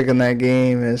fantastic in that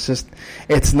game.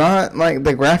 It's not like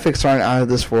the graphics aren't out of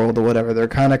this world or whatever. They're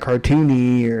kind of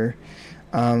cartoony or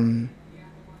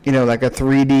like a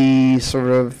 3D sort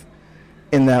of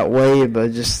in that way,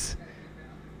 but just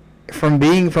from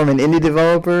being from an indie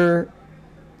developer,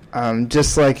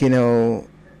 just like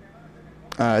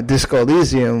Disco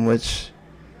Elysium, which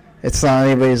it's not on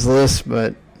anybody's list,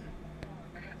 but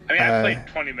I mean, I played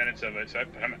 20 minutes of it, so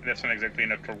that's not exactly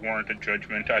enough to warrant a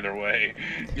judgment either way.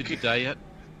 Did you die yet?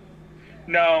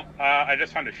 No, I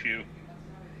just found a shoe.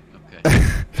 Okay.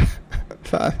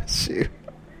 shoot.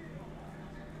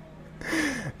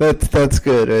 That's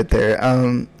good right there.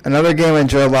 Another game I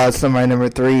enjoy a lot, it's my number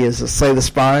 3, is Slay the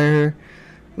Spire.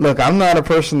 Look, I'm not a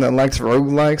person that likes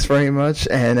roguelikes very much,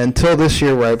 and until this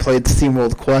year where I played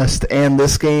SteamWorld Quest and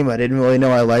this game, I didn't really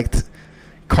know I liked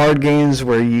card games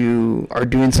where you are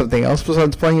doing something else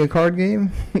besides playing a card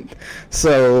game.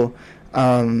 So,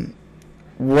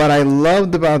 what I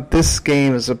loved about this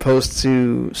game as opposed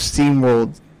to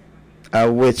SteamWorld,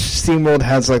 which SteamWorld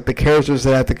has like the characters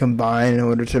that have to combine in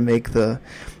order to make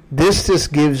this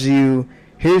just gives you,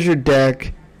 here's your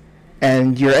deck,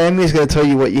 and your enemy is going to tell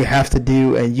you what you have to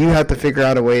do, and you have to figure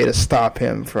out a way to stop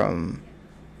him from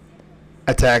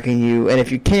attacking you. And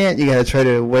if you can't, you got to try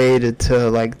to way to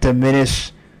like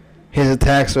diminish his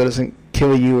attack so it doesn't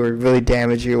kill you or really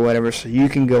damage you or whatever, so you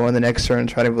can go on the next turn and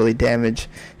try to really damage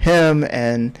him,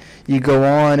 and you go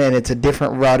on, and it's a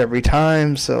different route every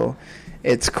time, so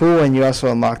it's cool, and you also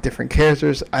unlock different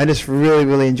characters. I just really,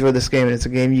 really enjoy this game, and it's a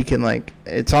game you can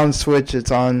it's on Switch,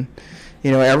 it's on,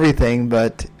 everything,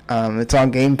 but it's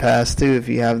on Game Pass too if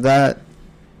you have that.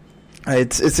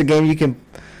 It's a game you can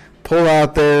pull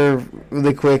out there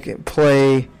really quick and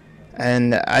play,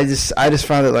 and I just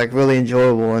found it really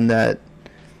enjoyable, in that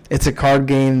it's a card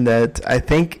game that I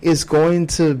think is going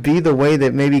to be the way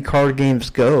that maybe card games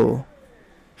go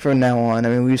from now on. I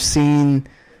mean, we've seen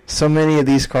so many of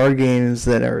these card games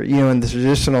that are, in the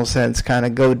traditional sense, kind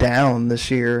of go down this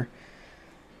year.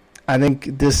 I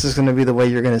think this is going to be the way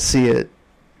you're going to see it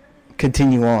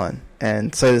continue on,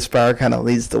 and Slay the Spire kind of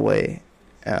leads the way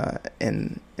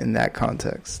in that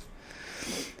context.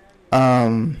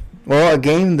 Well, a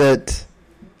game that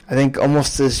I think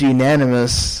almost is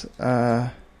unanimous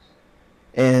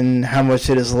in how much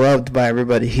it is loved by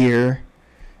everybody here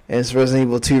is Resident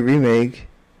Evil 2 Remake.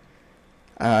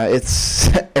 It's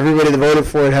everybody that voted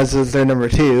for it has it as their number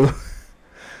 2.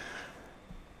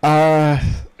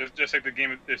 Just like the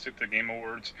Game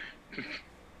Awards.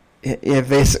 Yeah,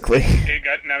 basically. It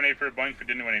got nominated for a bunch but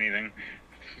didn't win anything.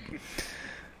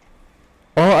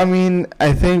 Well, I mean,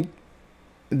 I think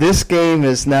this game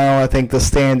is now, I think, the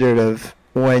standard of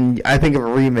when I think of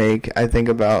a remake, I think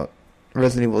about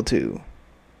Resident Evil 2.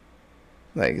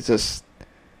 Like, it's just,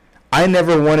 I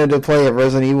never wanted to play a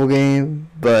Resident Evil game,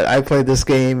 but I played this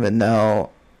game, and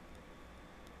now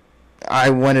I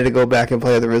wanted to go back and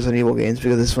play the Resident Evil games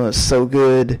because this one is so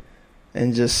good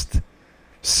and just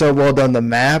so well done. The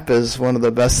map is one of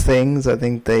the best things I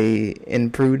think they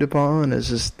improved upon. It's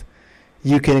just,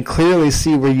 you can clearly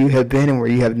see where you have been and where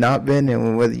you have not been,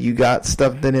 and whether you got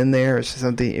stuff in there or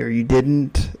something, or you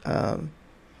didn't.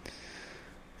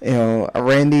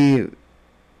 Randy,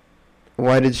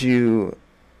 why did you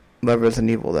love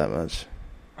Resident Evil that much?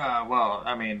 Well,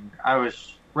 I mean,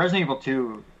 Resident Evil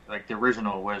 2, like the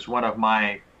original, was one of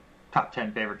my top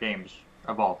 10 favorite games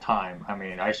of all time. I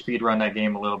mean, I speedrun that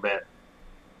game a little bit.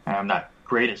 I'm not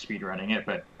great at speedrunning it,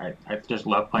 but I just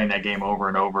love playing that game over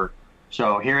and over.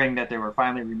 So hearing that they were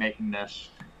finally remaking this,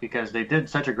 because they did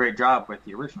such a great job with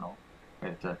the original,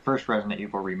 with the first Resident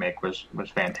Evil remake, was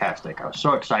fantastic. I was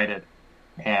so excited,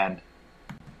 and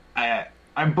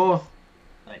I'm both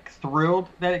like thrilled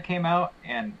that it came out,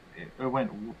 and it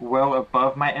went well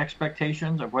above my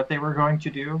expectations of what they were going to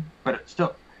do. But it's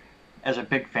still, as a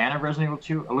big fan of Resident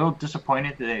Evil 2, a little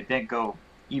disappointed that they didn't go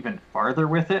even farther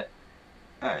with it.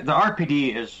 The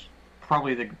RPD is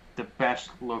probably the best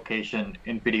location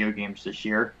in video games this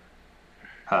year,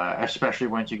 especially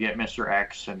once you get Mr.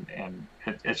 X, and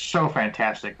it's so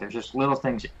fantastic. There's just little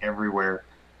things everywhere,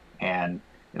 and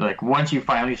like once you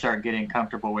finally start getting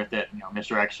comfortable with it,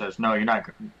 Mr. X says, "No, you're not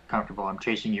comfortable. I'm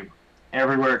chasing you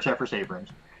everywhere except for save rooms."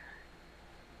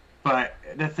 But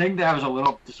the thing that I was a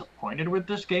little disappointed with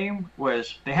this game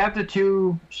was they have the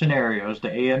two scenarios,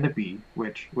 the A and the B,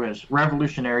 which was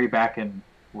revolutionary back in,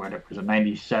 it was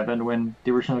 97 when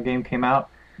the original game came out,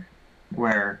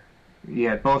 where you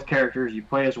had both characters, you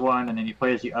play as one and then you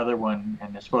play as the other one,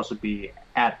 and it's supposed to be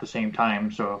at the same time.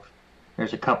 So if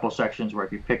there's a couple sections where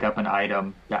if you pick up an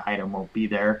item, the item won't be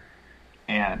there.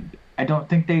 And I don't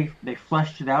think they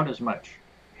fleshed it out as much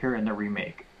here in the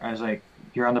remake. I was like,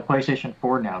 you're on the PlayStation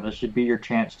 4 now. This should be your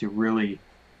chance to really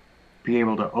be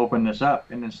able to open this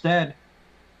up. And instead,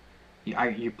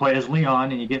 you play as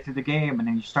Leon and you get through the game, and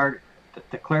then you start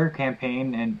the Claire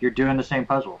campaign, and you're doing the same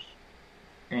puzzles.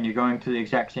 And you're going to the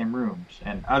exact same rooms.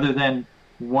 And other than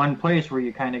one place where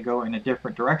you kind of go in a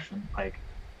different direction, like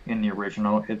in the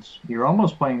original, you're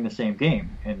almost playing the same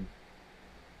game. And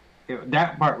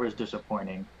that part was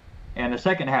disappointing. And the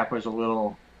second half was a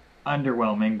little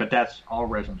underwhelming, but that's all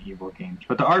Resident Evil games.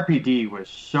 But the RPD was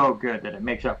so good that it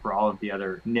makes up for all of the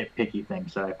other nitpicky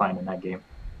things that I find in that game.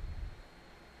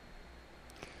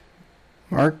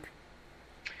 Mark?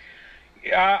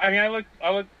 Yeah, I mean, I like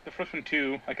the first one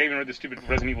too. Like, I even read the stupid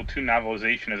Resident Evil 2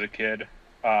 novelization as a kid.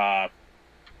 Yeah,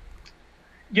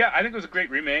 I think it was a great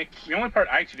remake. The only part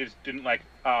I actually just didn't like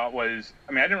was,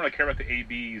 I mean, I didn't really care about the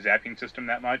A/B zapping system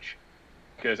that much,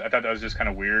 because I thought that was just kind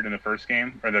of weird in the first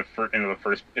game, or the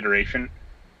first iteration.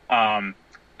 I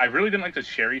really didn't like the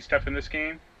Sherry stuff in this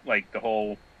game, like the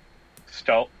whole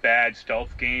bad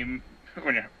stealth game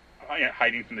when you're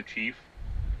hiding from the chief.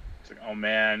 It's like, oh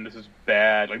man, this is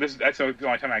bad. Like that's the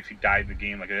only time I actually died in the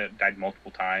game. Like I died multiple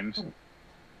times.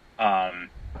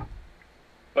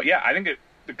 But yeah, I think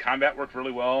the combat worked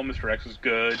really well. Mr. X was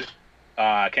good.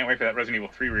 I can't wait for that Resident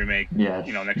Evil 3 remake. Yes,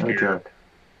 next year. Joke.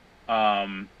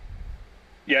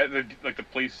 Yeah, the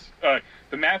police,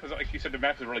 the map is, like you said, the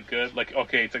map is really good. Like,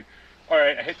 okay, it's like, all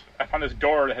right, I found this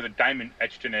door that has a diamond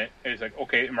etched in it. And it's like,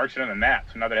 okay, it marks it on the map.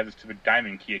 So now that I have this stupid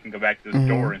diamond key, I can go back to this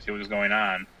door and see what is going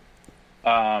on.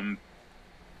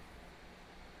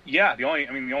 Yeah, the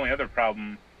only other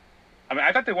problem, I mean,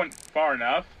 I thought they went far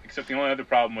enough, except the only other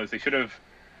problem was they should have,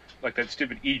 like that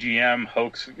stupid EGM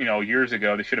hoax, years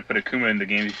ago, they should have put Akuma in the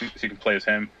game so you can play as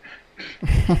him.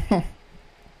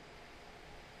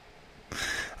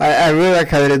 I really like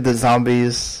how they did the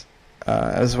zombies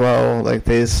as well. Like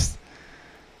they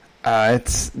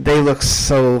look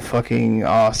so fucking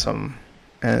awesome,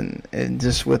 and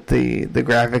just with the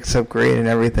graphics upgrade and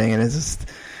everything, and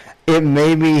it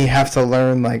made me have to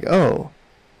learn, like, oh,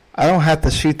 I don't have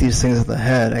to shoot these things in the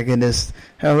head. I can just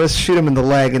let's shoot him in the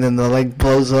leg, and then the leg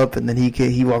blows up, and then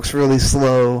he walks really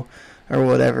slow or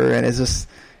whatever, and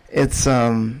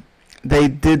they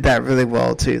did that really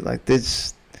well too. Like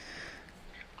this.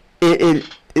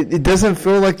 It doesn't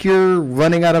feel like you're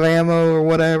running out of ammo or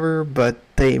whatever, but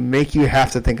they make you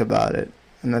have to think about it,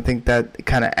 and I think that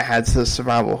kind of adds to the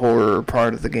survival horror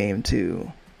part of the game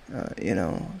too.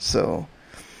 So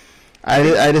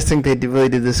I just think they really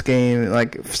did this game,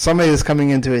 like, if somebody that's coming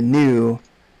into it new,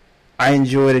 I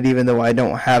enjoyed it even though I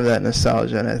don't have that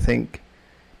nostalgia, and I think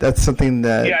that's something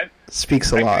that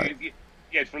speaks a lot.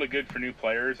 Yeah, it's really good for new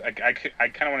players. I kind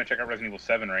of want to check out Resident Evil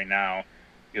 7 right now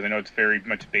because I know it's very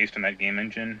much based on that game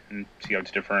engine and see how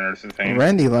it's different or the same.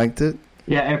 Randy liked it.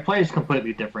 Yeah, it plays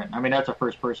completely different. I mean, that's a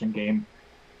first-person game.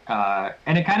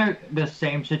 And it kind of, the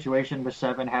same situation with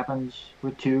 7 happens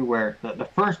with 2, where the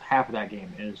first half of that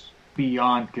game is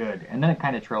beyond good, and then it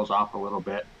kind of trails off a little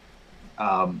bit.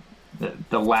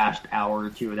 The last hour or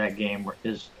 2 of that game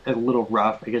is a little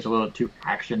rough. It gets a little too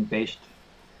action-based.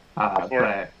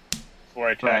 Before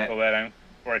I tackle that,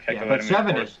 but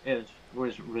 7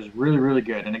 was really, really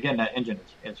good. And again, that engine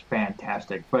is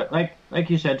fantastic. But like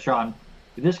you said, Sean,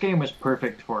 this game was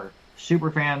perfect for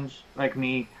super fans like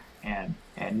me and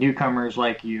newcomers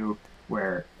like you,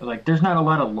 where like there's not a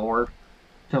lot of lore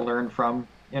to learn from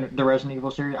in the Resident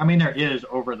Evil series. I mean, there is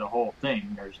over the whole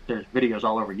thing. There's videos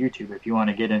all over YouTube if you want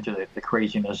to get into the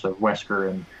craziness of Wesker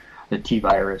and the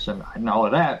T-Virus and all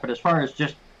of that. But as far as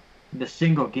just the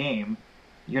single game,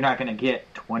 you're not going to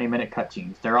get 20-minute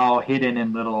cutscenes. They're all hidden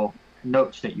in little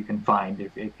notes that you can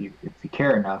find if you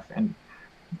care enough. And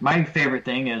my favorite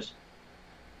thing is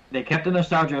they kept the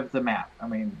nostalgia of the map. I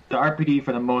mean, the RPD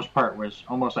for the most part was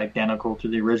almost identical to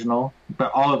the original,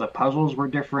 but all of the puzzles were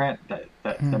different.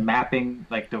 The mapping,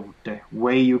 like the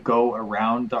way you go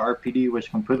around the RPD was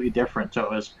completely different.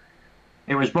 So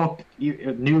it was both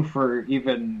new for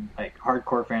even like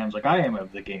hardcore fans like I am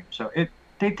of the game. So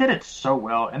they did it so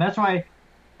well, and that's why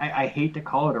I hate to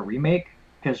call it a remake,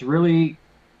 because really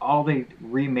all they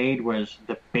remade was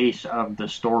the base of the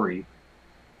story,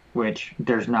 which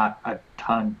there's not a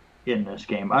ton in this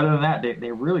game. Other than that,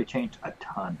 they really changed a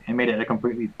ton and made it a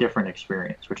completely different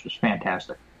experience, which was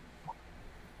fantastic.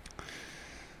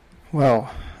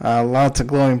 Well, lots of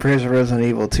glowing praise for Resident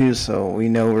Evil 2, so we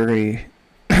know we're going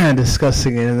to be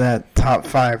discussing it in that top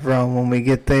 5 realm when we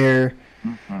get there.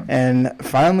 Mm-hmm. And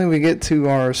finally we get to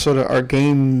our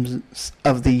games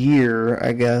of the year,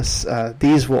 I guess.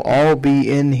 These will all be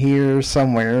in here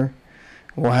somewhere.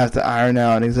 We'll have to iron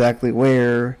out exactly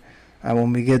where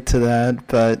when we get to that.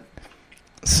 But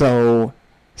so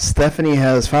Stephanie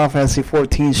has Final Fantasy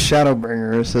XIV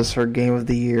Shadowbringers as her game of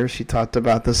the year. She talked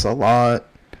about this a lot,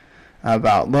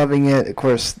 about loving it. Of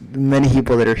course, many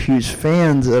people that are huge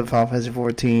fans of Final Fantasy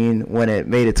XIV when it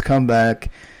made its comeback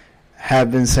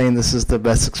have been saying this is the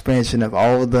best expansion of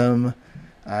all of them.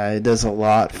 It does a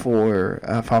lot for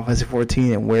Final Fantasy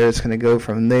XIV and where it's going to go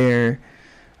from there.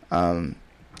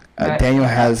 Daniel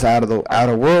has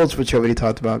Outer Worlds, which you already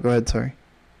talked about. Go ahead, sorry.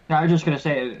 No, I was just going to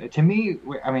say, to me,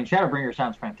 I mean, Shadowbringer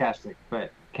sounds fantastic,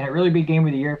 but can it really be Game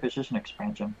of the Year if it's just an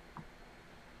expansion?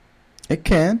 It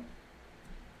can.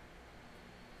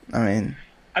 I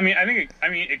think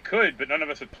it could, but none of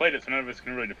us have played it, so none of us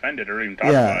can really defend it or even talk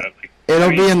about it. It'll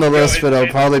be in the list, but it'll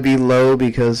probably be low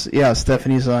because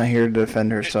Stephanie's not here to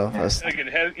defend herself. It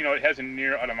has a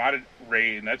near automated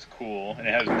raid, and that's cool, and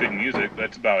it has good music. But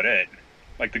that's about it.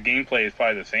 Like the gameplay is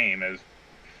probably the same as.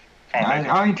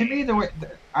 I mean, to me,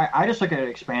 I just look at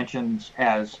expansions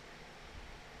as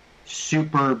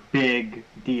super big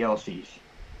DLCs.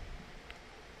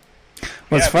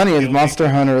 What's funny is Monster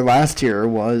Hunter last year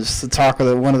was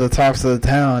one of the talks of the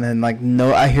town, and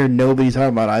I hear nobody talk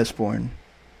about Iceborne.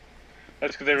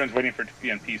 That's because everyone's waiting for it to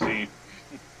be on PC.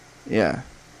 Yeah.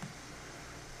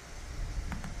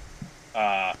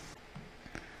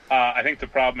 I think the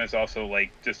problem is also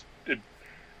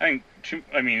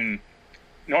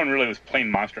no one really was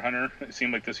playing Monster Hunter. It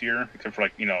seemed like this year, except for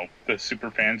the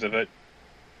super fans of it.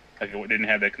 Like it didn't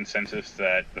have that consensus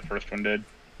that the first one did.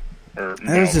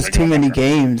 There's just too many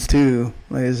games too.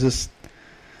 Like, it's just,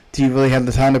 do you really have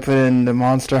the time to put in the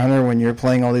Monster Hunter when you're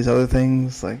playing all these other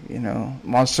things?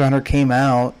 Monster Hunter came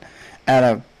out at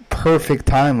a perfect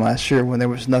time last year when there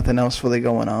was nothing else really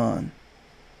going on.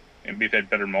 Maybe if it had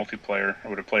better multiplayer, I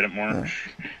would have played it more.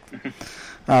 Yeah.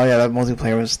 Oh yeah, that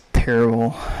multiplayer was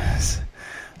terrible.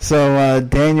 So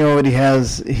Daniel, he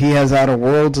has Outer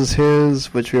Worlds as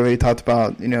his, which we already talked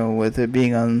about. With it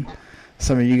being on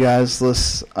some of you guys'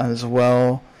 lists as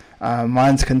well.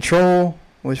 Mine's Control,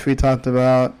 which we talked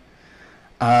about.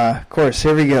 Of course,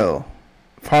 here we go.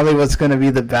 Probably what's going to be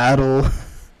the battle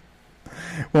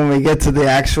when we get to the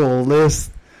actual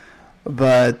list.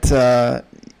 But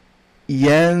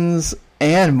Jens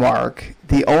and Mark,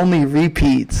 the only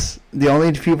repeats, the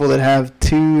only people that have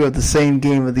 2 of the same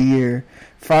game of the year,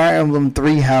 Fire Emblem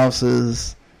 3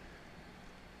 Houses.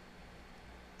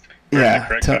 We're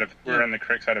on the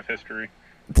correct side of history.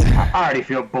 I already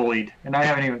feel bullied, and I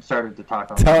haven't even started to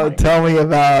talk on Tell me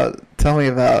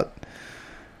about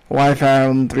why Fire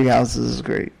Emblem 3 Houses is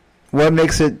great. What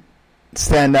makes it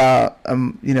stand out,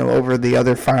 over the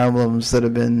other Fire Emblems that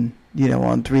have been,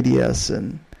 on 3DS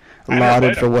and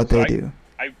lauded for what they do?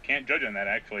 I can't judge on that,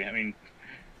 actually. I mean,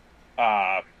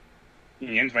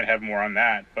 Jens might have more on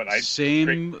that, but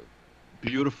Same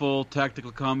beautiful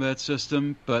tactical combat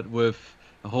system, but with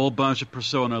a whole bunch of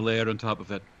Persona layered on top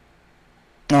of it.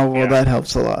 Oh, well, that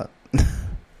helps a lot.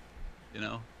 You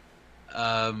know?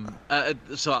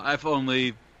 So I've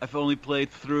only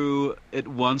played through it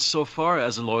once so far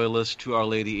as a loyalist to Our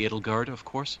Lady Edelgard, of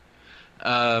course.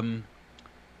 So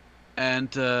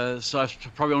I've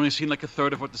probably only seen like a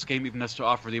third of what this game even has to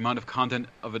offer. The amount of content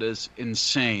of it is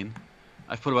insane.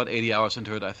 I've put about 80 hours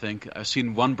into it, I think. I've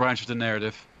seen one branch of the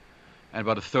narrative and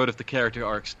about a third of the character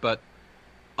arcs, but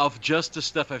of just the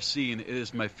stuff I've seen, it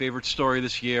is my favorite story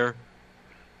this year,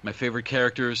 my favorite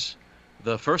characters,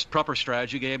 the first proper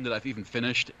strategy game that I've even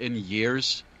finished in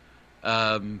years.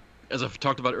 As I've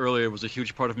talked about earlier, it was a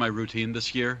huge part of my routine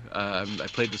this year. I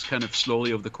played this kind of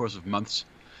slowly over the course of months.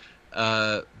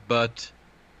 But,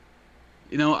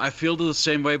 you know, I feel the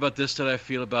same way about this that I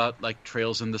feel about, like,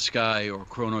 Trails in the Sky or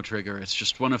Chrono Trigger. It's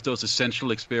just one of those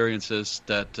essential experiences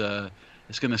that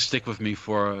is going to stick with me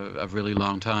for a really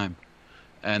long time.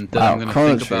 And that I'm going to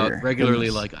think about regularly,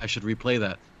 like, I should replay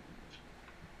that.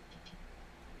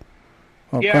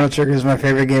 Well, Chrono Trigger is my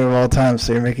favorite game of all time,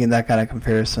 so you're making that kind of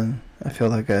comparison. I feel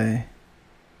like I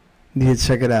need to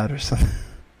check it out or something.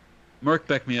 Mark,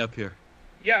 back me up here.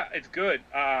 Yeah, it's good.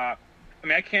 I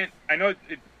mean, I know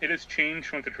it has changed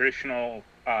from the traditional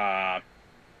Fire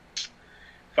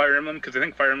Emblem, because I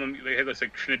think Fire Emblem, they had this,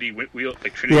 like, Trinity wheel,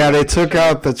 like, Trinity. Yeah, they took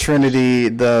out the Trinity,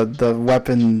 the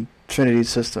weapon Trinity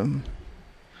system.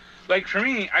 Like, for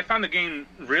me, I found the game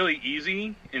really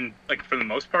easy, like, for the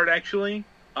most part, actually.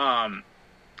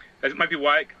 That might be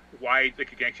why like, you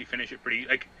can actually finish it pretty,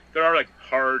 like, there are, like,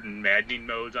 hard and maddening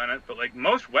modes on it, but, like,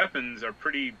 most weapons are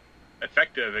pretty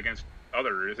effective against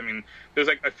others. I mean, there's,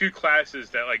 like, a few classes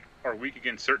that, like, are weak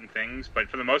against certain things, but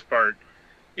for the most part,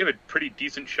 you have a pretty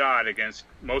decent shot against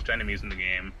most enemies in the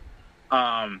game.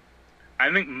 I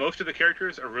think most of the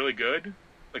characters are really good.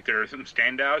 Like, there are some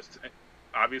standouts,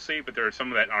 obviously, but there are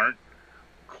some that aren't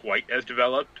quite as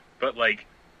developed, but, like,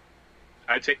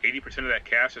 I'd say 80% of that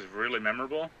cast is really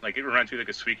memorable. Like, it reminds me of,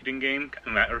 like, a Suikoden game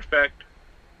in that respect.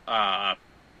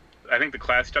 I think the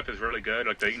class stuff is really good,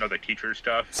 like the teacher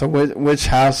stuff. So which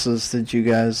houses did you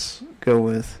guys go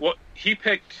with? Well, he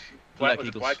picked Black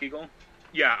Eagle.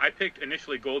 Yeah, I picked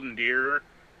initially Golden Deer,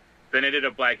 then I did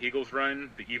a Black Eagles run,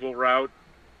 the evil route,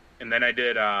 and then I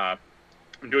did I'm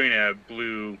doing a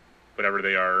blue, whatever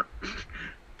they are,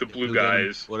 the blue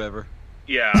guys, whatever.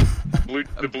 Yeah, the blue.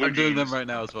 I'm doing them right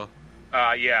now as well.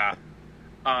 Yeah.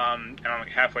 And I'm like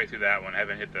halfway through that one. I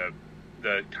haven't hit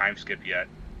the time skip yet,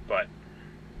 but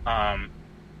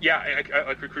yeah, I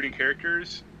like recruiting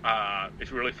characters.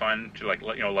 It's really fun to, like,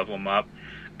 level them up.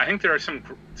 I think there are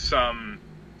some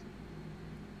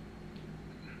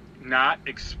not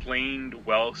explained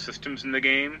well systems in the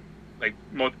game. Like,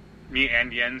 me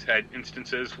and Jens had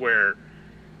instances where,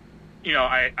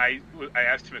 I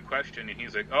asked him a question and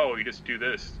he's like, "Oh, you just do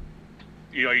this.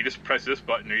 You just press this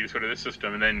button or you just go to this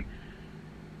system." And then,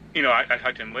 I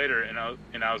talked to him later and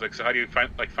I was like, "So how do you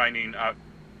finding out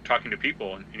talking to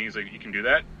people?" And he's like, "You can do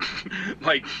that."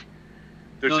 Like,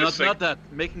 there's not that.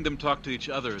 Making them talk to each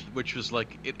other, which was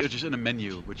like it was just in a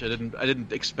menu, which I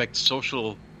didn't expect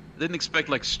social. I didn't expect,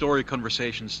 like, story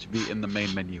conversations to be in the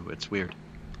main menu. It's weird.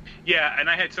 Yeah, and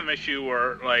I had some issue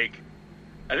where, like,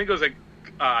 I think it was like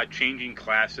changing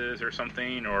classes or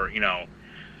something, or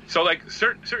so, like,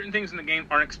 certain things in the game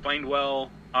aren't explained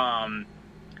well.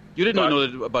 You didn't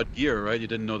know about gear, right? You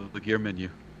didn't know the gear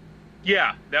menu.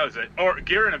 Yeah, that was it. Or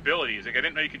gear and abilities. Like, I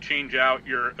didn't know you could change out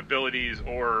your abilities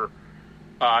or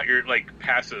your, like,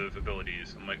 passive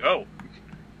abilities. I'm like, oh.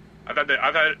 I thought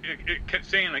it kept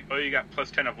saying, like, oh, you got plus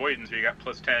 10 avoidance or you got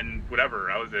plus 10 whatever.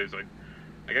 I was like,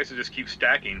 I guess it just keeps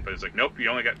stacking, but it's like, nope, you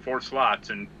only got 4 slots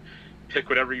and pick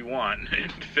whatever you want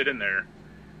and fit in there.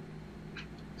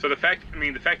 So the fact that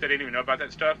I didn't even know about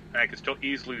that stuff and I could still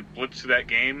easily blitz through that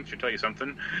game should tell you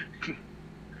something.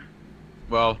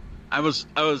 Well,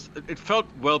 it felt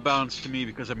well balanced to me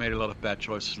because I made a lot of bad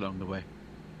choices along the way.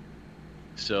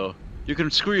 So you can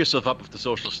screw yourself up with the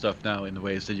social stuff now in the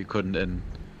ways that you couldn't in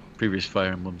previous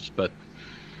Fire Emblems, but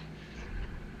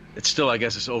it's still, I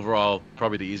guess, it's overall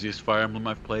probably the easiest Fire Emblem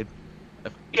I've played.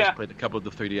 I've just played a couple of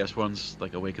the 3DS ones,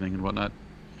 like Awakening and whatnot.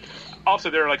 Also,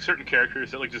 there are, like, certain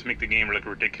characters that, like, just make the game, like,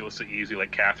 ridiculously easy,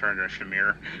 like Catherine or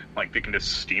Shamir. Like, they can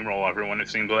just steamroll everyone, it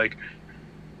seems like.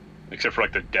 Except for,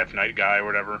 like, the Death Knight guy or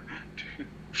whatever.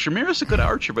 Shamir is a good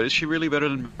archer, but is she really better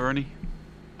than Bernie?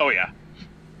 Oh, yeah.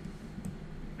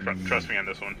 Trust me on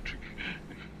this one.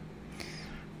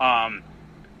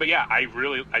 But yeah, I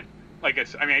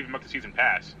even bought the season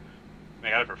pass. I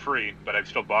got it for free, but I've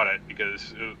still bought it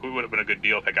because it would have been a good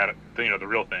deal if I got it, the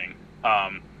real thing.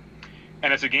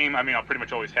 And it's a game, I mean, I'll pretty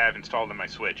much always have installed on my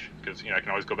Switch because, I can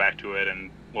always go back to it and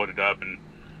load it up and,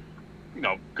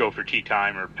 go for tea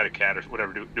time or pet a cat or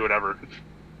whatever, do whatever.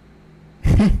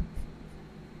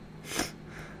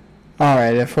 All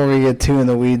right, before we get too in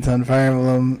the weeds on Fire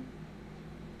Emblem,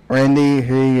 Randy,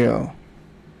 here you go.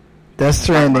 Death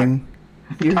Stranding,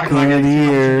 Game of the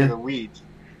Year. The weeds.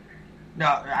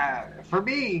 No, for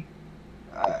me,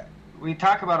 we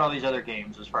talk about all these other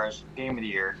games as far as Game of the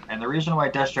Year, and the reason why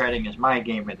Death Stranding is my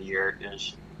Game of the Year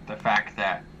is the fact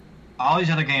that all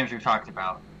these other games we've talked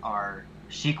about are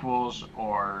sequels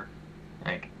or,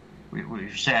 like,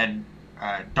 we've said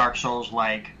Dark Souls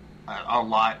a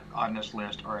lot on this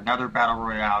list, or another Battle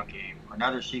Royale game, or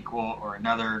another sequel, or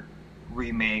another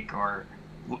remake, or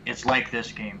it's like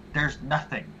this game. There's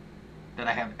nothing that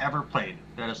I have ever played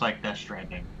that is like Death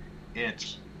Stranding.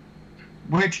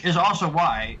 Which is also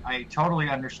why I totally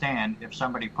understand if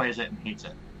somebody plays it and hates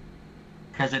it,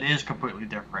 because it is completely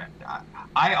different.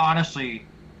 I honestly,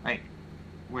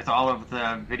 with all of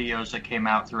the videos that came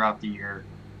out throughout the year,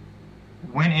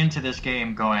 went into this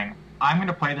game going, I'm going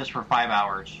to play this for 5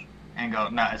 hours, and go,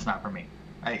 no, it's not for me.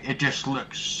 It just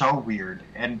looks so weird.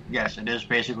 And yes, it is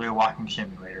basically a walking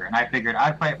simulator. And I figured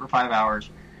I'd play it for 5 hours,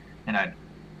 and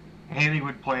Haley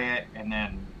would play it, and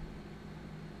then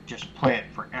just play it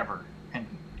forever. And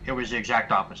it was the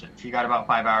exact opposite. She got about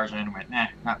 5 hours in and went, nah,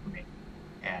 not for me.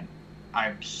 And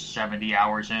I'm 70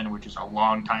 hours in, which is a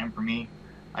long time for me.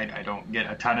 I don't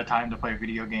get a ton of time to play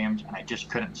video games, and I just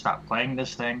couldn't stop playing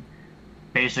this thing.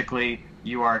 Basically,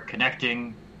 you are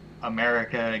connecting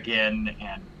America again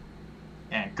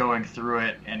and going through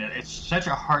it, and it's such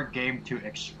a hard game to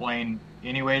explain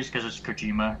anyways because it's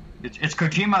Kojima. It's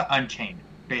Kojima Unchained,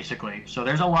 basically. So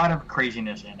there's a lot of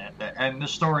craziness in it, and the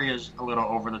story is a little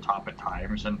over the top at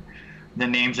times, and the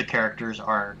names of characters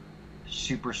are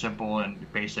super simple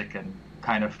and basic and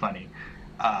kind of funny.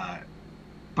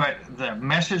 But the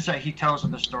message that he tells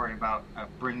in the story about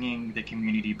bringing the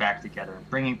community back together,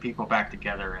 bringing people back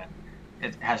together, and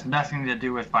it has nothing to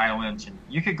do with violence. And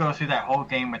you could go through that whole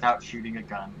game without shooting a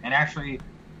gun. And actually,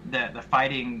 the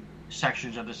fighting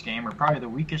sections of this game are probably the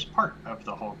weakest part of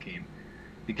the whole game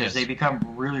because they become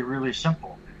really, really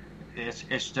simple.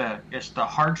 It's the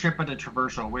hardship of the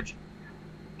traversal, which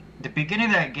the beginning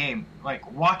of that game,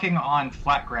 like walking on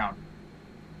flat ground,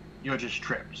 you'll just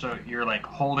trip. So you're like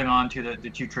holding on to the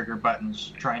two trigger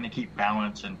buttons, trying to keep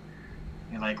balance, and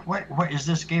you're like, what is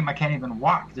this game? I can't even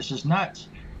walk. This is nuts.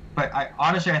 But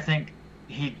I think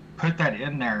he put that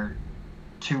in there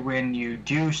to when you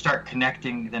do start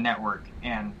connecting the network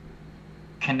and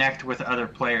connect with other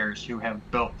players who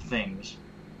have built things,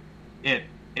 it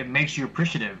makes you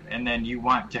appreciative, and then you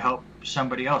want to help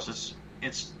somebody else.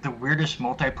 It's the weirdest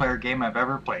multiplayer game I've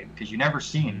ever played because you never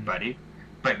see anybody,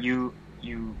 but you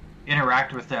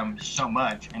interact with them so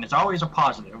much, and it's always a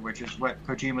positive, which is what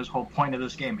Kojima's whole point of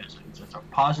this game is. It's a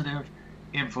positive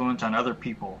influence on other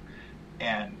people.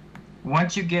 And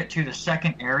once you get to the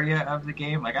second area of the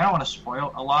game, like, I don't want to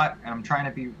spoil a lot, and I'm trying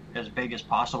to be as big as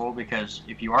possible because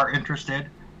if you are interested,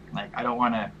 like, I don't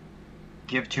want to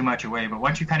give too much away, but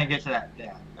once you kind of get to that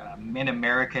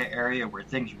mid-America area where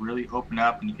things really open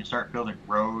up and you can start building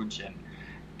roads,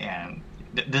 and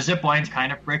the zip lines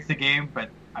kind of break the game, but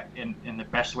in the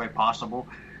best way possible,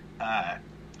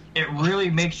 it really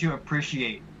makes you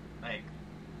appreciate, like,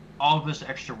 all of this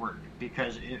extra work,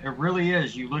 because it really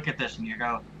is. You look at this and you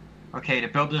go, okay, to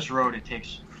build this road it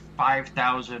takes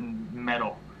 5,000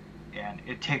 metal, and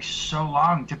it takes so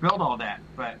long to build all that,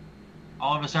 but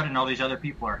all of a sudden all these other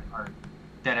people are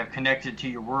that have connected to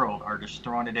your world are just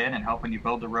throwing it in and helping you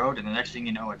build the road, and the next thing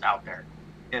you know, it's out there.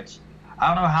 I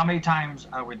don't know how many times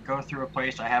I would go through a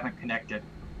place I haven't connected,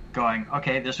 going,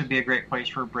 okay, this would be a great place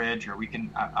for a bridge, or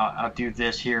I'll do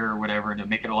this here or whatever to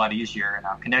make it a lot easier, and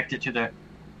I'll connect it to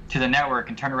the network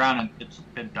and turn around and it's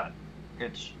been done.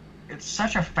 It's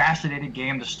such a fascinating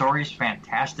game. The story's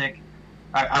fantastic.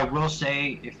 I will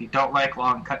say, if you don't like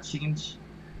long cutscenes,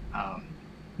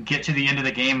 get to the end of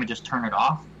the game and just turn it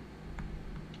off,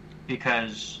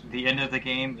 because the end of the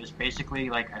game is basically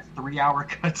like a 3-hour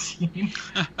cutscene.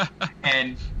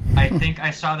 And I think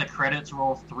I saw the credits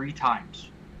roll 3 times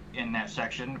in that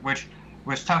section, which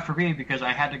was tough for me because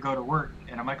I had to go to work,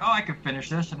 and I'm like, oh, I could finish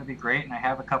this and it'd be great, and I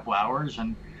have a couple hours,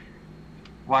 and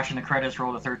watching the credits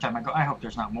roll the 3rd time, I go, I hope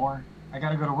there's not more. I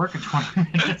gotta go to work in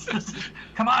 20 minutes.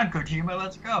 Come on, Kojima,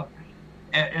 let's go.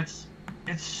 And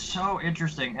it's so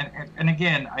interesting, and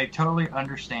again, I totally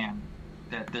understand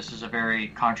that this is a very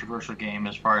controversial game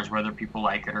as far as whether people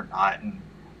like it or not,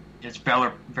 it's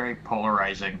very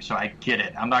polarizing, so I get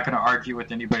it. I'm not going to argue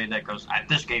with anybody that goes,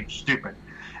 this game's stupid,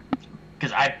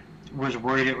 because I was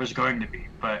worried it was going to be.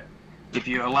 But if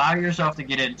you allow yourself to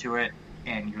get into it,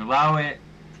 and you allow it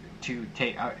to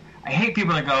take... I hate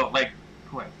people that go, like,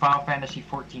 Final Fantasy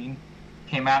 14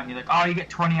 came out, and you're like, oh, you get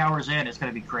 20 hours in, it's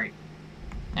going to be great.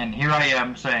 And here I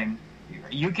am saying,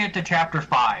 you get to Chapter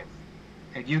 5,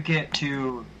 and you get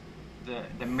to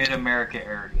the Mid-America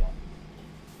area,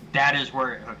 that is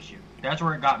where it hooks you. That's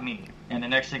where it got me. And the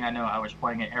next thing I know, I was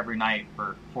playing it every night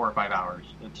for 4 or 5 hours.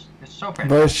 It's so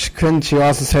fantastic. But couldn't you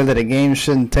also say that a game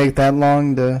shouldn't take that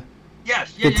long to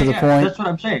get to the point? That's what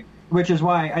I'm saying. Which is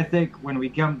why I think when we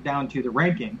come down to the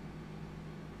ranking,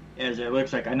 as it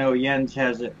looks like, I know Jens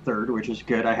has it third, which is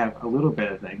good. I have a little bit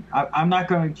of thing. I'm not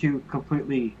going to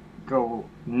completely go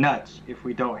nuts if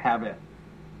we don't have it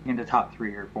in the top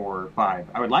 3 or 4 or 5.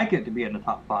 I would like it to be in the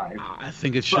top 5. I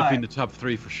think it should be in the top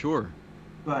 3 for sure.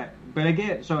 But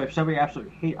again, so if somebody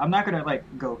absolutely hates, I'm not going to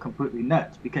go completely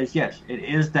nuts, because yes, it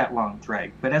is that long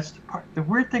drag. But that's the part. The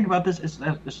weird thing about this is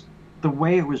the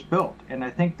way it was built, and I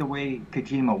think the way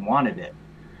Kojima wanted it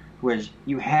was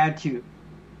it had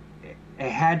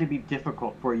to be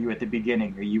difficult for you at the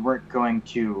beginning, or you weren't going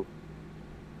to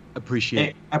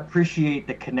appreciate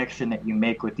the connection that you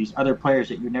make with these other players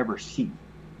that you never see.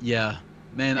 Yeah,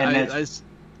 man, I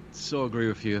so agree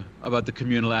with you about the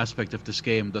communal aspect of this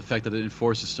game. The fact that it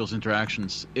enforces those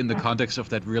interactions in the context of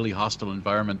that really hostile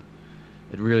environment,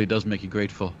 it really does make you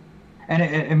grateful. And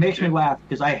it makes me laugh,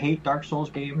 because I hate Dark Souls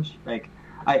games. Like,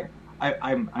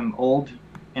 I'm old,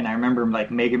 and I remember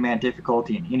Mega Man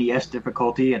difficulty and NES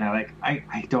difficulty, and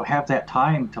I don't have that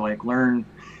time to learn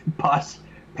boss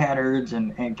patterns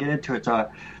and get into it. So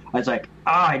I was like,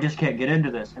 I just can't get into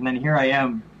this. And then here I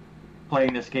am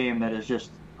playing this game that is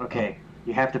just, okay,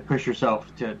 you have to push yourself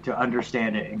to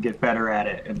understand it and get better at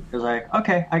it. And it's like,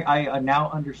 okay, I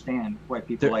now understand why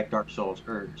people like Dark Souls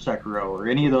or Sekiro or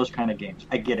any of those kind of games.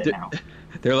 I get it now.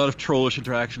 There are a lot of trollish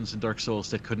interactions in Dark Souls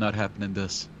that could not happen in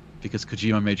this, because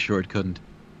Kojima made sure it couldn't.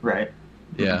 Right.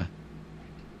 Yeah.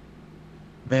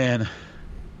 Man.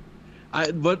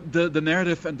 But the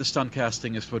narrative and the stunt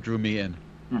casting is what drew me in.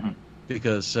 Mm-hmm.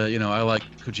 Because, I like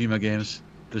Kojima games.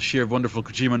 The sheer wonderful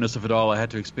Kojima-ness of it all, I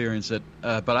had to experience it.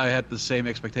 But I had the same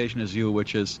expectation as you,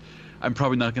 which is I'm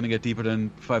probably not going to get deeper than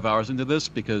 5 hours into this,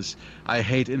 because I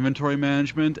hate inventory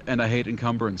management and I hate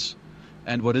encumbrance.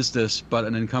 And what is this but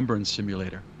an encumbrance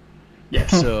simulator? Yeah.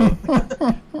 So,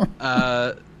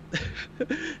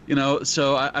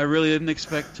 so I really didn't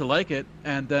expect to like it.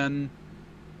 And then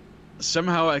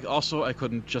somehow I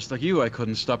couldn't, just like you, I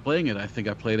couldn't stop playing it. I think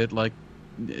I played it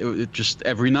it just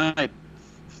every night.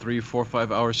 3, 4,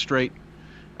 5 hours straight.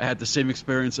 I had the same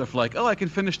experience of I can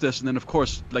finish this, and then of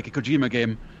course, like a Kojima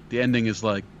game, the ending is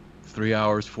 3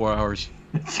 hours, 4 hours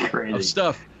it's crazy. Of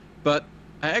stuff. But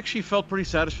I actually felt pretty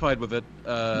satisfied with it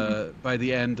by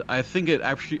the end. I think it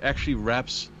actually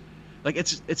wraps,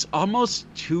 it's almost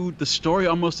the story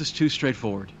almost is too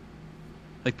straightforward.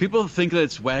 People think that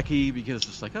it's wacky because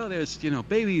it's there's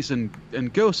babies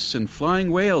and ghosts and flying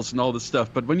whales and all this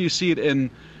stuff. But when you see it in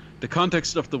the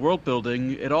context of the world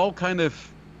building, it all kind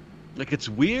of it's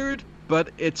weird, but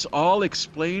it's all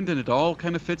explained and it all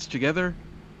kind of fits together,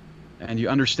 and you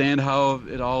understand how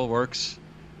it all works,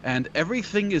 and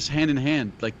everything is hand in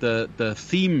hand. The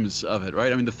themes of it,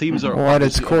 right? I mean, the themes are at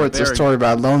its core, it's a story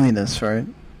about loneliness, right?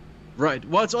 Right.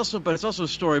 Well, it's also a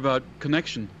story about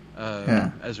connection,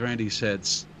 as Randy said.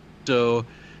 So,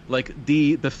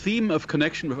 the theme of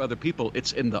connection with other people,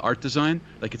 it's in the art design.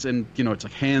 It's in,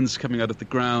 it's hands coming out of the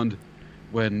ground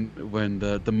when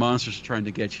the monsters are trying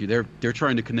to get you. They're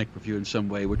trying to connect with you in some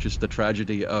way, which is the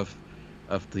tragedy of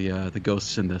the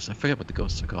ghosts in this. I forget what the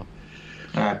ghosts are called.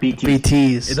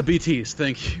 BTs. The BTs.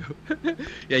 Thank you.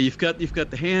 Yeah, you've got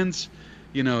the hands.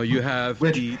 You have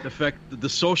the fact that the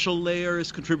social layer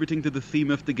is contributing to the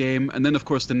theme of the game, and then of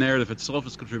course the narrative itself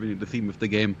is contributing to the theme of the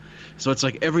game. So it's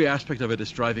every aspect of it is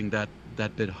driving that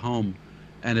bit home,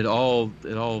 and it all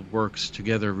works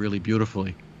together really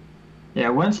beautifully. Yeah,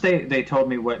 once they told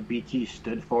me what BT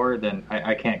stood for, then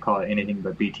I can't call it anything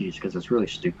but BTs, because it's really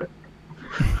stupid.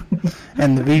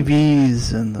 And the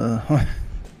BBs and the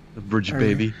bridge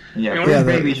baby. Yeah, the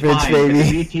baby's bridge fine.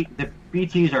 baby. The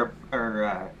BTs are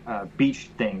beach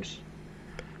things.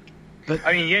 But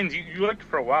I mean, Jens, you liked it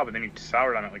for a while, but then you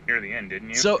soured on it near the end, didn't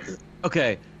you? So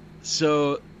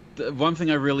the one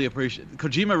thing I really appreciate,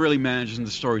 Kojima really manages in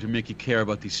the story to make you care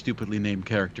about these stupidly named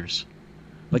characters.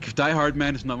 If Die Hard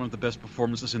Man is not one of the best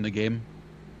performances in the game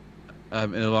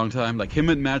in a long time, him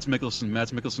and Mads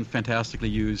Mikkelsen fantastically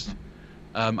used.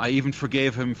 I even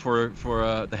forgave him for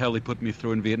the hell he put me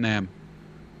through in Vietnam.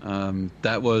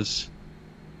 That's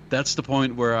the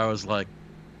point where I was like,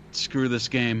 screw this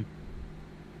game.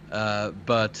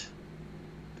 But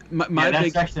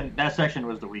that section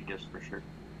was the weakest for sure.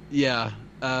 Yeah,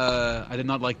 I did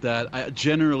not like that.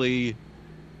 The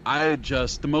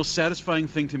most satisfying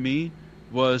thing to me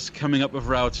was coming up with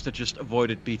routes that just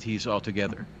avoided BTs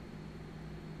altogether.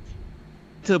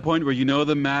 To the point where you know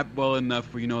the map well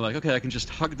enough where you know, like, okay, I can just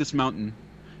hug this mountain,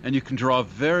 and you can draw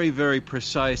very, very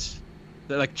precise,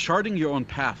 like charting your own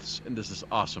paths, and this is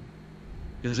awesome.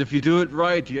 Because if you do it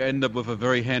right, you end up with a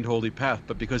very hand-holdy path,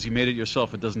 but because you made it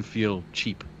yourself, it doesn't feel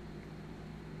cheap.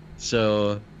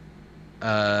 So,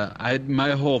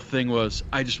 my whole thing was,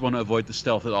 I just want to avoid the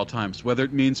stealth at all times, whether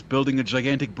it means building a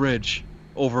gigantic bridge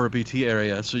over a BT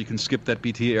area so you can skip that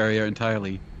BT area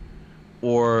entirely,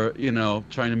 or,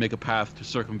 trying to make a path to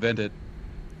circumvent it.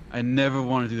 I never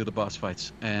wanted to do the boss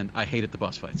fights, and I hated the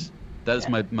boss fights. That is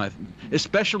my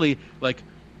especially, like,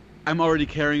 I'm already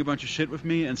carrying a bunch of shit with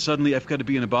me, and suddenly I've got to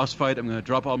be in a boss fight. I'm going to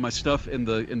drop all my stuff in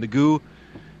the goo.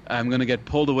 I'm going to get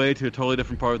pulled away to a totally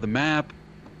different part of the map.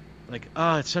 Like,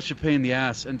 it's such a pain in the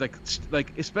ass. And,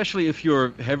 like especially if you're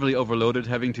heavily overloaded,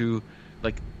 having to,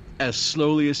 like, as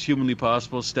slowly as humanly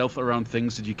possible, stealth around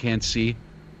things that you can't see.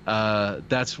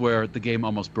 That's where the game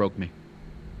almost broke me.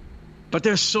 But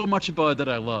there's so much about it that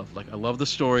I love. Like, I love the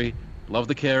story, love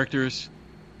the characters.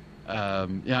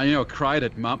 Cried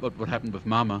at what happened with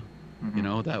Mama.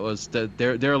 Mm-hmm. That was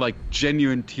they're like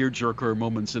genuine tearjerker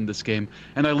moments in this game,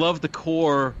 and I love the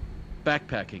core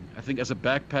backpacking. I think as a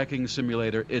backpacking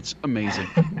simulator, it's amazing.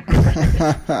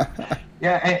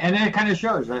 Yeah, and it kind of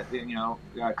shows that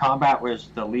combat was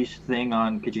the least thing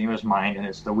on Kojima's mind, and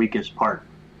it's the weakest part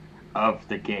of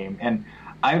the game. And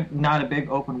I'm not a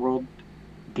big open world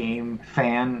game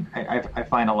fan. I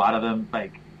find a lot of them,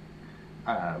 like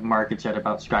Mark had said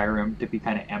about Skyrim, to be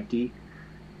kind of empty,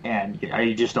 and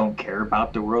I just don't care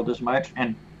about the world as much.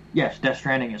 And yes, Death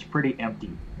Stranding is pretty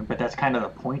empty, but that's kind of the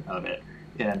point of it.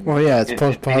 And it's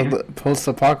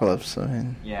post-apocalypse. I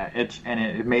mean. Yeah,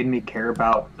 it made me care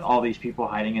about all these people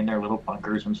hiding in their little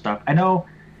bunkers and stuff. I know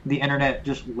the internet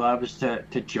just loves to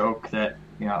joke that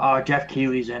Jeff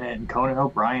Keighley's in it and Conan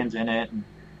O'Brien's in it, and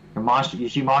you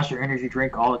see Monster Energy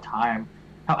drink all the time.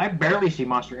 Now, I barely see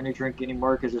Monster Energy drink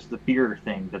anymore because it's the beer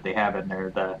thing that they have in there,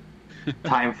 the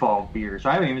Timefall beer. So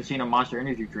I haven't even seen a Monster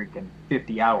Energy drink in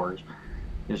 50 hours.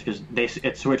 Just because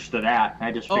it switched to that.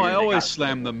 I always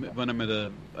slam them when I'm at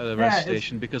a rest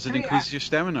station because it increases your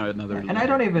stamina another. And I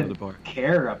don't even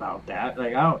care about that.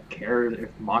 Like, I don't care if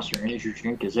Monster Energy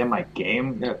drink is in my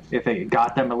game. If it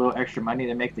got them a little extra money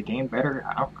to make the game better,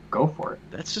 I'll go for it.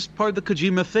 That's just part of the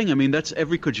Kojima thing. I mean, that's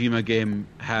every Kojima game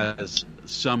has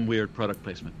some weird product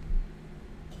placement.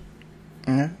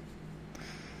 Yeah.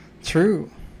 True.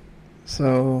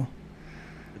 So, all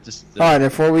right.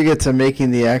 Before we get to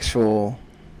making the actual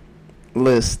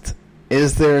list,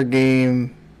 is there a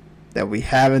game that we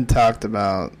haven't talked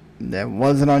about that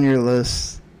wasn't on your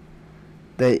list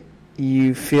that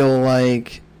you feel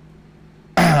like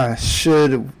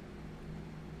should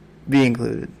be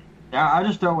included? Yeah, I'll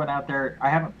just throw one out there. I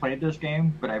haven't played this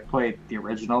game, but I played the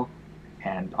original,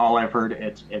 and all I've heard,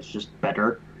 it's just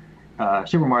better.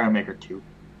 Super Mario Maker 2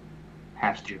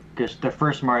 has to, because the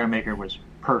first Mario Maker was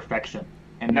perfection,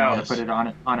 and now they put it on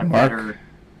a better.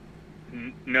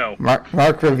 No.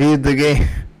 Mark reviewed the game.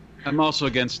 I'm also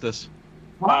against this.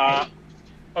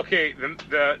 Okay,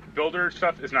 the builder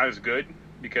stuff is not as good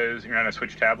because you're on a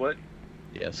Switch tablet.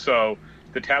 Yes. So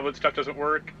the tablet stuff doesn't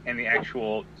work, and the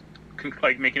actual,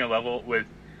 like, making a level with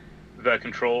the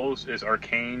controls is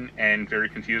arcane and very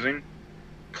confusing.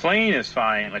 Playing is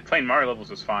fine. Like, playing Mario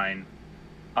levels is fine.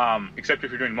 Except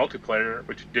if you're doing multiplayer,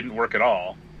 which didn't work at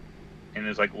all, and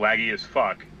is, like, laggy as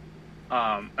fuck.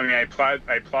 I mean, I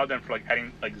applaud them for, like,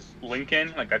 adding, like,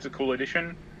 Lincoln. Like, that's a cool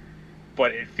addition.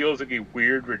 But it feels like a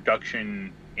weird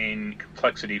reduction in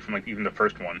complexity from, like, even the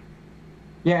first one.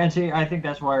 Yeah, and see, I think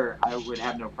that's where I would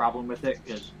have no problem with it,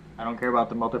 because I don't care about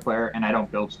the multiplayer, and I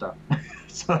don't build stuff.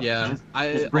 So yeah,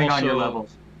 just bring on your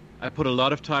levels. I put a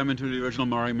lot of time into the original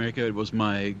Mario Maker. It was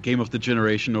my game of the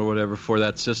generation or whatever for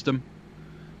that system.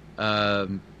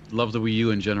 Love the Wii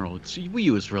U in general. Wii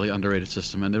U is a really underrated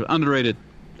system, and an underrated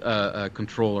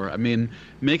controller. I mean,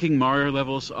 making Mario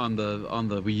levels on the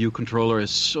Wii U controller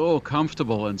is so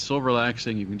comfortable and so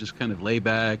relaxing. You can just kind of lay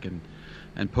back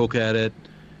and poke at it.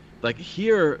 Like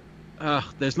here,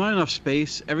 there's not enough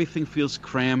space. Everything feels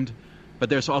crammed, but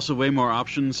there's also way more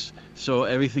options. So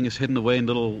everything is hidden away in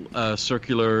little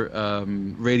circular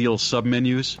radial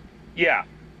submenus. Yeah.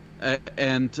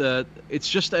 And it's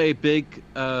just a big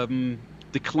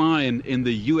decline in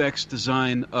the UX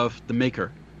design of the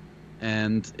Maker.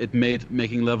 and it made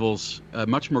making levels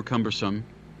much more cumbersome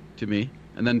to me.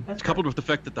 And then coupled with the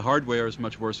fact that the hardware is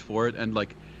much worse for it, and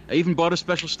like I even bought a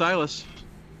special stylus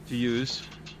to use,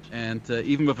 and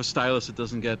even with a stylus it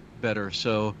doesn't get better.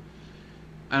 So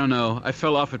I don't know. I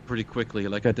fell off it pretty quickly.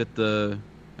 Like I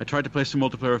tried to play some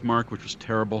multiplayer with Mark, which was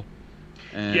terrible.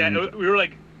 And yeah, we were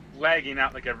like lagging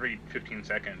out like every 15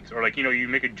 seconds, or like you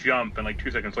make a jump and like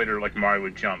 2 seconds later like Mario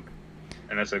would jump,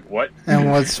 and it's like what?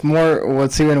 And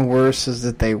what's even worse is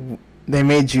that they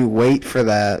made you wait for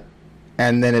that,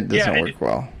 and then it doesn't work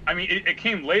well. I mean, it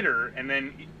came later, and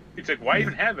then it's like, why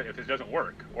even have it if it doesn't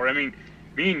work? Or I mean,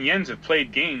 me and Jens have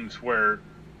played games where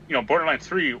Borderlands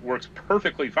 3 works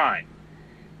perfectly fine,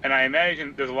 and I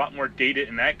imagine there's a lot more data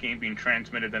in that game being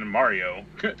transmitted than in Mario.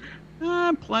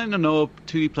 I'm planning to know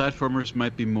 2D platformers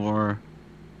might be more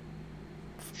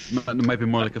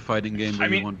like a fighting game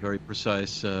where you want very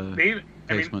precise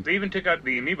placement. They even took out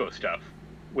the amiibo stuff,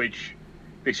 which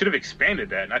they should have expanded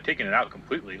that, not taken it out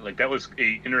completely. Like that was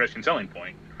a interesting selling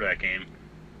point for that game.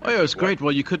 Oh yeah, it was great.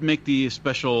 Well, you could make the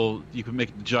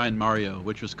Giant Mario,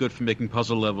 which was good for making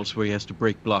puzzle levels where he has to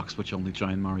break blocks, which only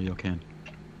Giant Mario can.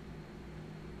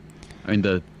 I mean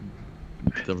the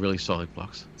really solid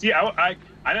blocks. See, I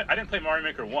didn't play Mario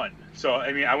Maker 1, so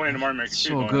I mean I went into Mario Maker 2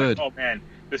 so going good. like, oh man,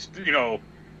 this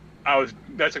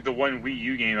that's like the one Wii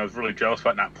U game I was really jealous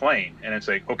about not playing, and it's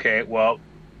like, okay, well,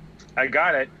 I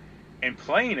got it, and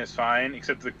playing is fine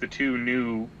except like the two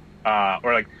new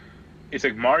it's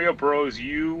like Mario Bros.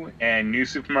 U and New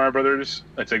Super Mario Brothers.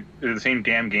 It's like they're the same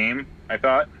damn game. I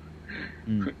thought,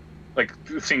 like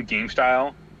the same game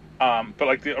style. But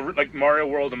like Mario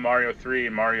World and Mario 3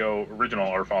 and Mario Original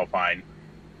are all fine.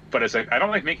 But it's like I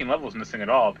don't like making levels in this thing at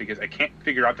all because I can't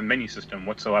figure out the menu system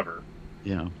whatsoever.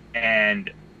 Yeah.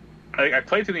 And I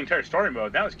played through the entire story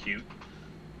mode. That was cute,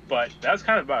 but that was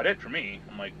kind of about it for me.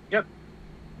 I'm like, yep.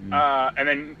 And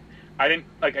then I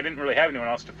didn't really have anyone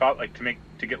else to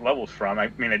get levels from.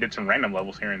 I mean, I did some random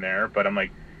levels here and there, but I'm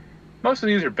like, most of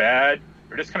these are bad.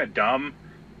 They're just kind of dumb.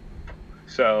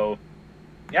 So.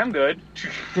 Yeah, I'm good.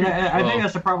 Yeah, I think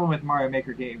that's the problem with Mario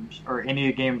Maker games, or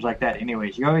any games like that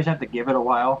anyways. You always have to give it a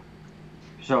while,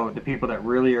 so the people that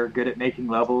really are good at making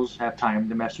levels have time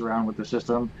to mess around with the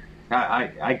system.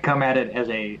 I come at it as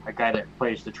a guy that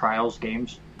plays the Trials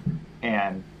games,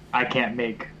 and I can't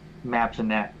make maps in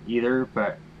that either,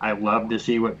 but I love to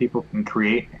see what people can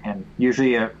create, and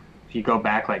usually if you go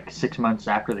back like 6 months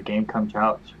after the game comes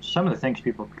out, some of the things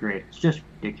people create, it's just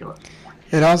ridiculous.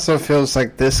 It also feels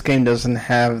like this game doesn't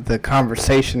have the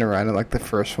conversation around it like the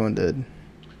first one did.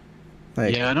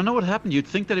 Yeah, I don't know what happened. You'd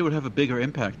think that it would have a bigger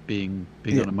impact being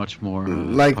on a much more...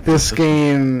 like this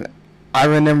game, I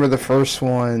remember the first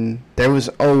one, there was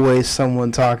always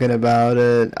someone talking about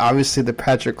it. Obviously the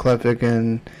Patrick Klepek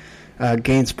and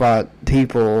GameSpot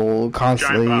people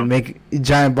constantly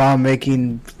Giant Bomb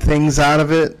making things out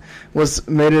of it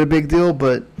made it a big deal,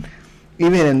 but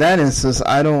even in that instance,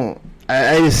 I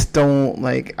just don't,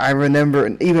 like, I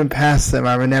remember, even past them,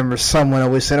 I remember someone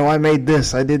always saying, oh, I made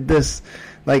this, I did this.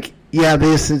 Like, yeah,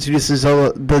 they just introduced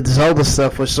the Zelda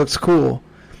stuff, which looks cool,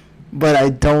 but I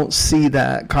don't see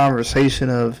that conversation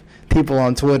of people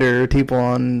on Twitter, people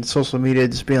on social media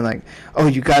just being like, oh,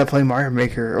 you gotta play Mario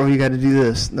Maker, oh, you gotta do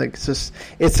this. Like,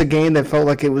 it's a game that felt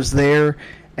like it was there,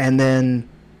 and then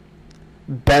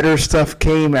better stuff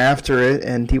came after it,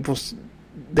 and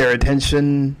their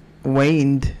attention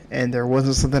waned, and there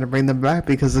wasn't something to bring them back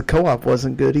because the co-op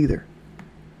wasn't good either.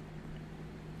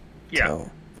 Yeah.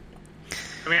 So.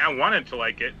 I mean, I wanted to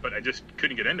like it, but I just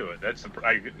couldn't get into it.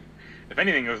 If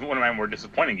anything, it was one of my more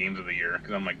disappointing games of the year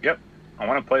because I'm like, yep, I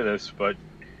want to play this, but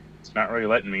it's not really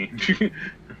letting me.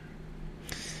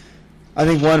 I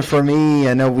think one for me,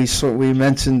 I know we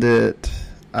mentioned it,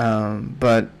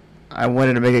 but I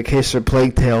wanted to make a case for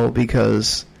Plague Tale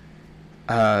because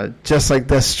just like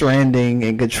Death Stranding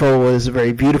and Control is a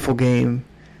very beautiful game,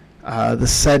 the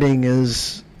setting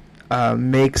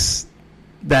makes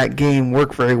that game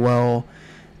work very well,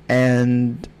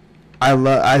 and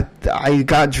I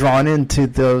got drawn into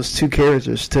those two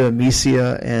characters, to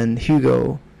Amicia and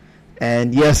Hugo,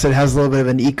 and yes, it has a little bit of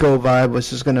an eco vibe,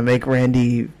 which is going to make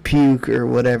Randy puke or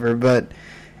whatever, but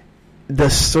the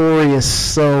story is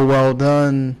so well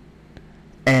done.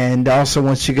 And also,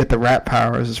 once you get the rat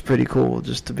powers, it's pretty cool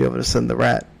just to be able to send the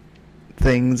rat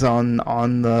things on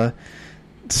the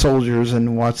soldiers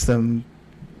and watch them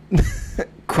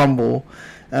crumble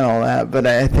and all that. But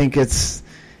I think it's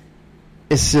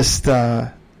just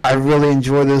I really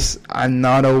enjoy this. I'm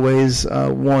not always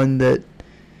one that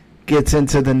gets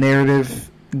into the narrative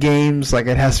games. Like,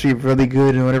 it has to be really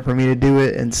good in order for me to do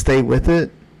it and stay with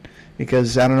it.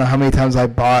 because I don't know how many times I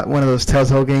bought one of those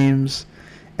Telltale games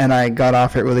and I got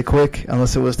off it really quick,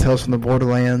 unless it was Tales from the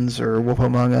Borderlands or Wolf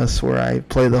Among Us, where I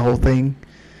played the whole thing.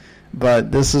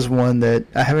 But this is one that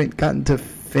I haven't gotten to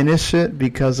finish it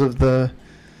because of the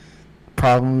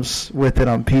problems with it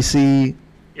on PC.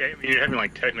 Yeah, I mean, you're having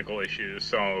like technical issues,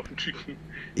 so.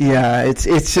 Yeah,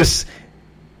 it's just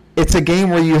it's a game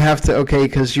where you have to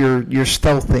because you're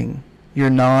stealthing,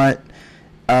 you're not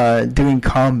doing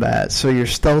combat, so you're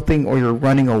stealthing or you're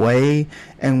running away,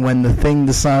 and when the thing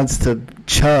decides to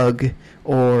chug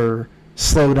or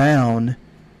slow down,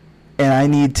 and I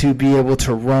need to be able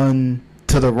to run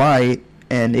to the right,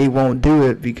 and it won't do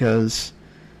it because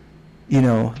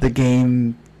the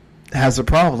game has a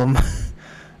problem.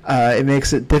 It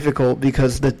makes it difficult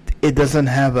because it doesn't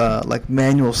have a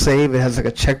manual save. It has a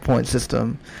checkpoint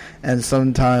system, and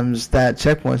sometimes that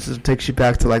checkpoint system takes you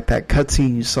back to that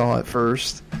cutscene you saw at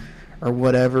first or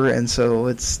whatever, and so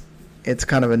it's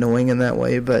kind of annoying in that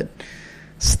way. But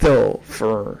still,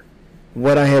 for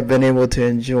what I have been able to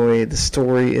enjoy, the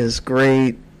story is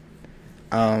great,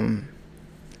 and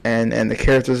the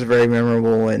characters are very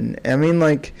memorable, and I mean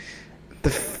the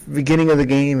beginning of the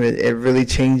game, it really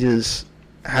changes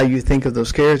how you think of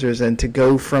those characters, and to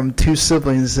go from two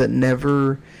siblings that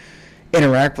never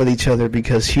interact with each other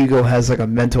because Hugo has a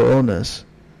mental illness,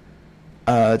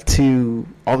 to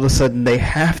all of a sudden they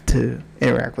have to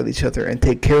interact with each other and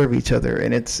take care of each other,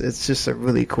 and it's just a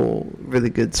really cool,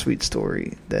 really good, sweet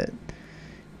story that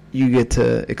you get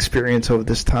to experience over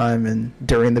this time and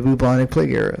during the bubonic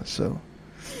plague era. So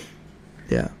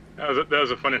yeah, that was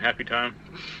a fun and happy time.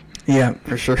 Yeah,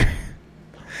 for sure.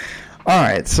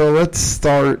 Alright, so let's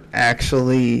start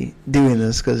actually doing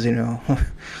this, because,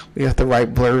 we have to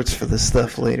write blurbs for this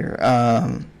stuff later.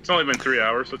 It's only been 3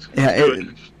 hours. Let's do it.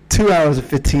 2 hours and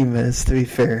 15 minutes, to be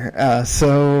fair.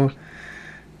 So,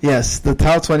 yes, the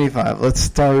top 25. Let's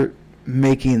start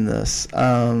making this.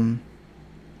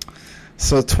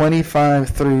 So 25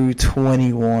 through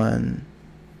 21.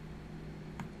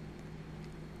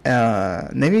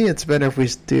 Maybe it's better if we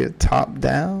do it top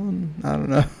down. I don't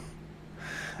know.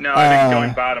 No, I think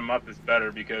going bottom up is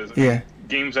better, because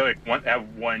games that have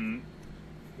one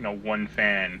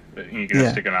fan that you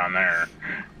can stick it on there.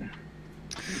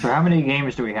 So how many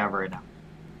games do we have right now?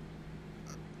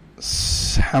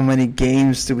 How many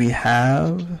games do we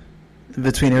have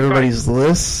between everybody's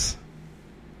lists?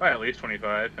 Well, at least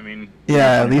 25. I mean,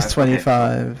 at least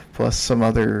 25 plus some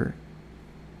other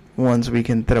ones we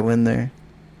can throw in there.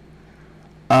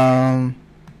 I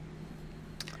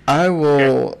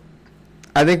will.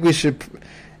 I think we should.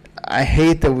 I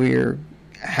hate that we're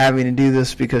having to do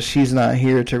this because she's not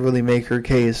here to really make her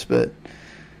case, but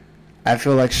I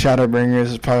feel like Shadowbringers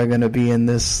is probably going to be in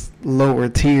this lower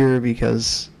tier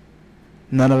because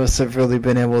none of us have really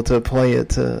been able to play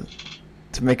it to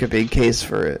make a big case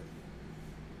for it.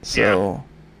 So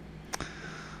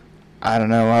I don't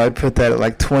know. I would put that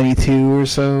at 22 or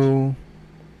so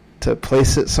to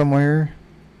place it somewhere,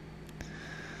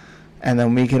 and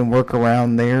then we can work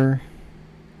around there.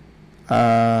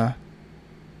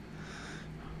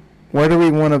 Where do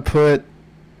we want to put?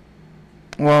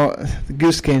 Well, the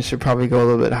Goose Game should probably go a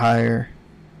little bit higher,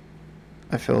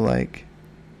 I feel like.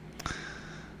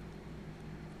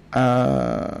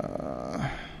 I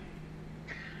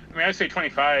mean, I'd say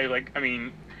 25.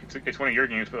 It's one of your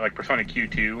games, but Persona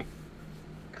Q2,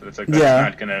 because that's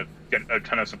not gonna get a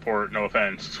ton of support. No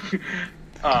offense.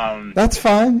 That's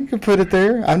fine. You can put it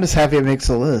there. I'm just happy it makes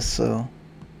a list. So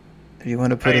if you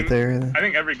want to put it there, then. I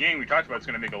think every game we talked about is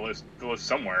going to make the list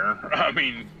somewhere. I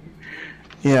mean,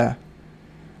 yeah.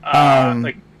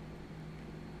 Let's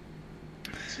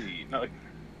see. I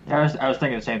was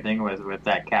thinking the same thing with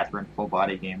that Catherine full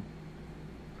body game.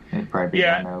 It'd probably be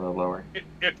down there a little lower.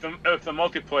 If the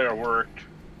multiplayer worked,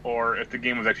 or if the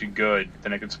game was actually good,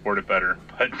 then I could support it better.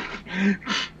 But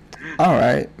all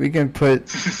right, we can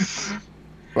put.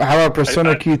 How about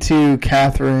Persona Q2,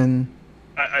 Catherine?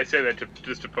 I say that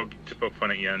just to poke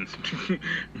fun at Jens.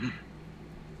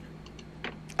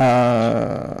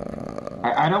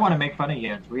 I don't want to make fun of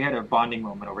Jens. We had a bonding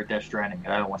moment over Death Stranding,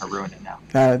 and I don't want to ruin it now.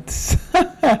 That's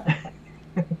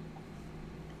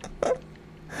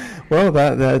well,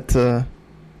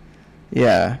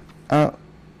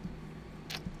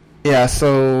 yeah.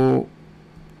 So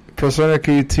Persona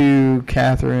Q2,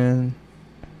 Catherine.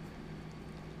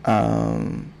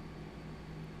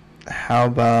 How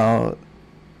about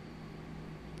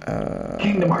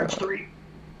Kingdom Hearts 3?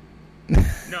 No,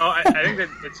 I think that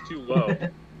it's too low. I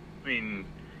mean,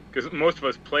 because most of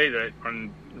us played it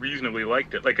and reasonably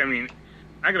liked it. I mean,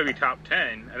 not going to be top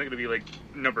 10. I think it'll be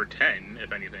number 10,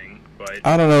 if anything. But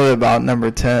I don't know about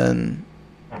number 10.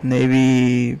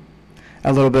 maybe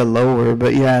a little bit lower,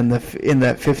 but yeah, in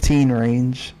that 15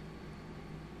 range,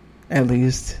 at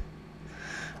least.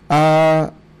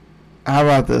 How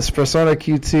about this? Persona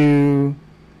Q2,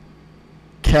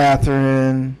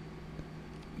 Catherine,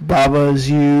 Baba's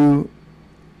You.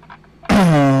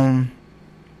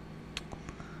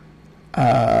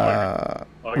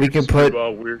 We can put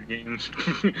weird games.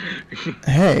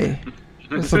 Hey,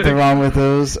 there's nothing wrong with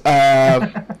those.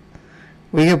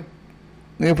 We can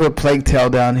put Plague Tale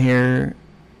down here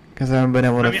because I haven't been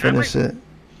able to finish it.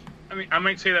 I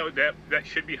might say that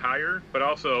should be higher, but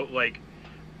also like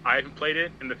I haven't played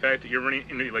it, and the fact that you're running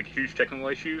into like huge technical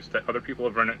issues that other people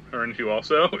have run into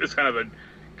also is kind of a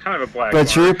black.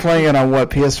 But you were playing it on what,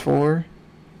 PS4?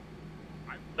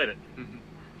 I played it.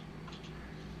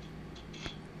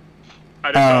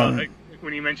 I just saw,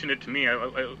 when you mentioned it to me, I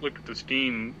looked at the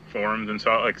Steam forums and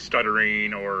saw like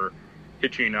stuttering or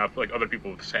hitching up. Like other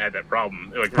people have had that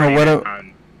problem, like running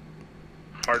on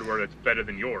hardware that's better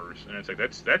than yours, and it's like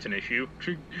that's an issue.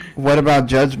 What about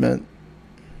Judgment?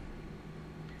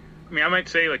 I mean, I might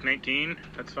say like 19.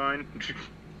 That's fine.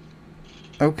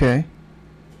 Okay.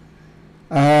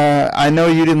 I know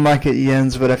you didn't like it,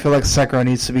 Jens, but I feel like Sekiro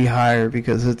needs to be higher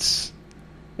because it's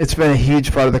been a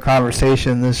huge part of the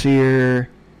conversation this year.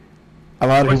 A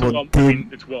lot of people did. I mean,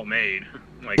 it's well made.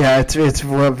 Like, yeah, it's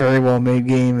a very well made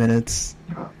game, and it's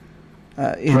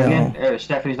you know. Again,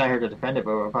 Stephanie's not here to defend it,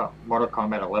 but what about Mortal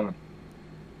Kombat 11?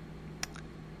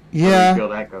 Yeah. How do you feel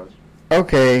that goes?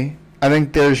 Okay. I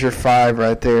think there's your 5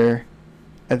 right there.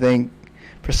 I think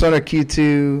Persona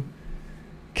Q2,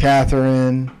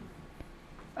 Catherine,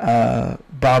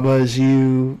 Baba's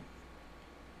You,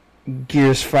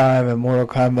 Gears 5, and Mortal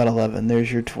Kombat 11.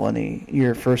 There's your 20.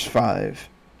 Your first 5.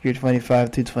 Your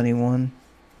 25 to 21.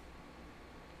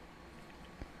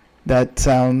 That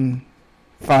sound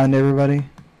fine to everybody?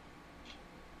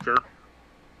 Sure.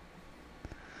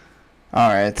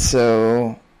 Alright,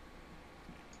 so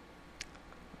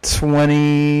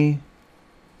 20.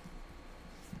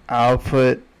 I'll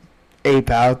put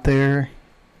Ape out there.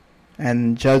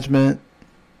 And Judgment.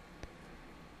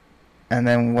 And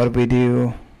then what do we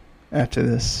do after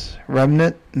this?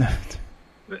 Remnant? No.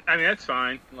 I mean, that's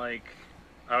fine. Like,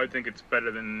 I would think it's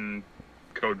better than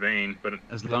Code Vein, but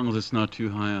as long as it's not too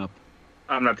high up.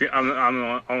 I'm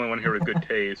the only one here with good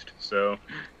taste, so.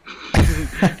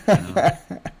 I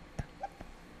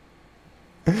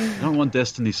don't want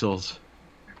Destiny Souls.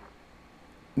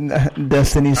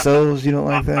 Destiny Souls? You don't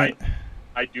like that?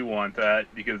 I do want that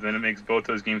because then it makes both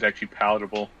those games actually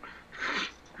palatable.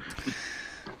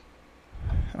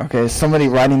 Okay, is somebody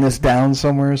writing this down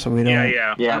somewhere so we don't...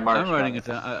 Yeah, I'm writing it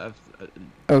down.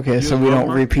 Okay, so we don't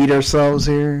repeat ourselves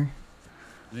here?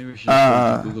 Maybe we should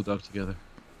put Google Doc together.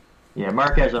 Yeah,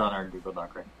 Mark has it on our Google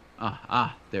Doc right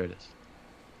now. There it is.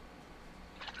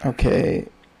 Okay.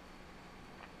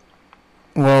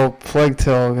 Well, Plague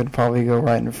Tale could probably go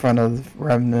right in front of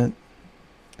Remnant.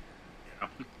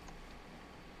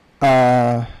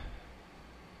 After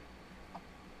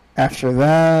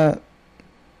that...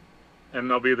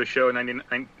 MLB The Show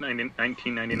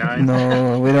 1999.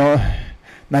 No, we don't.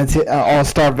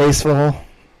 All-Star Baseball.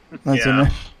 Yeah.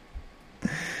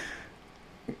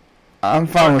 I'm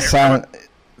fine with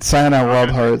Cyanide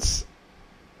Wild Hearts.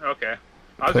 Okay.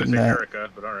 I was going to say Erica,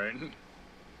 but alright.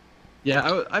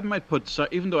 Yeah, I might put,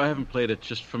 even though I haven't played it,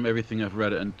 just from everything I've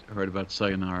read and heard about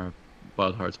Sayonara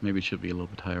Wild Hearts, maybe it should be a little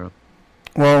bit higher up.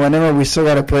 Well, whenever we still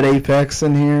got to put Apex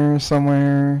in here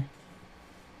somewhere.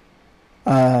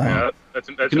 That's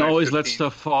you can always let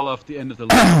stuff fall off the end of the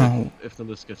list if the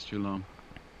list gets too long.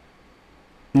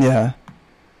 Yeah.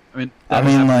 I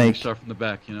mean, like, start from the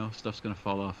back, stuff's gonna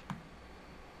fall off.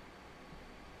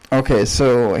 Okay,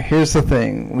 so here's the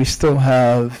thing: we still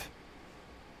have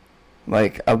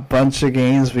like a bunch of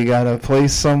games we gotta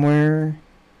place somewhere.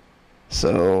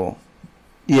 So,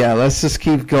 yeah, let's just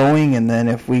keep going, and then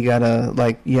if we gotta,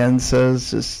 like Yen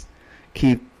says, just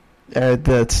keep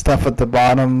the stuff at the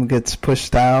bottom gets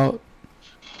pushed out.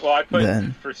 Well, I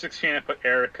put for 16 I put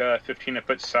Erica, 15 I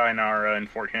put Sayonara, and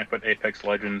 14 I put Apex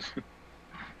Legends.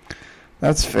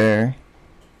 That's fair.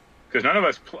 Because none of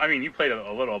us, you played it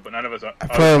a little, but none of us. I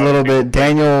played a little bit.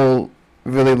 Daniel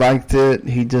really liked it.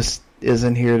 He just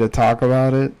isn't here to talk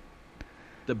about it.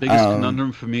 The biggest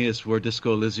conundrum for me is where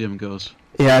Disco Elysium goes.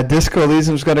 Yeah, Disco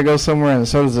Elysium's got to go somewhere, and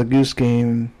so does the Goose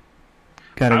Game.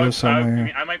 Got to go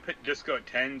somewhere. I might put Disco at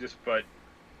 10, just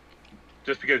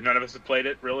because none of us have played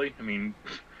it, really.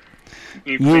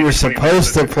 You were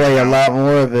supposed to play a lot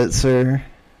more of it, sir.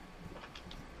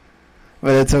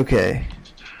 But it's okay.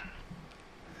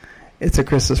 It's a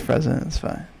Christmas present. It's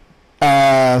fine.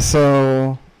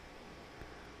 So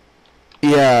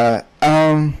Yeah.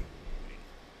 And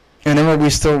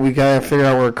then we gotta figure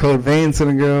out where Code Vein's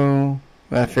gonna go.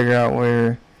 We gotta figure out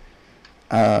where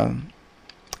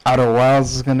Outer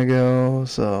Wilds is gonna go.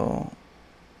 So,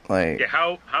 like, Yeah,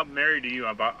 how married are you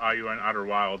on Outer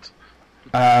Wilds?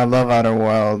 I love Outer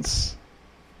Wilds.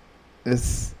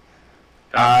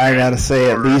 I gotta say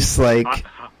at least like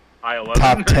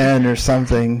top 10 or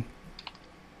something.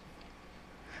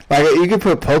 Like you could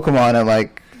put Pokemon at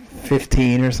like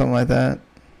 15 or something like that.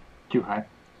 Too high.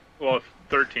 Well,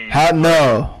 13.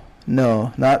 No,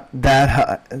 not that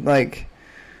high. Like,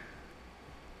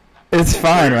 it's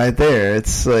fine right there.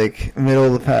 It's like middle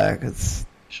of the pack.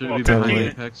 Should it be behind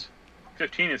Apex?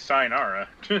 15 is Sayonara.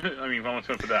 I mean, almost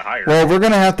went for that higher. Well, we're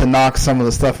gonna have to knock some of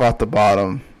the stuff off the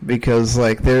bottom because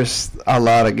like there's a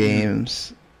lot of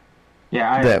games.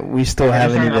 Yeah, that we still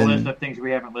haven't even. A list of things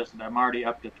we haven't listed. I'm already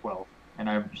up to 12, and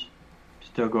I'm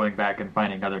still going back and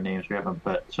finding other names we haven't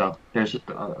put. So there's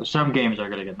some games that are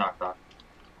gonna get knocked off.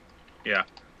 Yeah.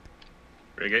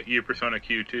 Did I get you Persona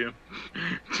Q too?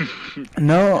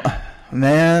 No,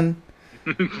 man.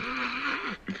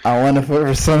 I want to put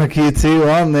Persona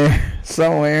Q2 on there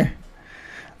somewhere.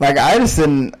 Like, I just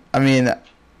didn't. I mean,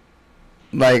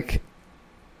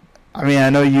 I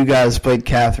know you guys played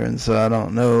Catherine, so I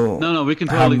don't know. No, we can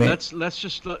totally.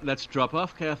 Let's drop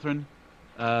off Catherine.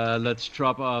 Let's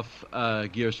drop off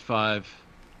Gears 5.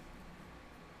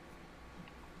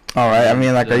 All right. I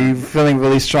mean, like, are you feeling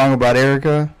really strong about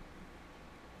Erica?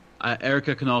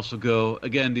 Erica can also go.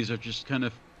 Again, these are just kind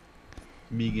of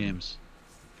me games.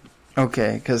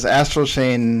 Okay, because Astral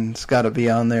Chain's got to be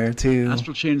on there too.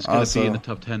 Astral Chain's got to be in the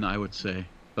top 10, I would say.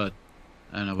 But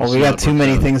I don't know. Well, we got too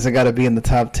many things that got to be in the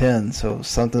top 10, so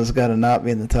something's got to not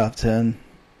be in the top 10.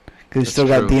 Because we still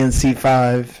got DNC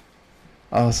 5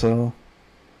 also.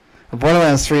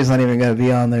 Borderlands 3 is not even going to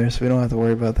be on there, so we don't have to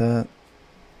worry about that.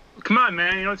 Come on,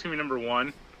 man. You know it's going to be number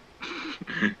 1.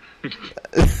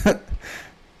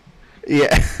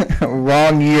 Yeah,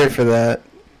 wrong year for that.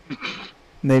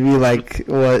 Maybe like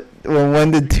what? Well,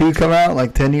 when did 2 come out?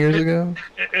 Like 10 years ago?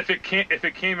 If it came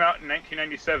out in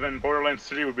 1997, Borderlands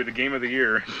 3 would be the game of the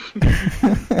year.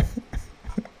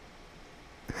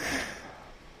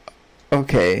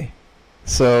 Okay,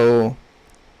 so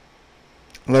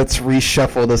let's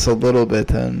reshuffle this a little bit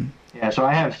then. Yeah, so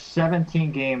I have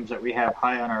 17 games that we have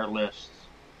high on our lists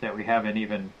that we haven't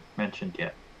even mentioned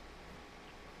yet.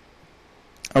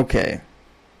 Okay.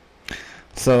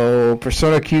 So,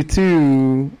 Persona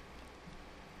Q2,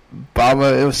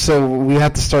 Baba, so we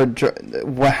have to start,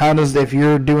 how does, if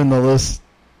you're doing the list,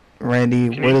 Randy,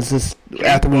 what is this,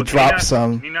 after we drop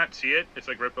some? Can you not see it? It's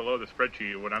like right below the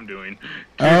spreadsheet of what I'm doing.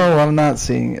 Oh, I'm not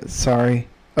seeing it, sorry.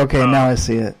 Okay, now I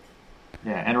see it.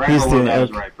 Yeah, and right below that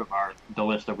is right from the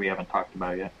list that we haven't talked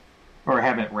about yet, or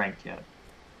haven't ranked yet.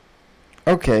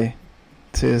 Okay.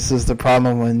 So this is the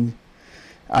problem when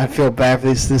I feel bad for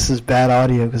this. This is bad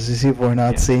audio because these people are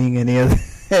not seeing any of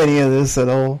this at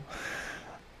all.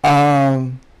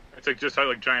 It's like just how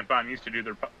like Giant Bomb used to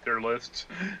do their lists.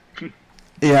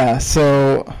 Yeah.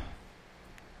 So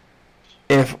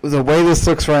if the way this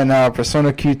looks right now,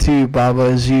 Persona Q2, Baba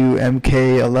is you,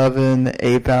 MK11,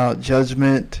 Ape Out,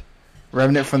 Judgment,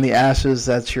 Revenant from the Ashes.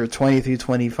 That's your 20 through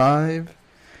 25.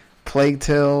 Plague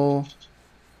Tale.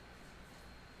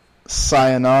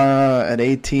 Sayonara at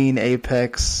 18,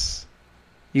 Apex.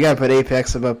 You gotta put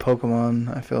Apex above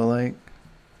Pokemon, I feel like.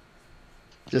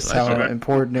 Just how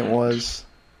important it was.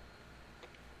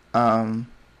 I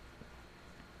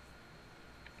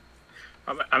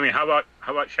mean, how about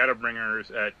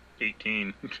Shadowbringers at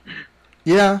 18?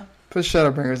 Yeah, put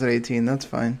Shadowbringers at 18, that's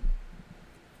fine.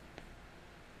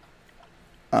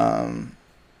 And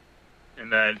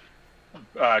then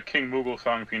King Moogle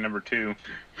song being number 2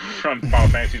 from Final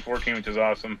Fantasy 14, which is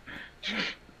awesome.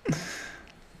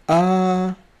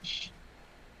 Well,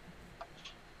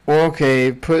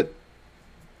 okay, put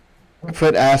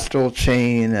Astral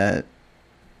Chain at.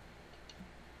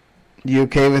 You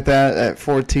okay with that at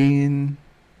 14?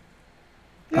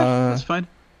 Yeah, that's fine.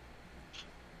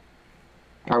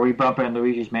 Are we bumping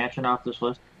Luigi's Mansion off this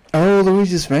list? Oh,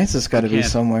 Luigi's Mansion's got to be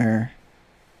somewhere.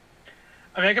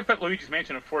 I mean, I could put Luigi's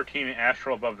Mansion at 14 and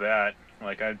Astral above that.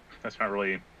 Like, that's not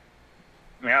really.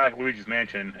 I mean, I like Luigi's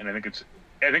Mansion, and I think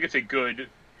it's a good.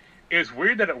 It's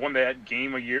weird that it won that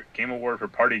game award for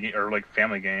party game or like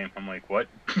family game. I'm like, what?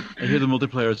 I hear the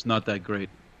multiplayer is not that great.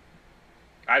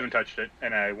 I haven't touched it,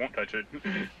 and I won't touch it.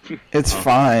 It's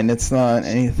fine. It's not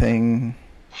anything.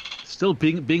 Still,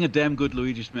 being a damn good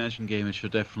Luigi's Mansion game, it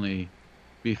should definitely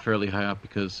be fairly high up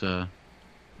because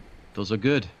those are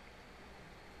good.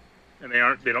 And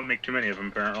they don't make too many of them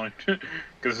apparently, because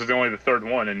this is only the third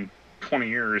one, and 20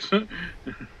 years.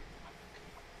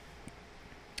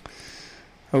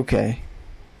 Okay.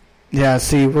 Yeah,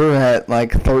 see, we're at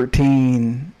like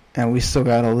 13, and we still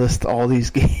gotta list all these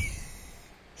games.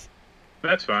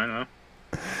 That's fine,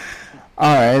 though.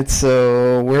 Alright,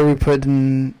 so where are we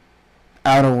putting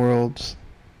Outer Worlds?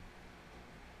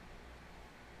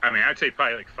 I mean, I'd say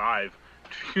probably like 5.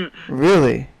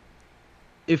 Really?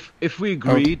 If we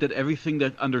agree that everything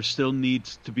that under still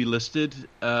needs to be listed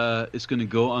is going to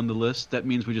go on the list, that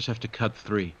means we just have to cut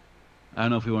 3. I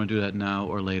don't know if we want to do that now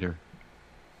or later.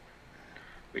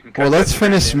 We can cut Well, let's that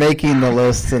finish in. making the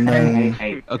list and then...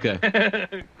 Hey. Okay.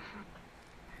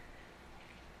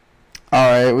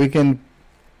 Alright, we can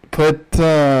put...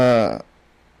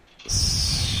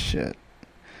 Shit.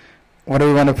 What do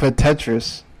we want to put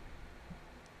Tetris?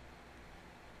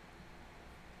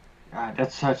 God,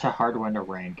 that's such a hard one to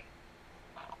rank.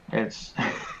 It's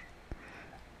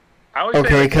I would say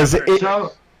Okay, like because seven or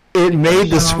so. it made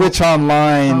the So- Switch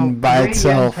Online by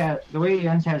itself. The way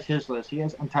Jens has his list, he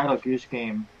has Untitled Goose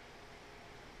Game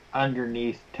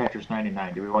underneath Tetris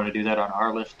 99. Do we want to do that on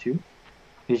our list too?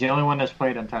 He's the only one that's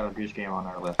played Untitled Goose Game on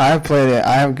our list. I've played it.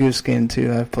 I have Goose Game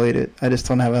too. I've played it. I just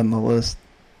don't have it on the list.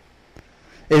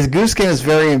 Goose Game is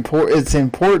very important. It's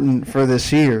important for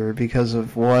this year because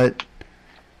of what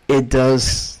it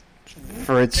does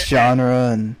for its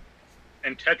genre and.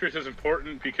 And Tetris is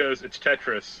important because it's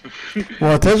Tetris.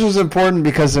 Well, Tetris is important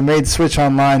because it made Switch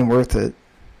Online worth it.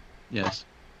 Yes.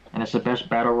 And it's the best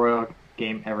battle royale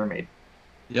game ever made.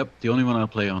 Yep, the only one I'll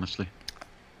play, honestly.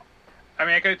 I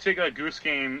mean, I could take a Goose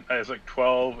Game as like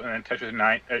 12, and then Tetris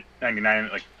 99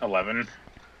 at like 11.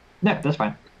 Yeah, that's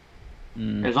fine.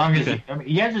 As long as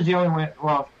Jens is the only one.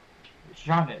 Well,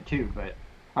 Sean did too, but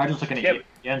I was just looking at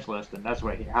Jens' list, and that's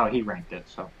how he ranked it.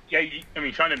 So Yeah, I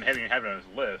mean, Sean didn't even have it on his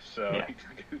list, so.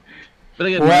 Yeah. But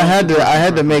again, Well, I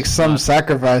had to make some not-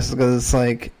 sacrifices because it's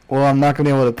like, well, I'm not going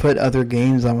to be able to put other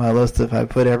games on my list if I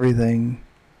put everything.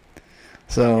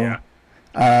 So,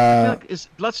 Yeah.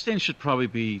 Bloodstained should probably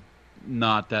be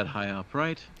not that high up,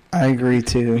 right? I agree We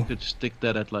too. could stick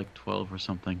that at like 12 or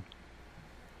something.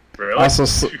 Really? Also,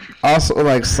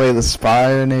 like Slay the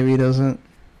Spire maybe doesn't.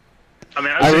 I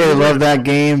mean, I really love that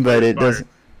game, but it doesn't.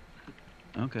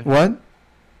 Okay. What?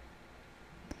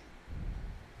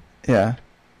 Yeah.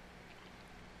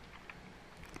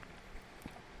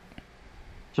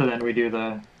 So then we do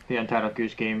the Untitled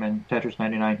Goose Game and Tetris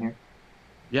 99 here.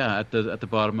 Yeah, at the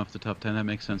bottom of the top 10, that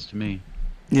makes sense to me.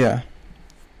 Yeah.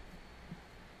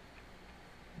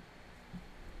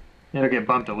 It'll get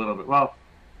bumped a little bit. Well,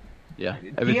 Yeah.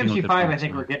 everything will DMC5, get I bumped,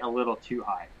 think so. we're getting a little too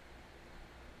high.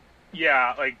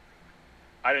 Yeah, like,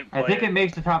 I didn't play I think it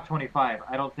makes the top 25.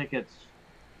 I don't think it's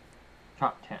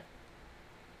top 10.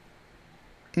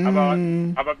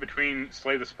 How about between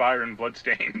Slay the Spire and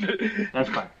Bloodstained? That's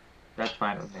fine. That's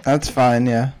fine with me. That's fine,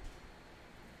 yeah.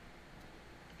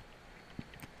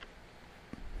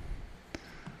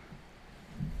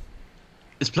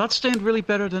 Is Bloodstained really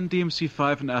better than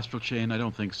DMC5 and Astral Chain? I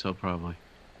don't think so, probably.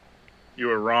 You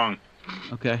were wrong.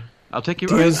 Okay. I'll take you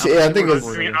DMC I think it's-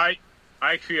 I mean, I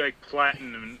actually like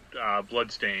Platinum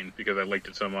Bloodstained because I liked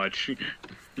it so much.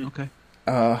 Okay.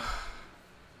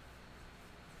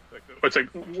 It's like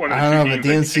one of I the don't two know, but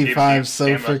games that DMC5 is so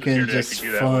Sam Russell freaking Jr. just could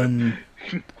do that with.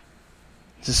 fun.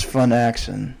 Just fun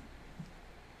action.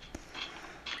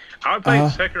 I would play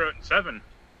Sekiro at 7.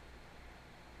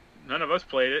 None of us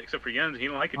played it except for Jens. He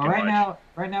didn't like it too Well, much.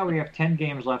 right now we have 10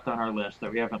 games left on our list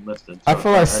that we haven't listed. I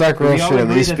feel like Sekiro should at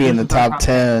least be in the top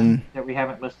 10. That we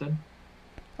haven't listed.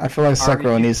 I feel like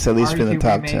Sekiro RE2 needs to at least be in the RE2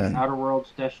 top Remake, 10. Outer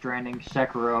Worlds, Death Stranding,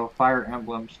 Sekiro, Fire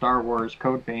Emblem, Star Wars,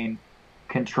 Code Vein,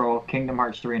 Control, Kingdom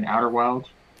Hearts 3, and Outer Wilds.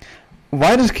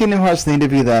 Why does Kingdom Hearts need to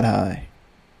be that high?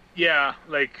 Yeah,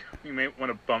 like, you may want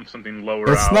to bump something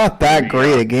lower It's out. not that Maybe,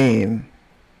 great a game.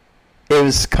 It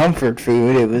was comfort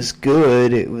food, it was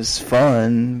good, it was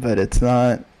fun, but it's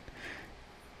not,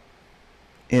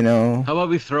 you know... How about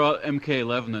we throw out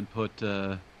MK11 and put...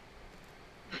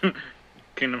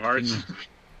 Kingdom Hearts.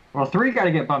 Well, 3 got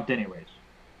to get bumped anyways.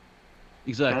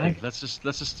 Exactly. I think- Let's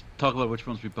just talk about which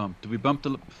ones we bump. Do we bump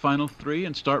the final 3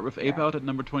 and start with Ape Out at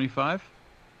number 25?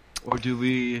 Or do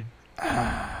we...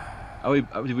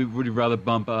 would you rather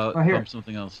bump here. bump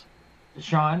something else?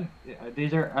 Sean,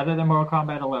 these are, other than Mortal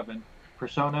Kombat 11,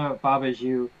 Persona, Baba Is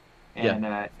You, and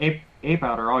Ape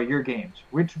Out are all your games.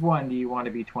 Which one do you want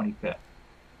to be 25th?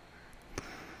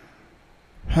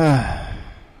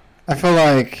 I feel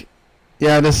like...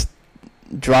 Yeah, just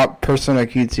drop Persona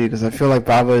Q2, because I feel like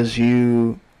Baba Is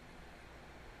You...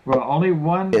 Well, only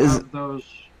one of those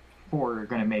 4 are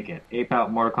going to make it. Ape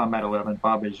Out, Mortal Kombat 11,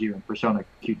 Baba Is You, and Persona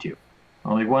Q2.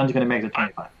 Only one's going to make the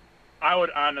 25. I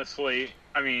would honestly,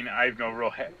 I mean, I have no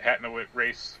real hat in the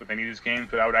race with any of these games,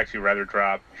 but I would actually rather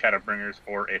drop Shadowbringers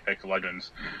or Apex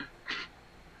Legends.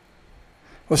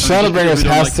 Well, Shadowbringers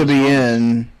has to be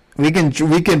in. We can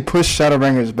push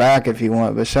Shadowbringers back if you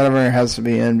want, but Shadowbringer has to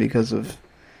be in because of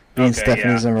being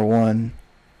Stephanie's number one.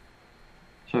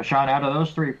 So, Sean, out of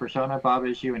those three, Persona, Bob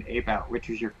Issue, and Ape Out, which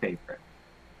is your favorite?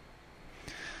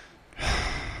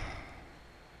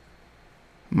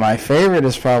 My favorite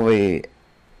is probably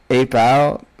Ape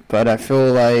Out, but I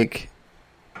feel like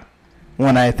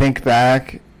when I think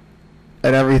back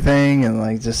at everything and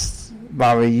like just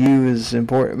Baba U is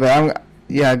important, but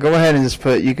go ahead and just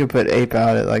you can put Ape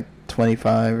Out at like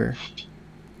 25 or it's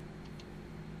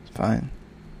fine.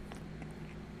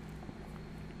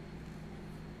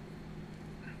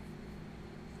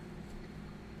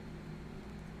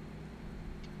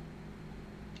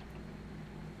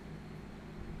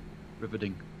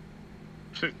 Riveting.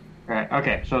 Right.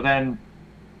 Okay. So then,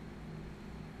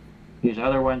 these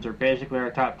other ones are basically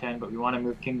our top 10, but we want to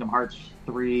move Kingdom Hearts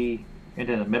 3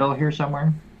 into the middle here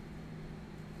somewhere.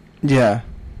 Yeah,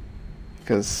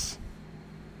 because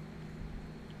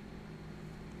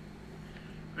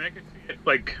I could see it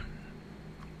like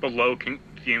below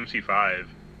DMC 5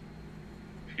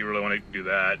 if you really want to do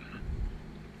that.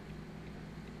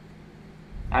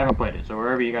 I haven't played it, so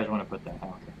wherever you guys want to put that.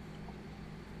 Okay.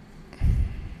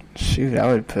 Shoot, I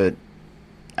would put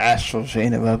Astral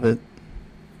Chain above it.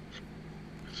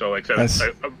 So like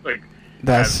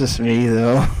that's just me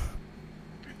though.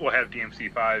 We'll have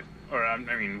DMC 5 or I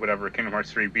mean whatever Kingdom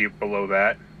Hearts 3 be below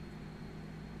that.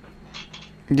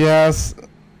 Yes.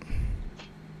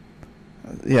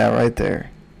 Yeah, right there.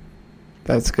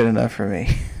 That's good enough for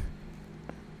me.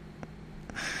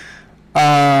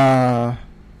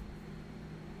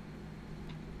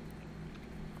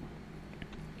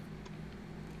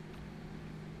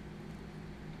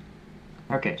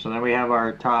 Okay, so then we have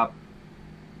our top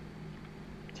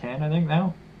 10, I think,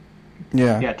 now?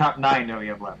 Yeah. Yeah, top 9 that we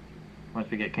have left, once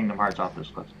we get Kingdom Hearts off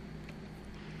this list.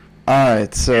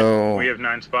 Alright, so... We have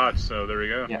 9 spots, so there we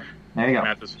go. Yeah, there you go.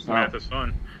 Math is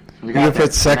fun. So we can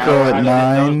put Sekiro at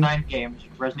 9. Those 9 games,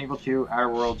 Resident Evil 2, Outer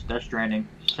Worlds, Death Stranding,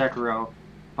 Sekiro,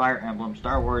 Fire Emblem,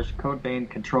 Star Wars, Code Vein,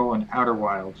 Control, and Outer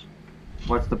Wilds.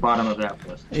 What's the bottom of that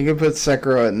list? You can put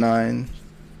Sekiro at 9.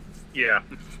 Yeah.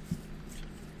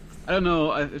 I don't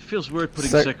know. It feels weird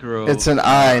putting Sekiro. It's an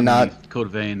I, not Code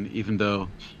Vein, even though.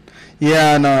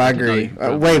 Yeah, no, I agree.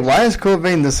 Wait, why is Code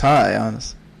Vein this high?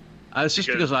 Honest. It's just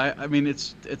because I mean,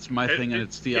 it's my thing, and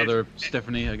it's the other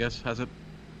Stephanie, I guess, has it.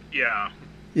 Yeah.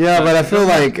 Yeah, but I feel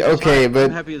like okay, but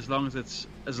I'm happy as long as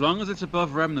it's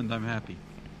above Remnant. I'm happy.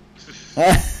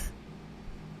 That's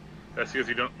because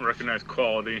you don't recognize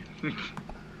quality.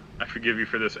 I forgive you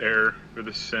for this error, for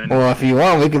this sin. Well, if you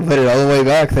want, we can put it all the way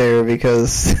back there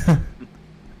because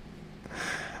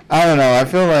I don't know. I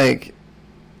feel like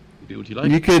do what you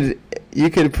like. You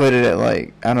could put it at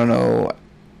like I don't know.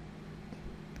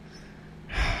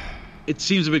 It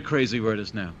seems a bit crazy where it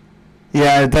is now.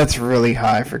 Yeah, that's really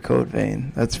high for Code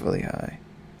Vein. That's really high.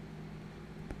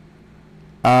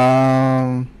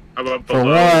 For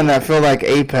one, I feel like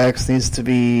Apex needs to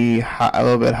be a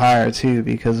little bit higher too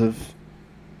because of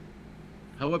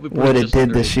what it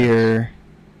did this year.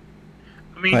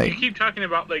 I mean, you keep talking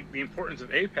about like the importance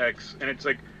of Apex, and it's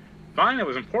like, fine, it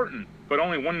was important, but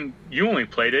you only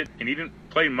played it, and you didn't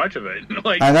play much of it.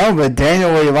 Like I know, but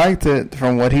Daniel really liked it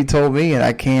from what he told me, and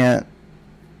I can't.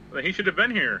 Well, he should have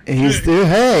been here. His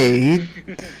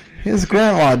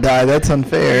grandma died. That's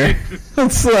unfair.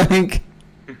 It's like.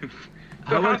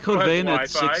 How about Code Vein at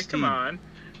 16? Come on.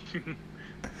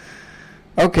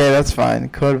 Okay, that's fine.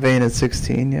 Code Vein at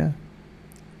 16, yeah.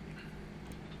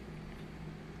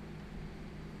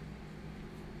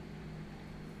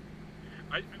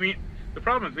 I mean, the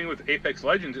problem with me with Apex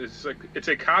Legends is like it's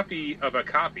a copy of a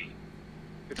copy.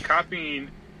 It's copying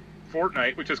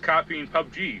Fortnite, which is copying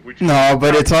PUBG.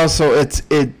 But it's also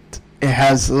it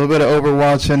has a little bit of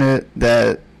Overwatch in it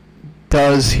that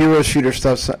does hero shooter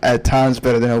stuff at times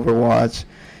better than Overwatch.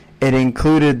 It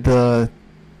included the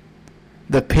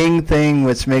ping thing,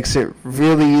 which makes it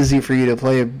really easy for you to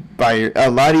play a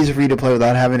lot easier for you to play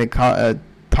without having to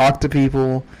talk to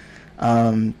people.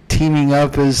 Teaming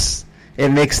up it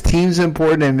makes teams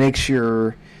important. It makes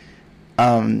your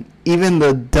even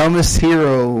the dumbest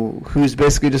hero, who's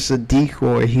basically just a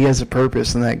decoy, he has a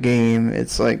purpose in that game.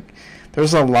 It's like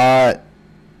there's a lot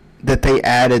that they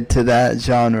added to that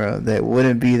genre that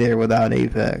wouldn't be there without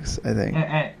Apex, I think.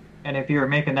 And if you were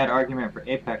making that argument for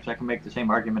Apex, I can make the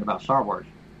same argument about Star Wars.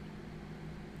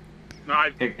 No, I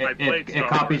played Star Wars. It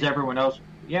copies everyone else.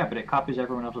 Yeah, but it copies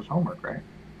everyone else's homework, right?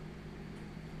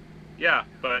 Yeah,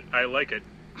 but I like it.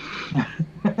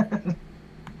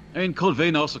 I mean, Code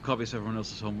Vein also copies everyone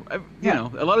else's homework. You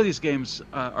know, a lot of these games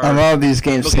are. A lot of these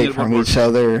games looking take at what from works. each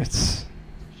other. It's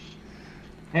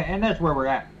And that's where we're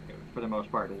at for the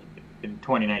most part. Is in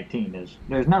 2019 is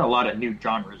there's not a lot of new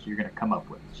genres you're going to come up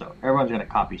with, so everyone's going to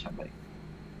copy somebody.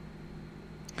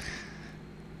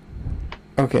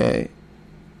 okay.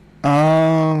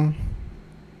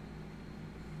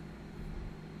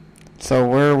 So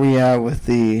where are we at with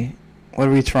the? What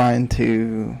are we trying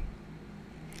to?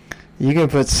 You can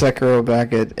put Sekiro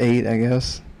back at 8, I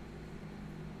guess.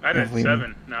 I did If we-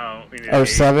 7. No, we need Oh, 8.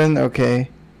 7? Okay.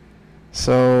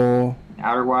 So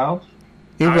Outer Wilds.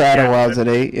 you can put yeah, Outer Wilds at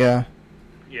 8, yeah.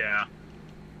 Yeah.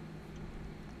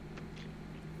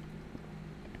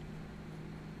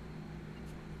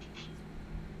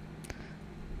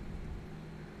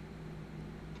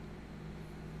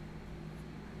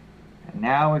 And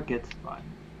now it gets fun.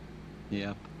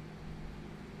 Yep.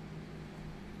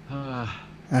 I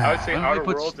would say Why don't we Outer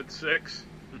put Worlds at 6.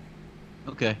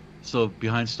 Okay, so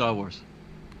behind Star Wars.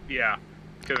 Yeah,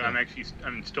 because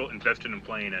I'm still invested in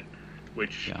playing it,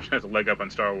 which Yeah. has a leg up on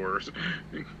Star Wars,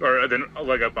 or then a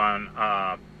leg up on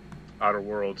Outer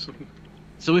Worlds.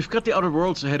 So we've got the Outer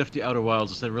Worlds ahead of the Outer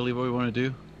Wilds. Is that really what we want to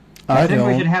do? I think we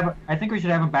don't. should have. I think we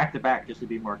should have them back to back just to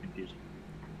be more confusing.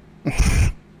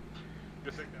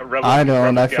 Just like a Rebel- I don't.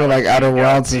 Rebel I feel like Galaxy, Outer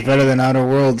Worlds is Galaxy. better than Outer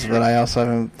Worlds, but I also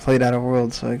haven't played Outer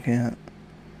Worlds, so I can't.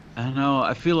 I don't know.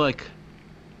 I feel like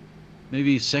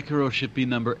maybe Sekiro should be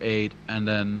number 8, and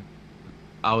then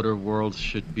Outer Worlds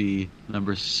should be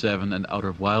number 7, and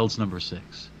Outer Wilds number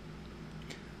 6.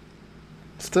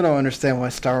 Still don't understand why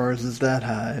Star Wars is that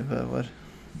high, but what?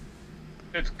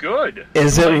 It's good.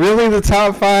 Is it really the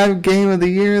top 5 game of the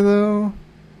year, though?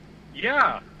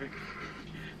 Yeah.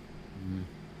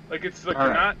 Like it's like All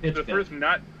right, not it's the good. first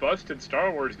not busted Star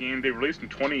Wars game they released in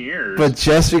 20 years. But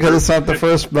just because it's not the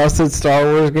first busted Star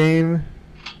Wars game?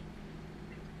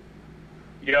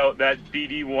 You know, that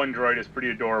BD-1 droid is pretty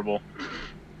adorable.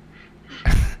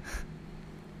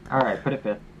 All right, put it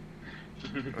fifth.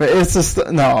 But it's just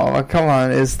no. Come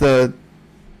on, is the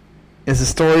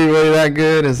story really that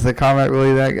good? Is the combat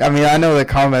really that? I mean, I know the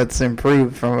combat's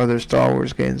improved from other Star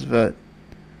Wars games, but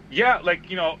Yeah, like,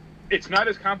 you know, it's not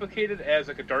as complicated as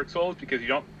like a Dark Souls because you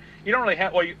don't really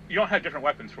have you don't have different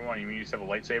weapons for one. You just have a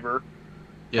lightsaber.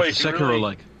 Yeah, But it's you can Sekiro really-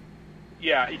 like.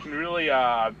 Yeah, you can really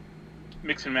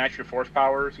mix and match your force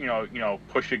powers. You know,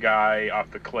 push a guy off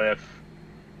the cliff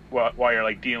while you're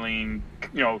like dealing,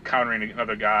 countering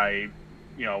another guy,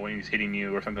 when he's hitting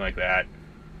you or something like that.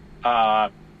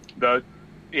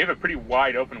 You have a pretty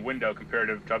wide open window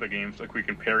comparative to other games, like we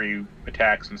can parry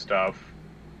attacks and stuff.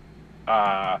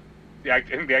 I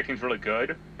think the acting's really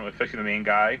good, especially the main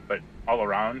guy, but all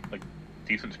around, like,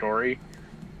 decent story.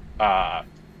 The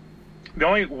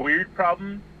only weird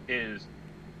problem is,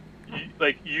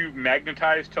 you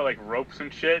magnetize to, like, ropes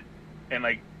and shit, and,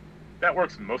 like, that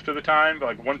works most of the time, but,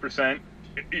 like, 1%,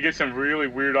 you get some really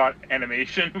weird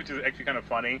animation, which is actually kind of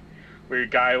funny, where your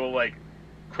guy will, like,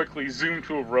 quickly zoom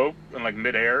to a rope in, like,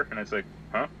 midair, and it's like,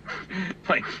 huh?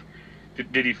 Like,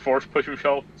 did he force push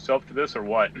himself to this or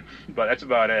what? But that's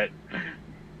about it.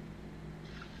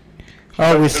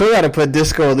 oh, we still got to put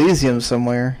Disco Elysium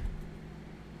somewhere.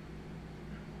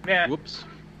 Yeah. Whoops.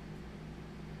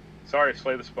 Sorry,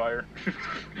 Slay the Spire.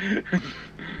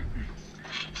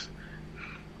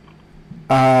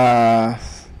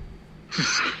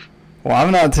 Well,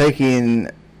 I'm not taking.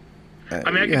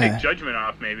 I mean, I could yeah. take Judgment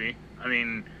off, maybe. I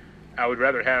mean, I would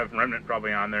rather have Remnant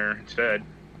probably on there instead.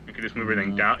 You could just move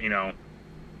everything down,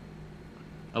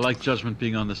 I like Judgment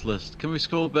being on this list. Can we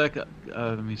scroll back?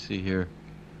 Let me see here.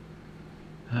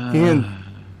 You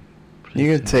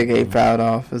can take Ape Out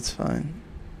off. It's fine.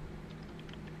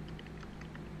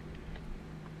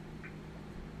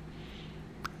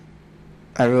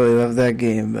 I really love that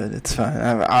game, but it's fine.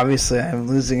 I'm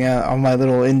losing out. All my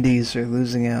little indies are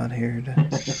losing out here.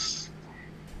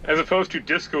 As opposed to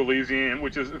Disco Elysium,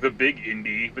 which is the big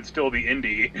indie, but still the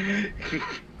indie.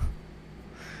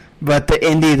 But the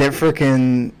indie that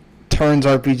frickin' turns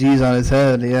RPGs on its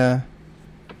head, yeah.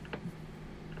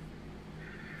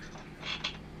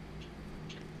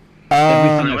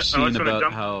 Everything I've Unless seen when it about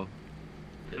dump- how.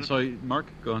 Sorry, Mark,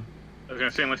 go on. I was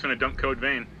going to say, unless you want to dump Code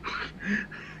Vein.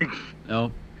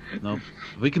 No.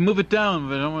 We can move it down,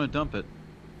 but I don't want to dump it.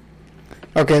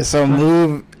 Okay, so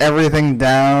move everything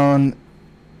down.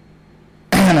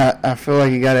 And I feel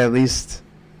like you gotta at least.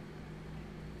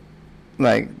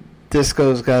 Like,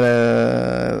 Disco's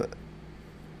gotta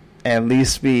at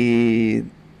least be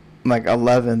like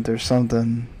 11th or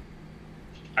something.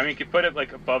 I mean, you could put it,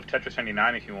 like, above Tetris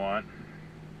 99 if you want.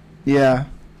 Yeah.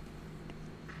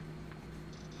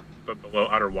 but below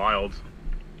Outer Wilds.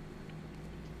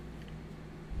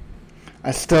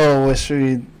 I still wish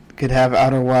we could have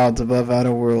Outer Wilds above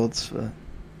Outer Worlds. But...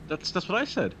 That's what I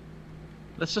said.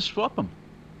 Let's just swap them,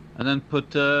 and then put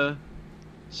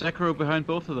Sekiro behind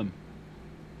both of them.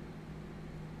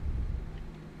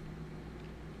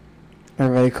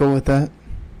 Everybody cool with that?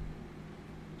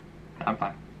 I'm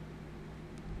fine.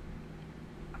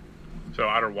 So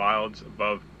Outer Wilds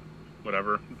above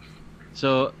whatever.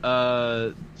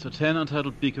 So 10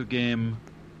 Untitled Beaker Game.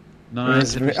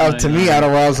 9 Up to me,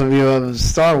 Outer Wilds would be above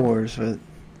Star Wars, but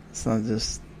it's not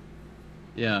just...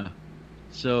 Yeah.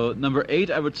 So number 8,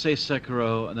 I would say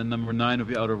Sekiro, and then number 9 would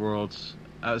be Outer Worlds.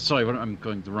 Sorry, I'm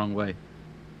going the wrong way.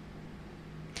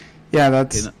 Yeah,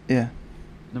 that's... Okay, yeah.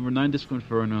 Number 9, Disco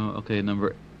Inferno. Okay,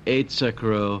 number 8,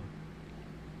 Sekiro.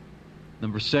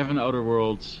 Number 7, Outer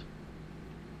Worlds.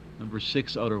 Number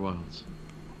 6, Outer Wilds.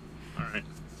 All right.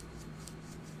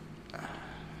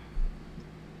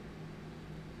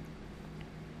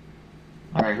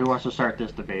 All right, who wants to start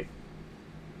this debate?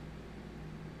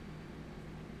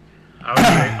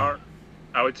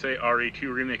 I would say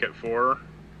RE2 remake at 4.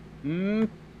 No.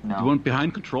 No. You want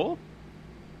behind Control?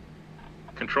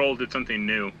 Control did something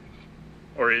new,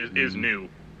 or is new.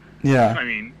 Yeah. I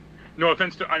mean, no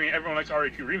offense to. I mean, everyone likes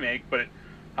RE2 remake, but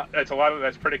it's a lot of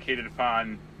that's predicated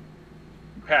upon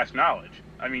past knowledge.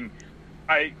 I mean,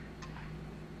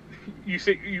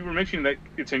 you were mentioning that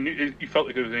it's a new. You felt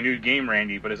like it was a new game,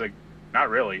 Randy, but it's like not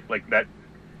really. Like that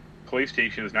police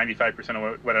station is 95%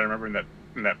 of what I remember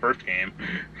in that first game.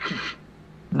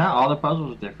 Not all the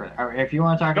puzzles are different. If you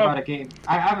want to talk about a game,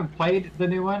 I haven't played the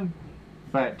new one,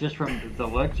 but just from the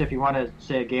looks, if you want to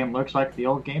say a game looks like the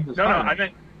old game, No,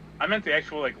 I meant the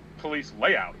actual like police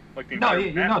layout, like the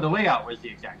the layout was the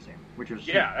exact same, which was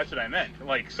that's what I meant.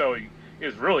 Like, so it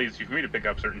was really easy for me to pick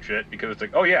up certain shit because it's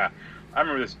like, oh yeah, I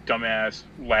remember this dumbass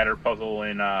ladder puzzle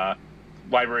in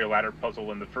library ladder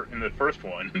puzzle in the first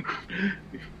one.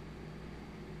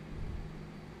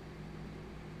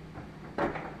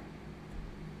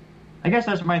 I guess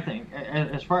that's my thing.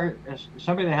 As far as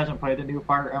somebody that hasn't played the new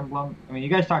Fire Emblem, I mean, you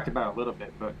guys talked about it a little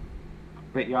bit, but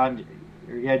Jan,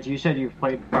 you said you've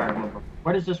played Fire Emblem.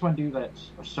 What does this one do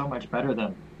that's so much better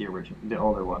than the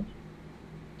older ones?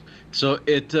 So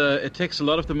it takes a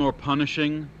lot of the more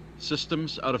punishing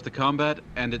systems out of the combat,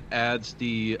 and it adds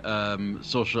the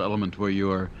social element where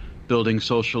you are building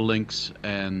social links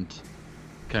and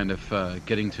kind of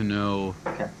getting to know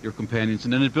your companions,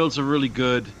 and then it builds a really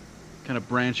good kind of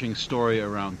branching story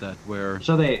around that. Where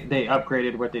so they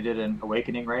upgraded what they did in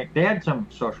Awakening, right? They had some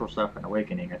social stuff in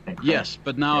Awakening, I think. Yes,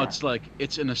 but now it's like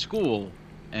it's in a school,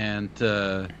 and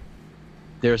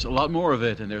there's a lot more of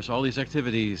it, and there's all these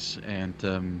activities, and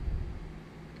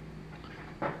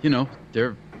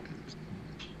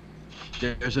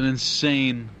there's an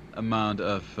insane amount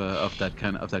of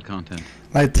that content.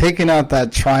 Like taking out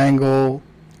that triangle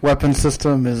weapon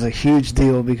system is a huge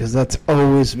deal because that's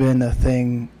always been a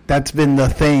thing. That's been the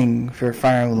thing for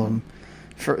Fire Emblem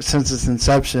since its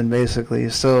inception, basically.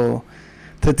 So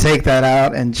to take that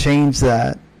out and change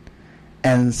that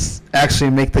and actually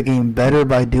make the game better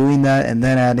by doing that and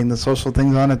then adding the social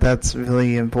things on it, that's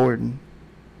really important.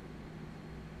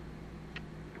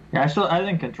 Yeah, I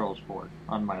think Control's 4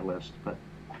 on my list, but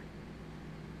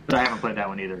I haven't played that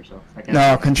one either, so I can't.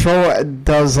 No, Control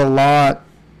does a lot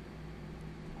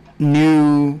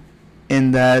new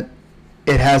in that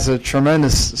it has a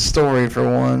tremendous story for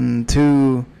one.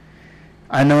 Two,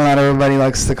 I know not everybody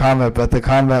likes the combat, but the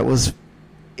combat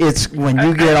it's when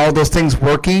you get all those things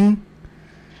working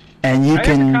and you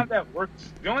can... The combat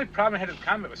worked. The only problem I had with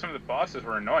combat was some of the bosses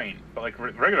were annoying, but like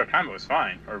regular combat was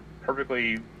fine, or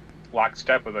perfectly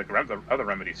lockstep with like the other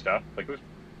Remedy stuff. Like it was.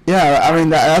 Yeah, I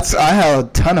mean I had a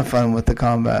ton of fun with the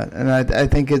combat, and I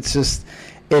think it's just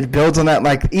it builds on that.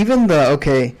 Like even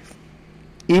the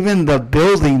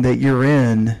building that you're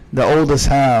in, the oldest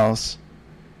house,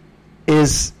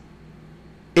 it's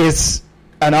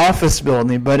an office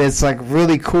building, but it's like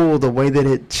really cool the way that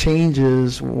it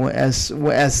changes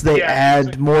as they add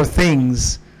like, more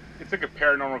things. It's like a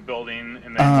paranormal building,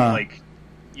 and then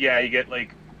you get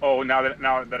like, oh, now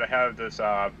that I have this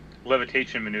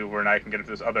levitation maneuver and I can get to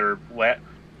this other ledge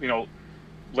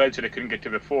that I couldn't get to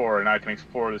before, and I can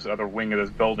explore this other wing of this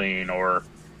building, or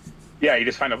you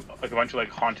just find a bunch of like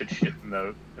haunted shit in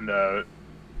the in the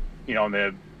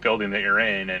building that you're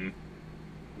in, and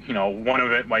one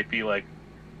of it might be like,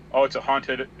 oh, it's a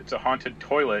haunted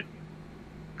toilet.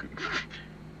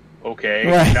 Okay,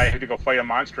 right. Now you have to go fight a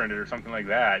monster in it or something like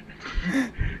that.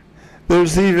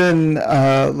 There's even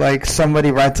like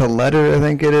somebody writes a letter, I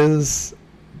think it is,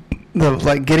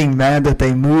 like getting mad that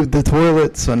they moved the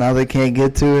toilet, so now they can't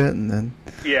get to it, and then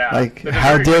like,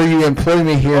 how dare you employ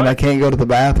me here and I can't go to the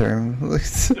bathroom?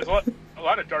 There's a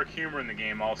lot of dark humor in the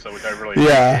game also, which I really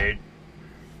appreciate.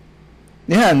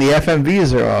 Yeah, and the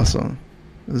FMVs are awesome.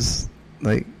 It's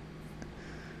like,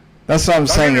 that's what I'm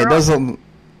saying. It doesn't.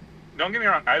 Don't get me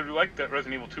wrong. I like the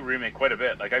Resident Evil 2 remake quite a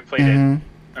bit. Like, I played it.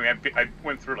 I mean, I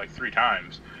went through it like 3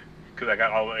 times because I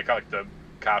got like the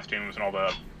costumes and all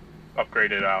the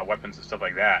upgraded weapons and stuff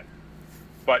like that.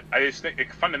 But I just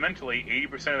think fundamentally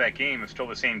 80% of that game is still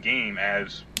the same game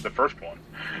as the first one.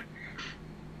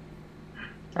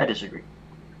 I disagree.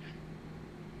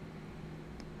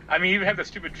 I mean, you even have the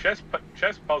stupid chess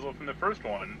puzzle from the first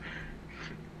one.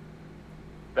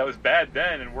 That was bad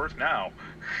then and worse now.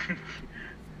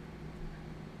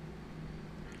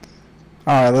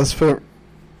 All right, let's put.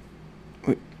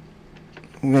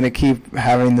 I'm gonna keep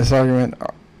having this argument.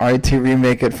 RE2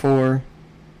 remake at 4.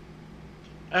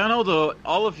 I don't know though.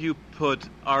 All of you put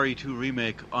RE2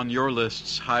 remake on your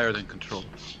lists higher than Control.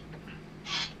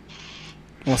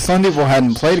 Well, some people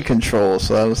hadn't played Control,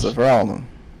 so that was the problem.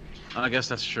 I guess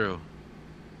that's true.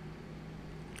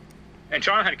 And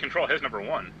Sean had Control his number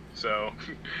 1, so.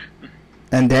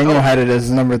 And Daniel had it as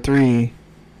number 3.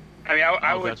 I mean,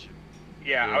 I would.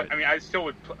 Yeah, I mean, I still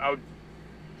would.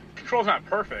 Control's not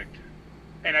perfect,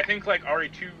 and I think like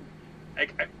RE2,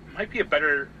 like, it might be a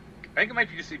better. I think it might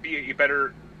be just be a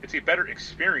better. It's a better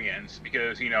experience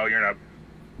because you're in a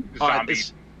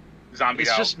zombie.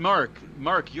 It's just Mark.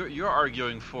 Mark, you're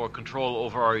arguing for Control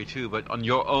over RE2, but on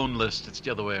your own list, it's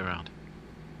the other way around.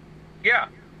 Yeah,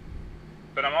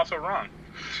 but I'm also wrong.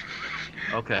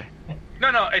 Okay.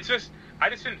 No, it's just I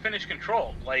just didn't finish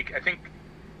Control. Like, I think.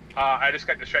 I just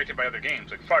got distracted by other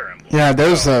games, like Fire Emblem. Yeah,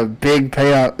 there's a big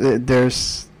payout.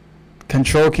 There's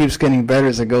Control keeps getting better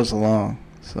as it goes along.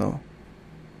 So.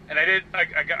 And I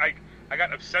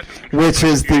got obsessed with Control. Which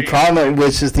is the problem.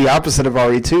 Which is the opposite of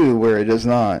RE2, where it is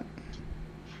not.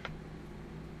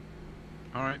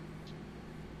 All right.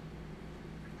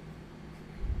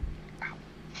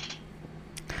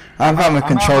 I'm fine with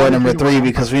Control at number 3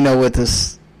 because we know what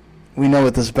this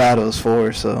battle is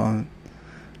for. So.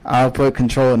 I'll put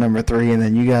Control at number 3, and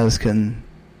then you guys can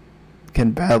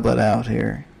battle it out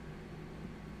here.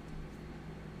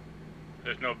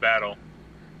 There's no battle.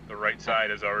 The right side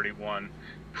has already won.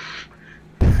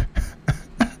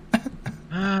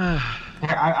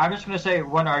 I'm just going to say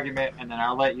one argument, and then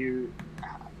I'll let you...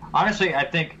 Honestly, I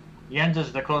think Jens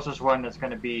is the closest one that's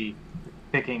going to be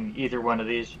picking either one of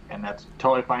these, and that's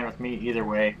totally fine with me either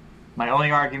way. My only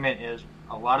argument is,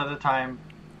 a lot of the time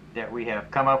that we have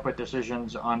come up with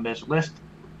decisions on this list,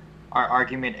 our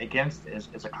argument against is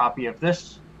a copy of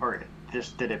this, or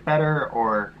this did it better,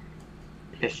 or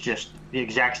it's just the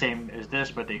exact same as this,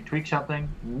 but they tweak something.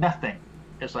 Nothing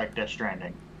is like Death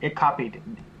Stranding. It copied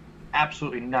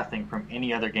absolutely nothing from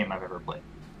any other game I've ever played.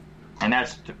 And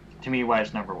that's, to me, why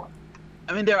it's number 1.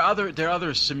 I mean, there are other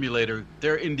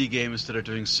indie games that are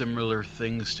doing similar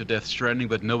things to Death Stranding,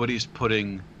 but nobody's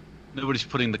putting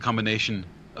the combination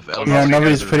of elements. Yeah,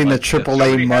 nobody's putting the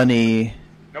AAA money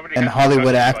and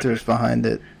Hollywood actors behind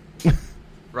it.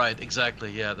 Right,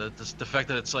 exactly. Yeah, the fact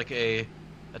that it's like a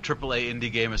AAA indie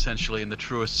game essentially in the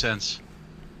truest sense.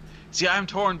 See, I'm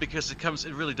torn because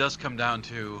it really does come down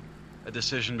to a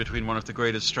decision between one of the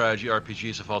greatest strategy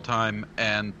RPGs of all time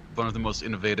and one of the most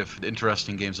innovative and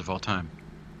interesting games of all time.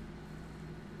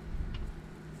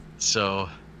 So,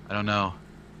 I don't know.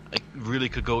 I really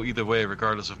could go either way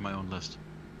regardless of my own list.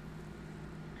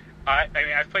 I mean,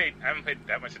 I haven't played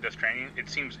that much of Death Stranding. It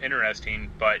seems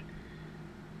interesting, but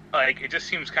like, it just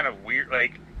seems kind of weird.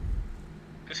 Like,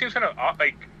 it seems kind of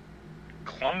like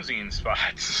clumsy in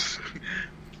spots.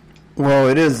 Well,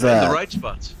 it is in the right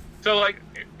spots. So, like,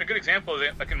 a good example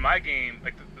is like in my game,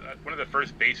 like one of the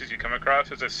first bases you come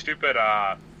across is a stupid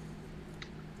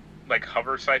like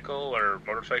hover cycle or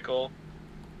motorcycle,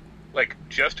 like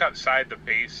just outside the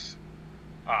base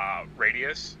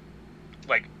radius,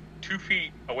 like 2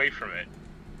 feet away from it.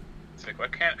 It's like, why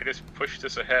can't I just push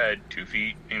this ahead 2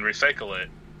 feet and recycle it,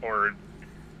 or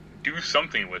do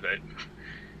something with it?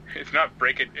 If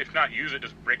not use it,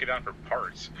 just break it down for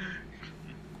parts.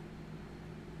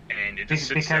 And it just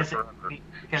sits there forever.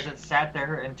 Because it sat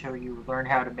there until you learn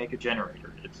how to make a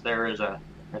generator. It's there as a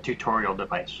tutorial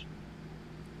device.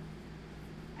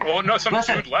 Well, no, some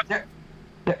dude left.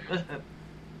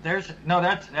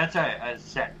 That's a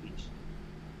set piece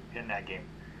in that game.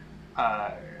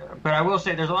 But I will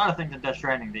say there's a lot of things in Death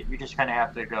Stranding that you just kind of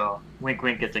have to go, wink,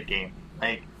 wink, it's a game.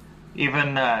 Like,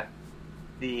 even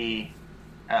the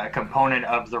component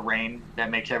of the rain that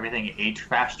makes everything age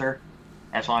faster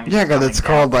as long as Yeah, because it's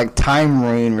called like Time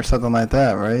Rain or something like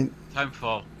that, right?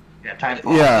 Timefall. Yeah,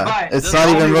 Timefall. Yeah, But it's it not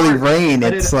even only really works- rain.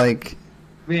 but It's like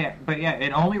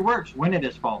it only works when it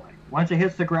is falling. Once it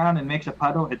hits the ground and makes a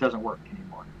puddle, it doesn't work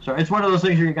anymore. So it's one of those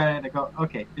things where you gotta go,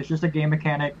 okay, it's just a game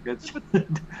mechanic. It's No, it's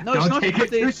don't not. take But it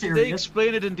too they serious.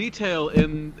 explain it in detail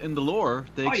in the lore.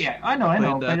 They Oh yeah, I know.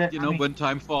 explain But that, I mean, when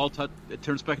Timefall it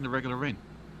turns back into regular rain.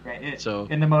 yeah, So-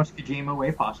 in the most Kojima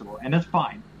way possible, and it's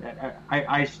fine.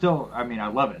 I still, I mean, I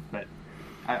love it, but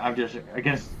I'm just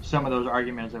against some of those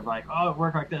arguments of like, oh, it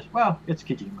worked like this. Well, it's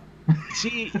Kojima.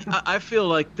 See, I feel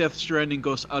like Death Stranding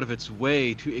goes out of its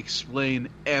way to explain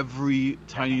every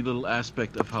tiny little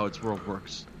aspect of how its world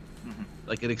works. Mhm.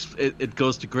 Like it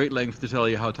goes to great length to tell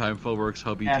you how Timefall works,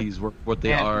 how BTs work, what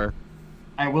they and- are.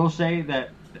 I will say that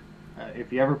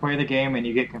if you ever play the game and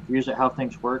you get confused at how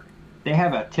things work, they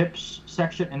have a tips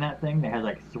section in that thing that has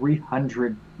like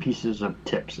 300 pieces of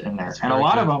tips in there, That's and a very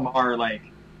lot of good. them are like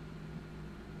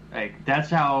that's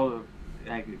how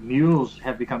mules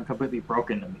have become completely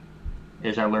broken to me.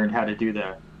 Is I learned how to do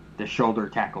the shoulder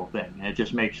tackle thing, and it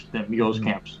just makes the mules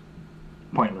camps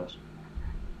pointless.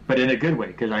 But in a good way,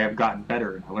 because I have gotten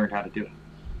better and I learned how to do it.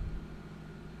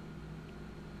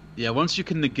 Yeah, once you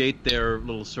can negate their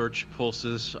little search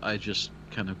pulses, I just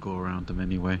kind of go around them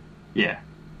anyway. Yeah.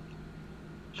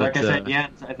 So like But, I said,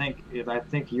 Jens, I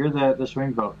think you're the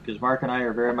swing vote, because Mark and I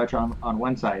are very much on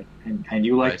one side, and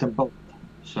you liked Right. them both.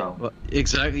 So Well,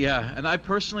 exactly, yeah. And I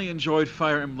personally enjoyed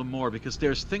Fire Emblem more because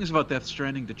there's things about Death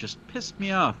Stranding that just pissed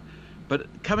me off.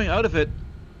 But coming out of it,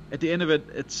 at the end of it,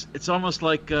 it's almost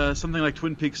like something like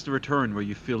Twin Peaks: The Return, where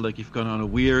you feel like you've gone on a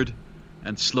weird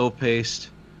and slow-paced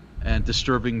and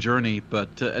disturbing journey,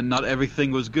 but and not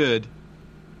everything was good.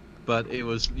 But it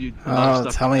was. A lot of oh,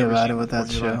 stuff tell me you've never about seen it with that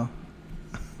before in your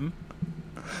show. life.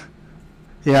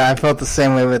 Yeah, I felt the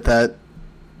same way with that.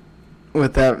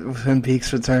 With that Twin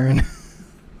Peaks Return.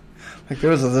 Like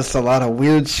there was just a lot of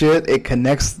weird shit. It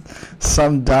connects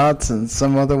some dots and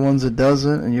some other ones it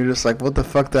doesn't, and you're just like, "What the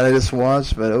fuck did I just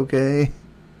watch?" But okay.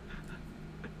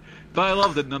 But I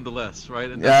loved it nonetheless, right?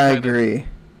 And Yeah, I that's kind of- agree.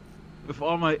 With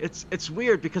all my, it's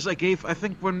weird because I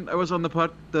think when I was on the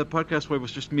podcast where it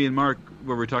was just me and Mark,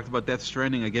 where we talked about Death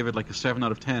Stranding, I gave it like a 7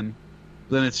 out of 10.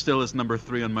 Then it still is number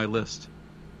 3 on my list.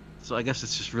 So I guess it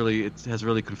has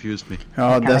really confused me.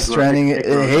 Oh, Kinda Death Stranding. grows- it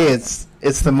grows Hey, on.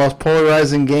 it's the most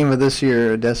polarizing game of this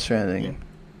year. Death Stranding.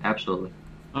 absolutely.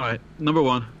 All right, number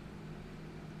 1.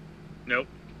 Nope.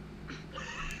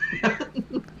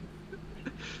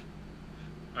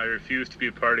 I refuse to be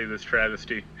a party of this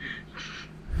travesty.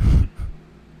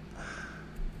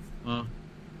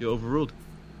 You overruled.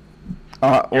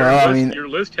 Your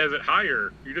list has it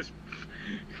higher. You just.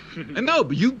 I know,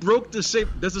 but you broke the same.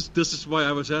 This is why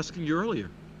I was asking you earlier.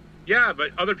 Yeah,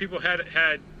 but other people had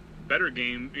better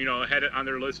game. Had it on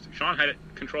their list. Sean had it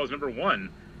Control as number 1.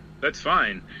 That's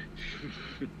fine.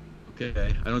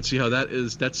 Okay, I don't see how that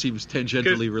is. That seems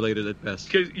tangentially related at best.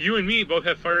 Because you and me both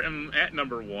have Fire Emblem at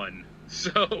number 1.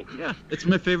 So. Yeah, it's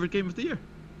my favorite game of the year.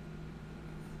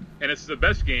 And it's the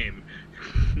best game.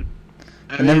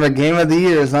 Remember, game of the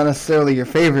year is not necessarily your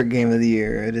favorite game of the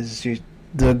year. It is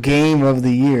the game of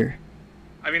the year.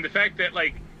 I mean, the fact that,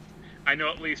 I know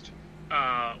at least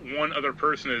one other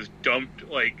person has dumped,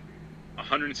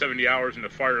 170 hours into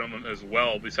Fire Emblem as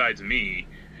well, besides me.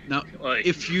 Now,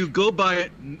 if you go by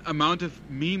amount of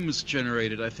memes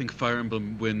generated, I think Fire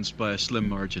Emblem wins by a slim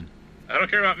margin. I don't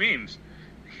care about memes.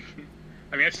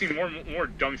 I mean, I've seen more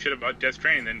dumb shit about Death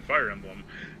Stranding than Fire Emblem.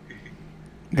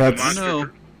 That's No.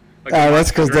 that's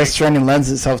because Monster Death Drink. Stranding lends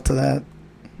itself to that.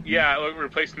 Yeah,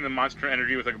 replacing the Monster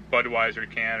Energy with a Budweiser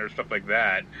can or stuff like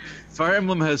that. Fire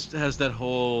Emblem has that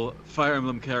whole Fire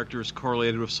Emblem characters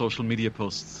correlated with social media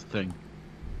posts thing.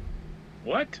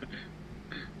 What?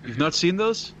 You've not seen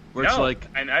those? Where it's No, like,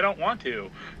 and I don't want to.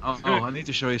 oh, I need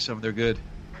to show you some. They're good.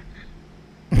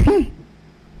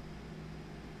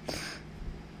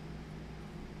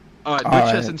 All right,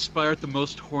 which has inspired the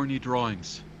most horny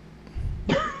drawings?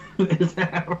 Is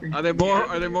that how we're-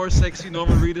 Are there more sexy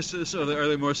Norman Reeduses, or are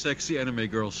there more sexy anime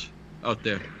girls out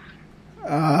there?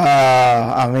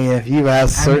 I mean, if you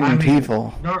ask certain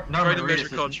people. Norman Trying to measure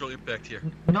Reedus cultural impact here.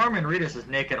 Norman Reedus is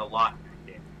naked a lot in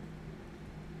that game.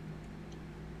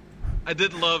 I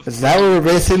did love. Is that what we're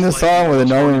basing this on? Whether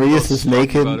Norman Reedus is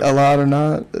naked about a lot or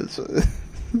not?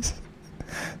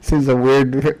 Seems a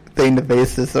weird thing to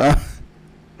base this on.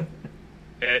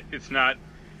 It's not.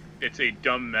 It's a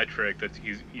dumb metric that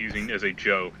he's using as a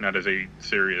joke, not as a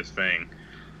serious thing.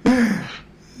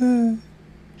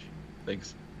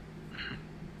 Thanks.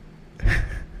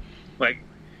 I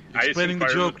just Explaining think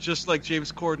the Fire joke just like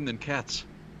James Corden and Cats.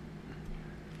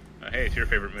 Hey, it's your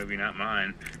favorite movie, not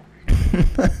mine.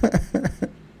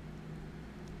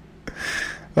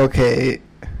 Okay,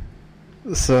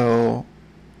 so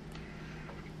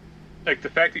Like, the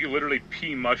fact that you literally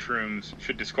pee mushrooms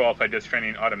should disqualify Death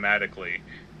Stranding automatically.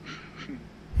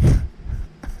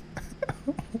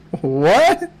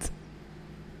 what?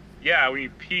 Yeah, when you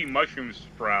pee mushrooms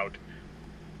sprout.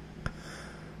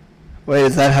 Wait,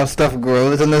 is that how stuff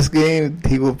grows in this game?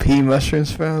 People pee mushroom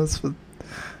sprouts? You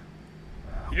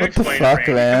What the explain it, fuck,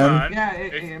 Randy, man? come on.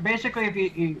 Yeah, basically, if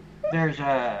you there's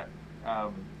a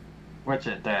what's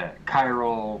it? The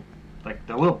chiral, like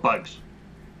the little bugs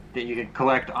that you can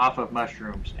collect off of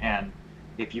mushrooms, and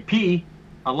if you pee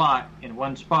a lot in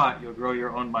one spot, you'll grow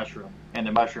your own mushroom, and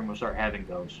the mushroom will start having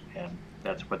those, and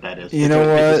that's what that is. You know what?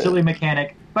 It's a silly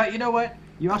mechanic, but you know what?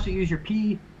 You also use your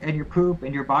pee and your poop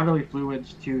and your bodily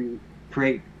fluids to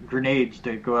create grenades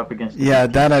to go up against. Yeah,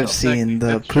 that I've So- seen. The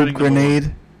that's poop turning them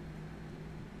grenade.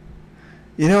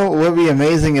 You know, it would be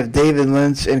amazing if David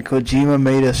Lynch and Kojima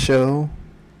made a show.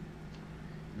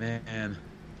 Man.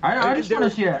 I just want to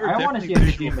see There are I want to see a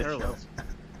definitely Kojima visual show. parallels.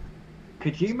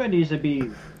 Kojima needs to be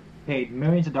paid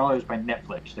millions of dollars by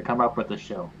Netflix to come up with a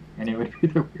show, and it would be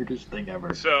the weirdest thing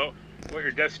ever. So, what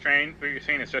you're saying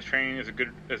is Death Stranding is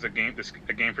a game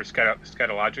for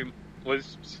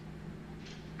scatologists?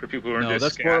 For people who are No, into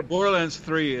that's scat. Borderlands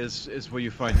 3 is where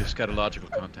you find your scatological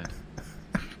content.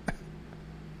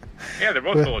 Yeah, they're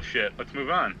both full of shit. Let's move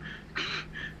on.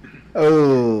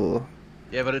 Oh.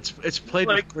 Yeah, but it's played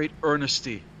Like- with great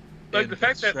earnesty. Like in the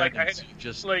fact that like Stranding, so you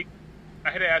just I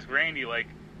had to ask Randy, like,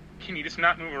 can you just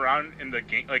not move around in the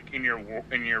game, like in your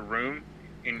room?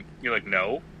 And you're like,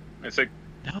 no. And it's like,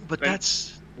 no, but then-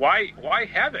 that's why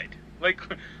have it? Like,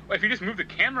 if you just move the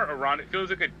camera around, it feels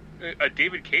like a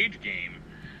David Cage game.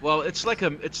 well, it's like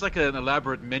an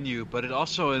elaborate menu, but it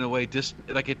also in a way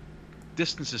it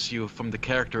distances you from the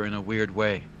character in a weird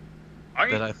way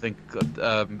that I think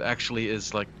actually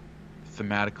is like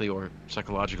thematically or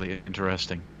psychologically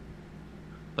interesting.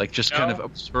 Like just kind of No.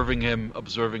 observing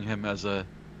him as a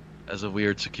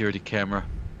weird security camera.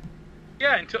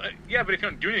 Yeah, but if you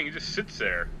don't do anything, he just sits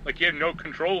there. Like, you have no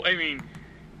control. I mean,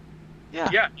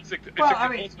 Yeah. it's like Well, the I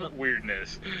mean- ultimate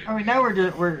weirdness. I mean, now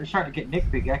we're starting to get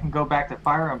nitpicky. I can go back to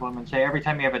Fire Emblem and say every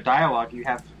time you have a dialogue, you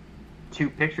have two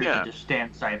pictures Yeah. that just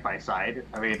stand side by side.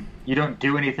 I mean, you don't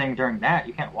do anything during that.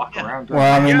 You can't walk around. During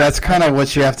Well, I mean, Yeah. that's kind of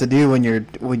what you have to do when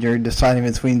you're deciding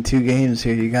between two games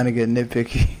here. You gotta get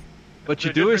nitpicky. What you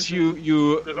The do is difference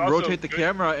you there's also rotate the good-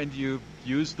 camera and you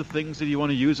use the things that you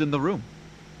want to use in the room.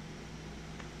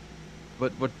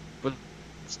 What's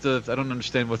I don't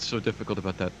understand what's so difficult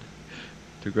about that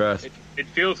to grasp. It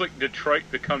feels like Detroit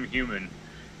become human.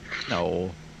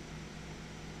 No.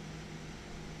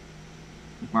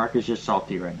 Mark is just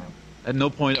salty right now. At no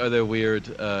point are there weird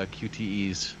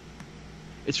QTEs.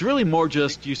 It's really more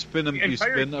just you spin The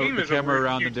entire game the is a camera weird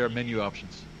around and there are QTE. menu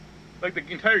options. Like, the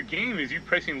entire game is you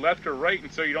pressing left or right,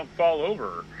 and so you don't fall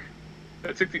over.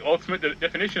 That's like the ultimate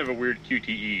definition of a weird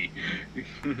QTE.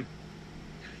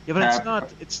 Yeah, but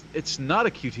it's not a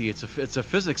QTE. It's a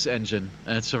physics engine,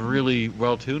 and it's a really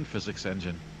well-tuned physics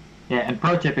engine. Yeah, and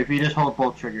pro tip: if you just hold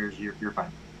both triggers, you're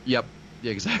fine. Yep.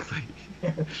 Yeah, exactly.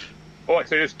 Oh,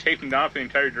 so just tape them down for the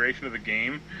entire duration of the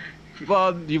game?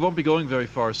 Well, you won't be going very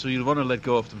far, so you'll want to let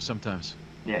go of them sometimes.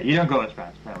 Yeah, you don't go as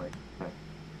fast that way.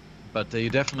 But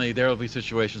there will be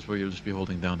situations where you'll just be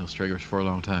holding down those triggers for a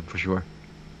long time, for sure.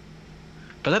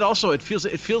 But that also, it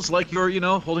feels like you're,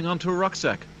 holding onto a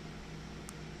rucksack.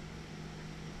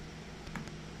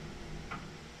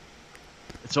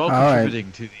 It's all All right.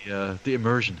 contributing to the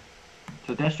immersion.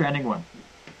 So Death Stranding 1.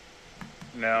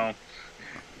 No.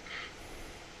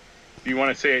 If you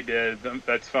want to say it did, then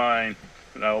that's fine.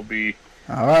 That'll be...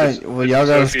 All right. Well, y'all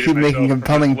gotta disassociated keep making myself from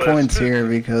compelling this points list. here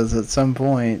because at some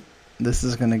point this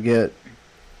is gonna get.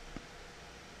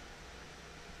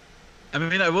 I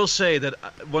mean, I will say that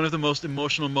one of the most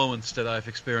emotional moments that I've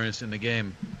experienced in the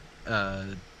game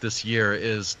this year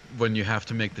is when you have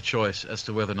to make the choice as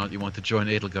to whether or not you want to join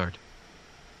Edelgard.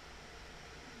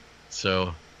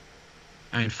 So,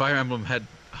 I mean, Fire Emblem had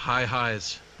high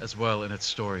highs as well in its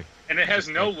story. And it has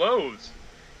Just no like- lows.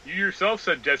 You yourself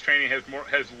said Death Stranding has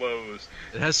lows.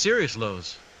 It has serious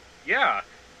lows. Yeah.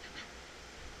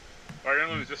 Fire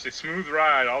Emblem is just a smooth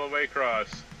ride all the way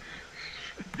across.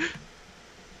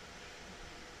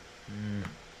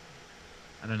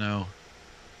 I don't know.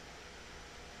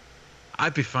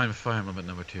 I'd be fine with Fire Emblem at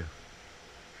number 2.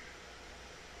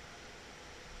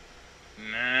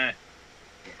 Nah.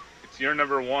 It's your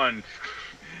number 1.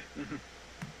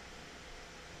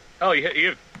 Hell,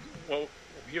 you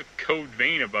have Code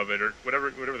Vein above it, or whatever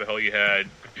the hell you had.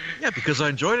 Yeah, because I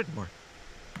enjoyed it more.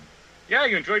 Yeah,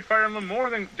 you enjoyed Fire Emblem more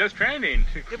than Death Stranding.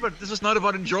 Yeah, but this is not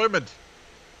about enjoyment.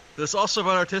 This is also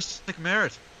about artistic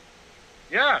merit.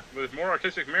 Yeah, there's more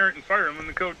artistic merit in Fire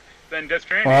Emblem than Death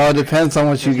Stranding. Well, it depends on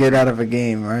what you get out of a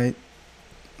game, right?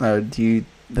 Or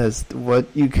does what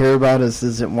you care about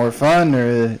is it more fun,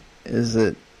 or is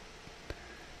it?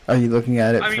 Are you looking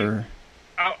at it for?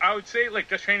 I would say like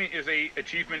Death Stranding is a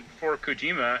achievement for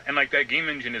Kojima, and like that game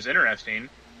engine is interesting,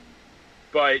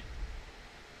 but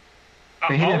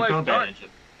he didn't all I've build that done. engine.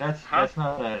 That's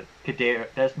not a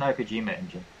Kojima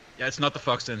engine. Yeah, it's not the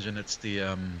Fox engine. It's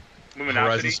the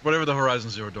Luminosity? whatever the Horizon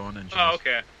Zero Dawn engine. Oh, is.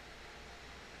 okay.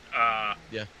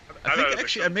 Yeah, I I think thought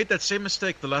actually I made that same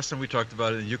mistake the last time we talked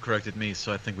about it, and you corrected me.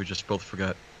 So I think we just both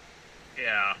forgot.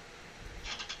 Yeah.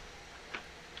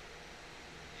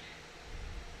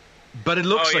 But it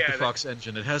looks like yeah, the Fox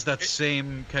engine. It has that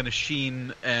same kind of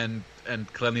sheen and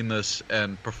cleanliness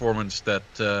and performance that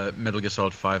Metal Gear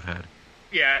Solid 5 had.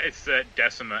 Yeah, it's that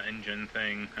Decima engine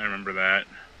thing. I remember that.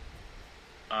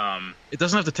 It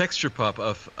doesn't have the texture pop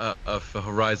of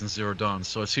Horizon Zero Dawn,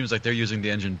 so it seems like they're using the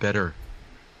engine better.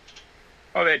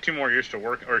 Oh, they had 2 more years to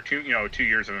work, or 2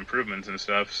 years of improvements and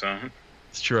stuff. So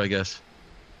It's true, I guess.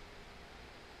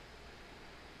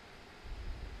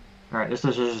 All right, this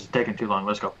is just taking too long.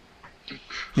 Let's go.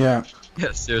 Yeah,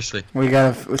 Yeah, seriously.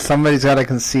 Somebody's got to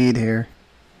concede here.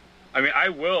 I mean, I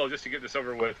will just to get this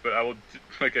over with, but I will.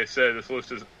 Like I said, this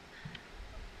list is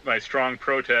my strong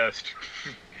protest.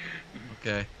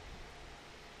 Okay.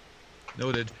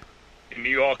 Noted. And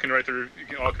you all can write the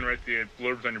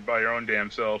blurbs by your own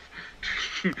damn self.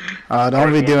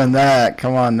 Don't be doing that.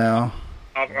 Come on now.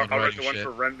 I'll Don't write write the your one shit.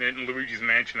 for Remnant and Luigi's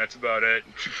Mansion. That's about it.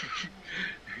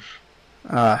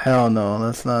 Hell no.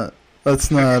 Let's not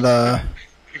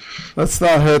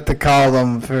hurt the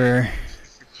column for.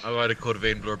 I'll write a Code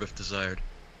Vein blurb if desired.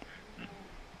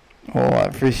 Well, I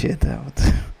appreciate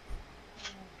that.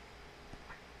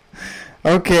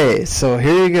 Okay, so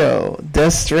here you go.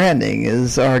 Death Stranding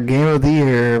is our game of the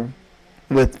year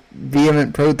with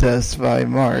vehement protests by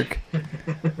Mark.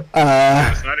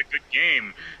 It's not a good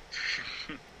game.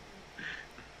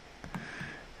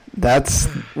 That's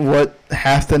what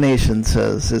half the nation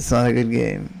says. It's not a good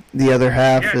game. The other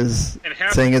half is and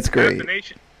saying it's great.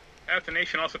 Half the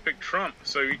nation also picked Trump,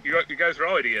 so you guys are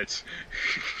all idiots.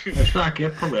 Let's not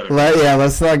get political.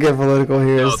 Let's not get political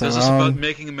here. No, this is about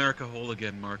making America whole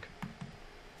again, Mark.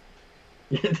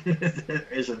 It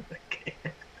isn't the case.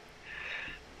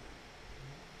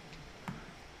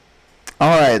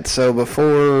 Alright, so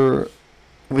before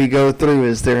we go through,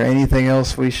 is there anything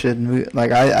else we should move?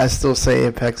 Like, I still say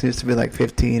Apex used to be like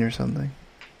 15 or something.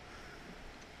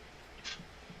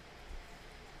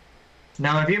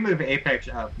 Now, if you move Apex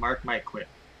up, Mark might quit.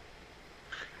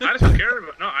 I just don't care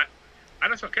about I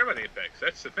just don't care about Apex.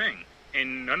 That's the thing.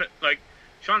 And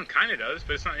Sean kind of does,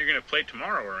 but it's not you're going to play it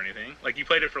tomorrow or anything. Like, you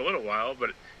played it for a little while, but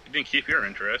it didn't keep your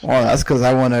interest. Well, that's because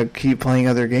I want to keep playing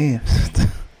other games.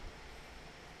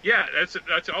 Yeah,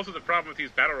 that's also the problem with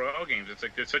these battle royale games. It's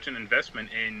like there's such an investment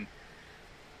in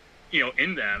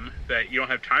them that you don't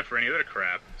have time for any other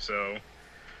crap. So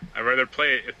I'd rather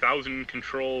play 1,000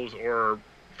 controls or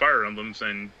Fire Emblems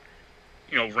than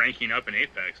ranking up in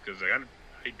Apex because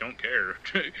I don't care.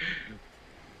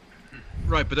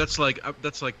 Right, but that's like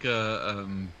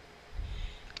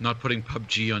not putting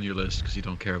PUBG on your list because you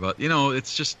don't care about.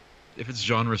 It's just if it's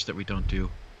genres that we don't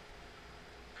do.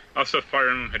 Also, Fire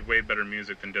Emblem had way better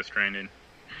music than Death Stranding.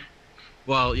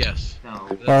 Well, yes.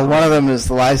 No. Well, one of them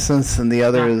is licensed and the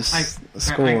other is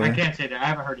score. I can't say that. I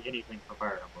haven't heard anything from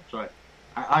Fire Emblem, so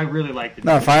I really like it.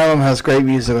 No, Fire Emblem has great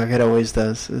music like it always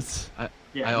does. I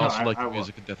also like the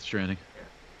music of Death Stranding.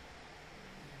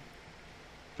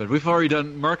 Yeah. But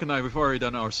Mark and I, we've already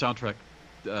done our soundtrack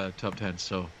top 10,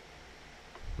 so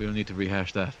we don't need to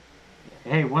rehash that.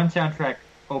 Hey, one soundtrack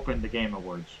opened the Game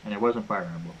Awards, and it wasn't Fire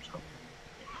Emblem, so.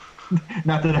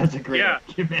 Not that that's a great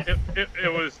argument.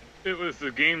 It was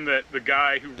the game that the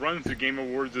guy who runs the Game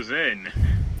Awards is in.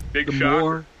 Big the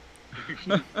shocker.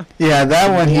 Yeah,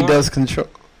 that one he does control.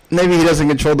 Maybe he doesn't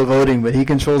control the voting, but he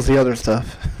controls the other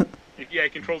stuff. Yeah, he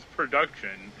controls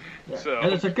production. Yeah. So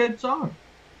And it's a good song.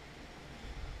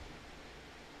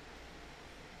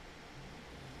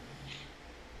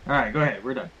 All right, go ahead.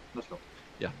 We're done. Let's go.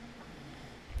 Yeah.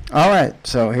 All right,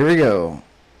 so here we go.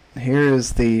 Here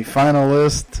is the final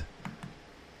list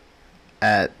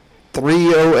at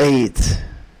 3:08.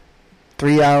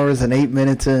 3 hours and 8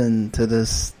 minutes into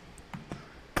this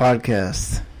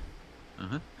podcast.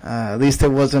 Uh-huh. At least it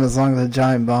wasn't as long as the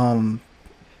giant bomb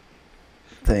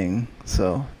thing,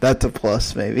 so that's a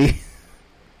plus, maybe.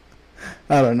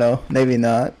 I don't know, maybe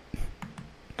not.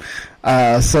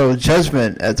 So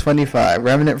Judgment at 25,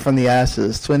 Remnant from the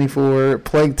Ashes 24,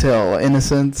 Plague Tale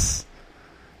Innocence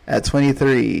at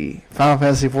 23, Final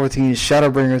Fantasy 14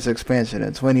 Shadowbringers expansion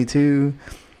at 22,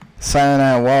 Silent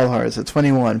Night Wild Hearts at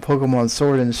 21, Pokemon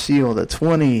Sword and Shield at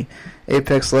 20,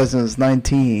 Apex Legends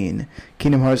 19,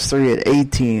 Kingdom Hearts 3 at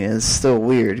 18, it's still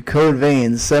weird, Code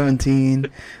Vein 17,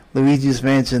 Luigi's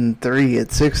Mansion 3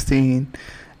 at 16,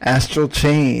 Astral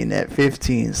Chain at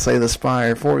 15, Slay the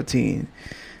Spire 14,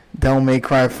 Devil May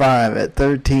Cry 5 at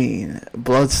 13,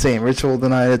 Bloodstained Ritual of the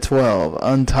Night at 12,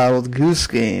 Untitled Goose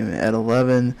Game at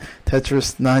 11,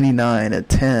 Tetris 99 at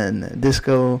 10,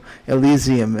 Disco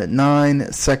Elysium at 9,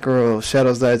 Sekiro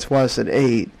Shadows Die Twice at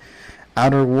 8,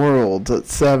 Outer Worlds at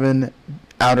 7,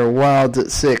 Outer Wilds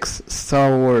at 6,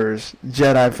 Star Wars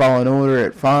Jedi Fallen Order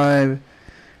at 5,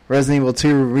 Resident Evil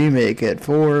 2 Remake at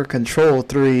 4, Control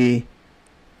 3,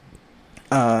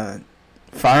 Fire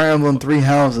Emblem 3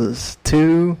 Houses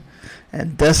 2,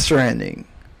 and Death Stranding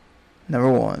number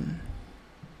 1.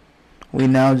 We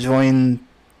now join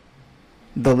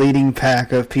the leading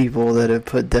pack of people that have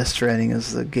put Death Stranding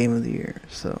as the game of the year.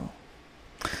 So,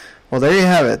 well, there you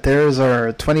have it. There's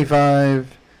our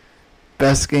 25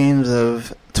 best games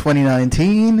of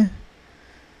 2019.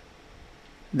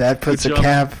 That puts a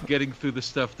cap. Getting through the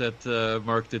stuff that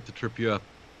Mark did to trip you up.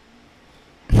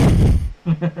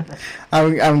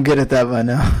 I'm good at that by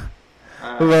now.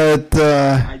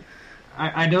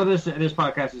 I know this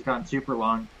podcast has gone super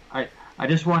long. I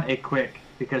just want a quick,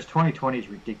 because 2020 is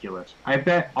ridiculous. I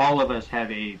bet all of us have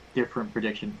a different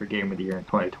prediction for Game of the Year in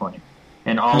 2020,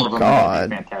 and all of them are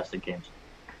fantastic games.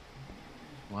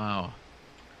 Wow.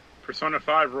 Persona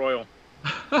 5 Royal.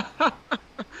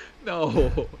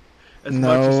 No. As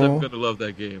much as I'm going to love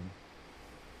that game.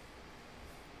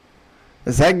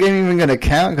 Is that game even going to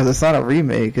count? Because it's not a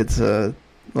remake. It's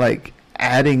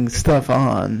adding stuff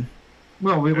on.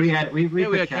 Well, we had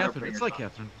Catherine. It's like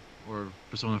Catherine or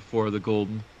Persona 4 the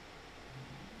Golden.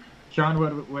 Sean,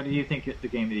 what do you think the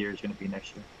game of the year is going to be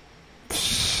next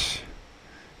year?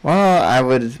 Well, I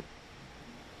would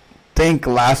think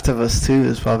Last of Us 2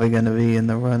 is probably going to be in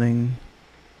the running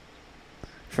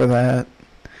for that.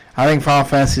 I think Final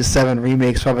Fantasy VII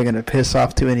Remake is probably going to piss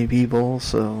off too many people,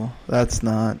 so that's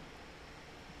not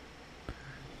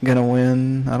going to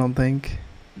win, I don't think.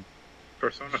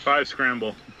 Persona 5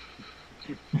 Scramble.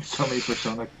 So many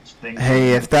Persona things.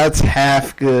 Hey, if that's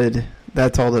half good,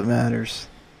 that's all that matters.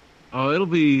 Oh, it'll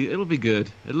be good.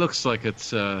 It looks like it's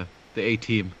the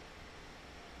A-Team.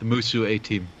 The Musu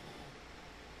A-Team.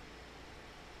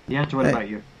 Yeah, so what about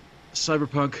you?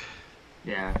 Cyberpunk.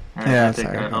 Yeah, I think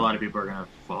a lot of people are gonna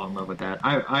fall in love with that.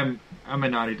 I'm a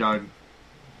Naughty Dog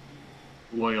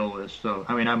loyalist, so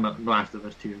I mean I'm a Last of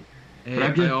Us too. Hey,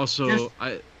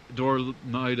 I adore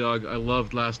Naughty Dog. I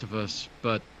loved Last of Us,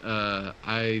 but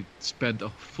I spent a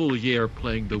full year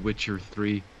playing The Witcher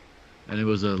 3, and it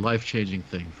was a life-changing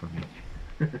thing for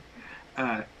me.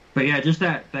 But yeah, just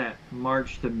that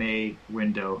March to May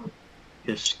window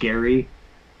is scary,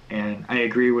 and I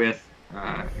agree with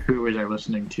who was I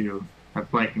listening to? I'm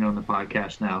blanking on the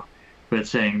podcast now, but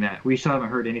saying that we still haven't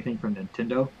heard anything from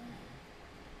Nintendo.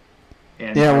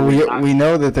 And yeah, well, we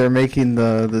know that they're making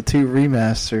the 2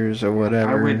 remasters or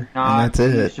whatever. I would not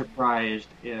be be surprised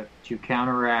if, to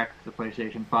counteract the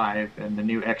PlayStation 5 and the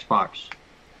new Xbox,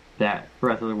 that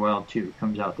Breath of the Wild 2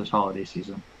 comes out this holiday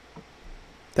season.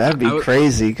 That'd be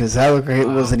crazy, because that looked like it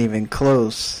wasn't even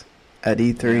close at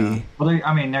E3. Yeah. Well,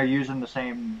 they're using the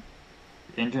same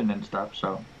engine and stuff,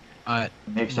 so it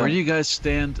makes sense. Where do you guys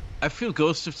stand? I feel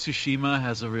Ghost of Tsushima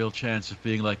has a real chance of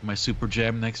being like my Super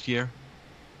Jam next year.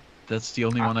 That's the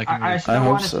only one I can. I still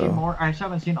want to see more. I still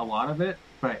haven't seen a lot of it,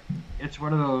 but it's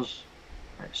one of those.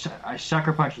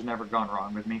 Sucker Punch has never gone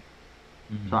wrong with me,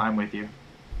 so I'm with you.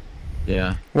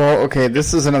 Yeah. Well, okay,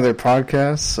 this is another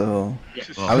podcast, so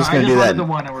I was going to do that.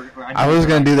 I was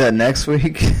going to do that next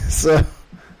week, so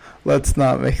let's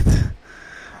not make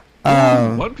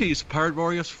that. One Piece Pirate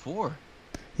Warriors 4.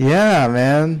 Yeah,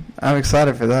 man, I'm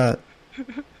excited for that.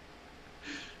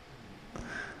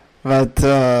 But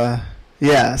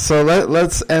yeah, so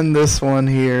let's end this one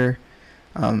here.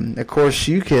 Of course,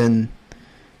 you can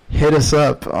hit us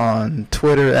up on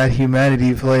Twitter at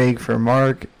HumanityPlague for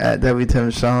Mark, at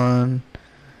WTimSean.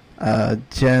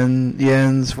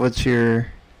 Jens, what's your...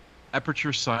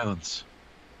 Aperture Silence.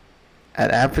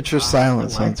 At Aperture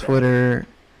Silence on Twitter.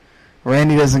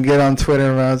 Randy doesn't get on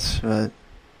Twitter much, but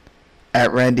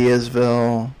at Randy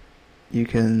Isbelle, you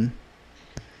can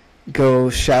go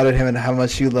shout at him and how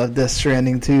much you love Death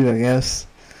Stranding too, I guess.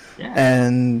 Yeah.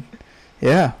 And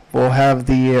yeah, we'll have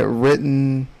the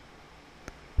written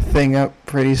thing up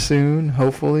pretty soon,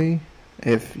 hopefully,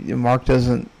 if Mark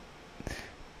doesn't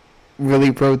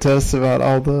really protest about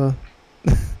all the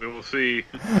We will see.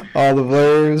 all the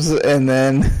players, and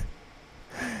then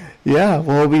yeah,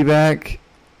 we'll be back.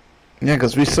 Yeah,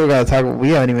 because we still got to talk. We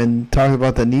haven't even talked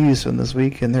about the news from this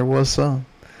week, and there was some.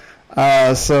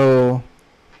 So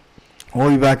we'll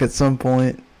be back at some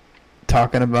point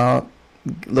talking about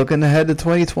looking ahead to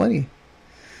 2020,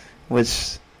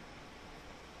 which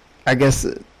I guess,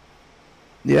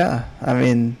 yeah. I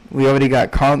mean, we already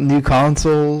got new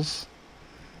consoles,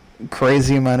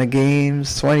 crazy amount of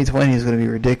games. 2020 is going to be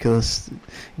ridiculous.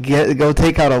 Go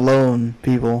take out a loan,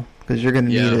 people, because you're going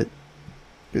to need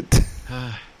it.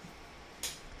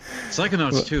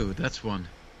 Psychonauts 2, that's one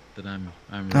that I'm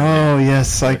oh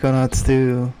yes, Psychonauts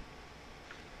 2.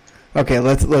 Okay,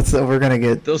 let's we're gonna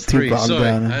get those too three. bogged Sorry,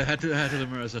 down. I had to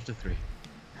memorize after 3.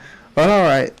 All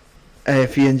right.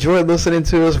 If you enjoyed listening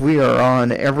to us, we are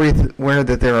on everywhere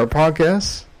that there are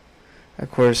podcasts. Of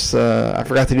course, I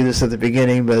forgot to do this at the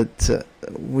beginning, but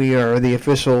we are the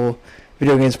official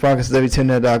video games podcast at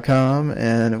W2Net.com,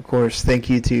 and of course, thank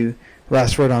you to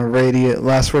Last Word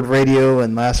Radio,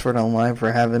 and Last Word Online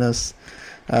for having us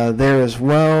there as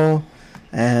well.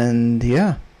 And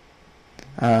yeah,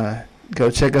 go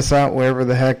check us out wherever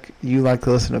the heck you like to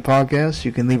listen to podcasts.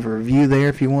 You can leave a review there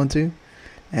if you want to,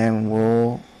 and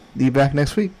we'll be back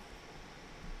next week.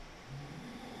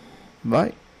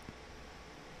 Bye.